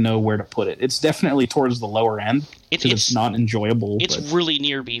to like know where to put it. It's definitely towards the lower end. It's not enjoyable. It's really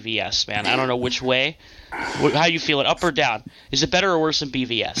near BVS, man. I don't know which way. How you feel it, up or down? Is it better or worse than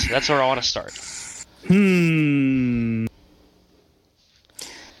BVS? That's where I want to start.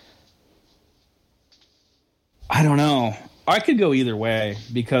 I don't know. I could go either way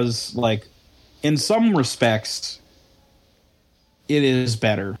because, like, in some respects, it is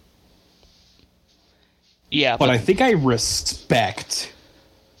better. Yeah, but I think I respect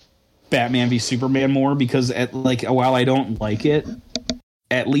Batman v Superman more because, while I don't like it,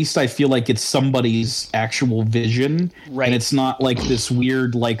 at least I feel like it's somebody's actual vision, right? And it's not like this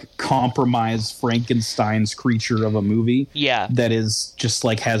weird, like, compromised Frankenstein's creature of a movie, that is just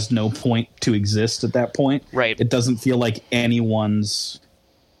like has no point to exist at that point, right? It doesn't feel like anyone's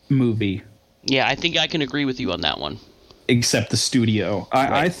movie. Yeah, I think I can agree with you on that one, except the studio.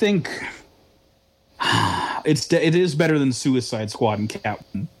 I think it is better than Suicide Squad and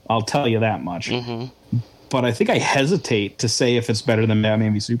Catwoman. I'll tell you that much. Mm-hmm. But I think I hesitate to say if it's better than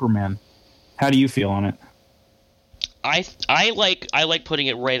Batman v Superman. How do you feel on it? I like putting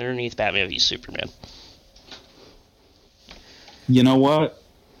it right underneath Batman v Superman. You know what?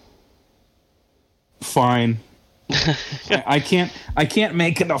 Fine. I can't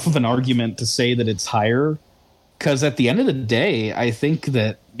make enough of an argument to say that it's higher, because at the end of the day, I think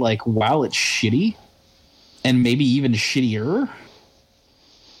that, like, while it's shitty and maybe even shittier,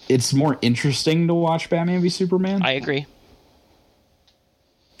 it's more interesting to watch Batman v Superman. I agree.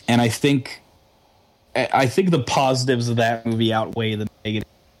 And I think the positives of that movie outweigh the negatives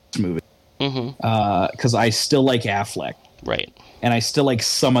of this movie. Mm-hmm. Because I still like Affleck. Right. And I still like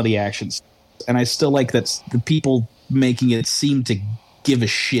some of the actions. And I still like that the people making it seem to give a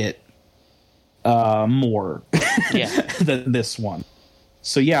shit more than this one.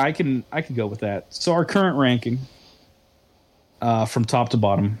 So yeah, I can go with that. So our current ranking, from top to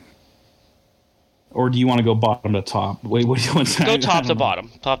bottom, or do you want to go bottom to top? Wait, what do you want to say? Go top to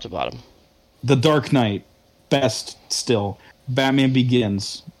bottom. Top to bottom. The Dark Knight, best still. Batman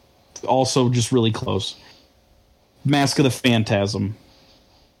Begins, also just really close. Mask of the Phantasm.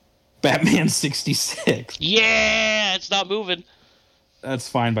 Batman 66. Yeah, it's not moving. That's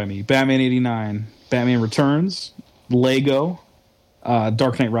fine by me. Batman 89. Batman Returns. Lego.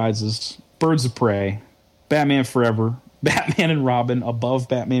 Dark Knight Rises. Birds of Prey. Batman Forever. Batman and Robin above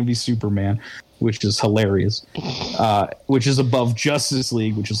Batman v Superman, which is hilarious. Which is above Justice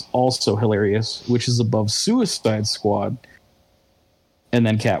League, which is also hilarious. Which is above Suicide Squad. And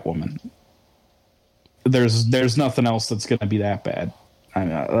then Catwoman. There's nothing else that's going to be that bad. I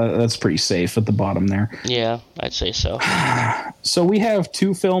mean, that's pretty safe at the bottom there. Yeah, I'd say so. So we have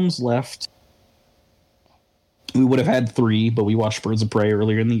 2 films left. We would have had 3, but we watched Birds of Prey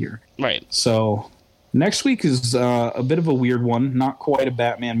earlier in the year. Right. So next week is a bit of a weird one. Not quite a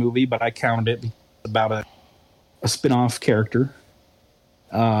Batman movie, but I counted it. It's about a spin-off character.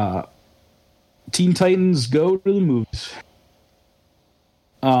 Teen Titans Go to the movies.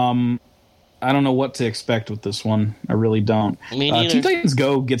 I don't know what to expect with this one. I really don't. Me neither. Teen Titans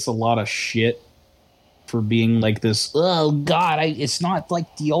Go gets a lot of shit for being like this. Oh God, it's not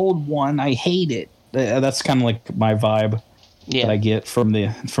like the old one. I hate it. That's kind of like my vibe that I get from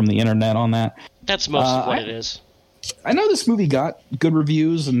the internet on that. That's most of what it is. I know this movie got good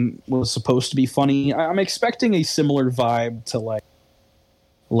reviews and was supposed to be funny. I'm expecting a similar vibe to like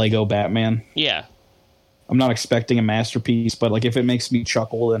Lego Batman. Yeah. I'm not expecting a masterpiece, but like if it makes me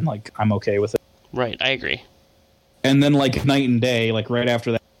chuckle, then like I'm okay with it. Right, I agree. And then like Night and Day, like right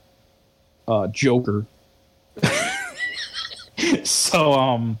after that, Joker.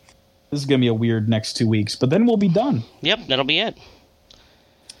 So this is gonna be a weird next 2 weeks, but then we'll be done. Yep, that'll be it.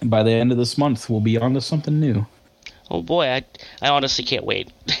 And by the end of this month, we'll be on to something new. Oh boy, I honestly can't wait.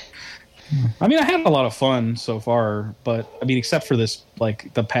 I mean, I had a lot of fun so far, but I mean, except for this,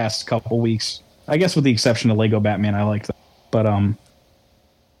 like the past couple weeks. I guess with the exception of Lego Batman, I liked that. But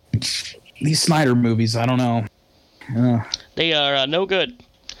these Snyder movies, I don't know. They are no good.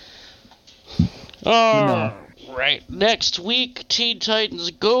 Right. Next week, Teen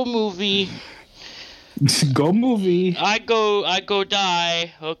Titans Go movie. Go movie. I go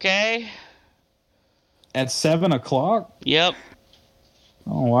die, okay? At 7:00? Yep.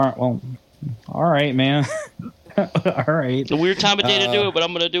 Oh, all right. Well, all right, man. All right. A weird time of day to do it, but I'm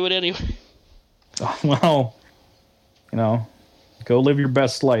going to do it anyway. Well, go live your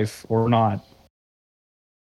best life or not.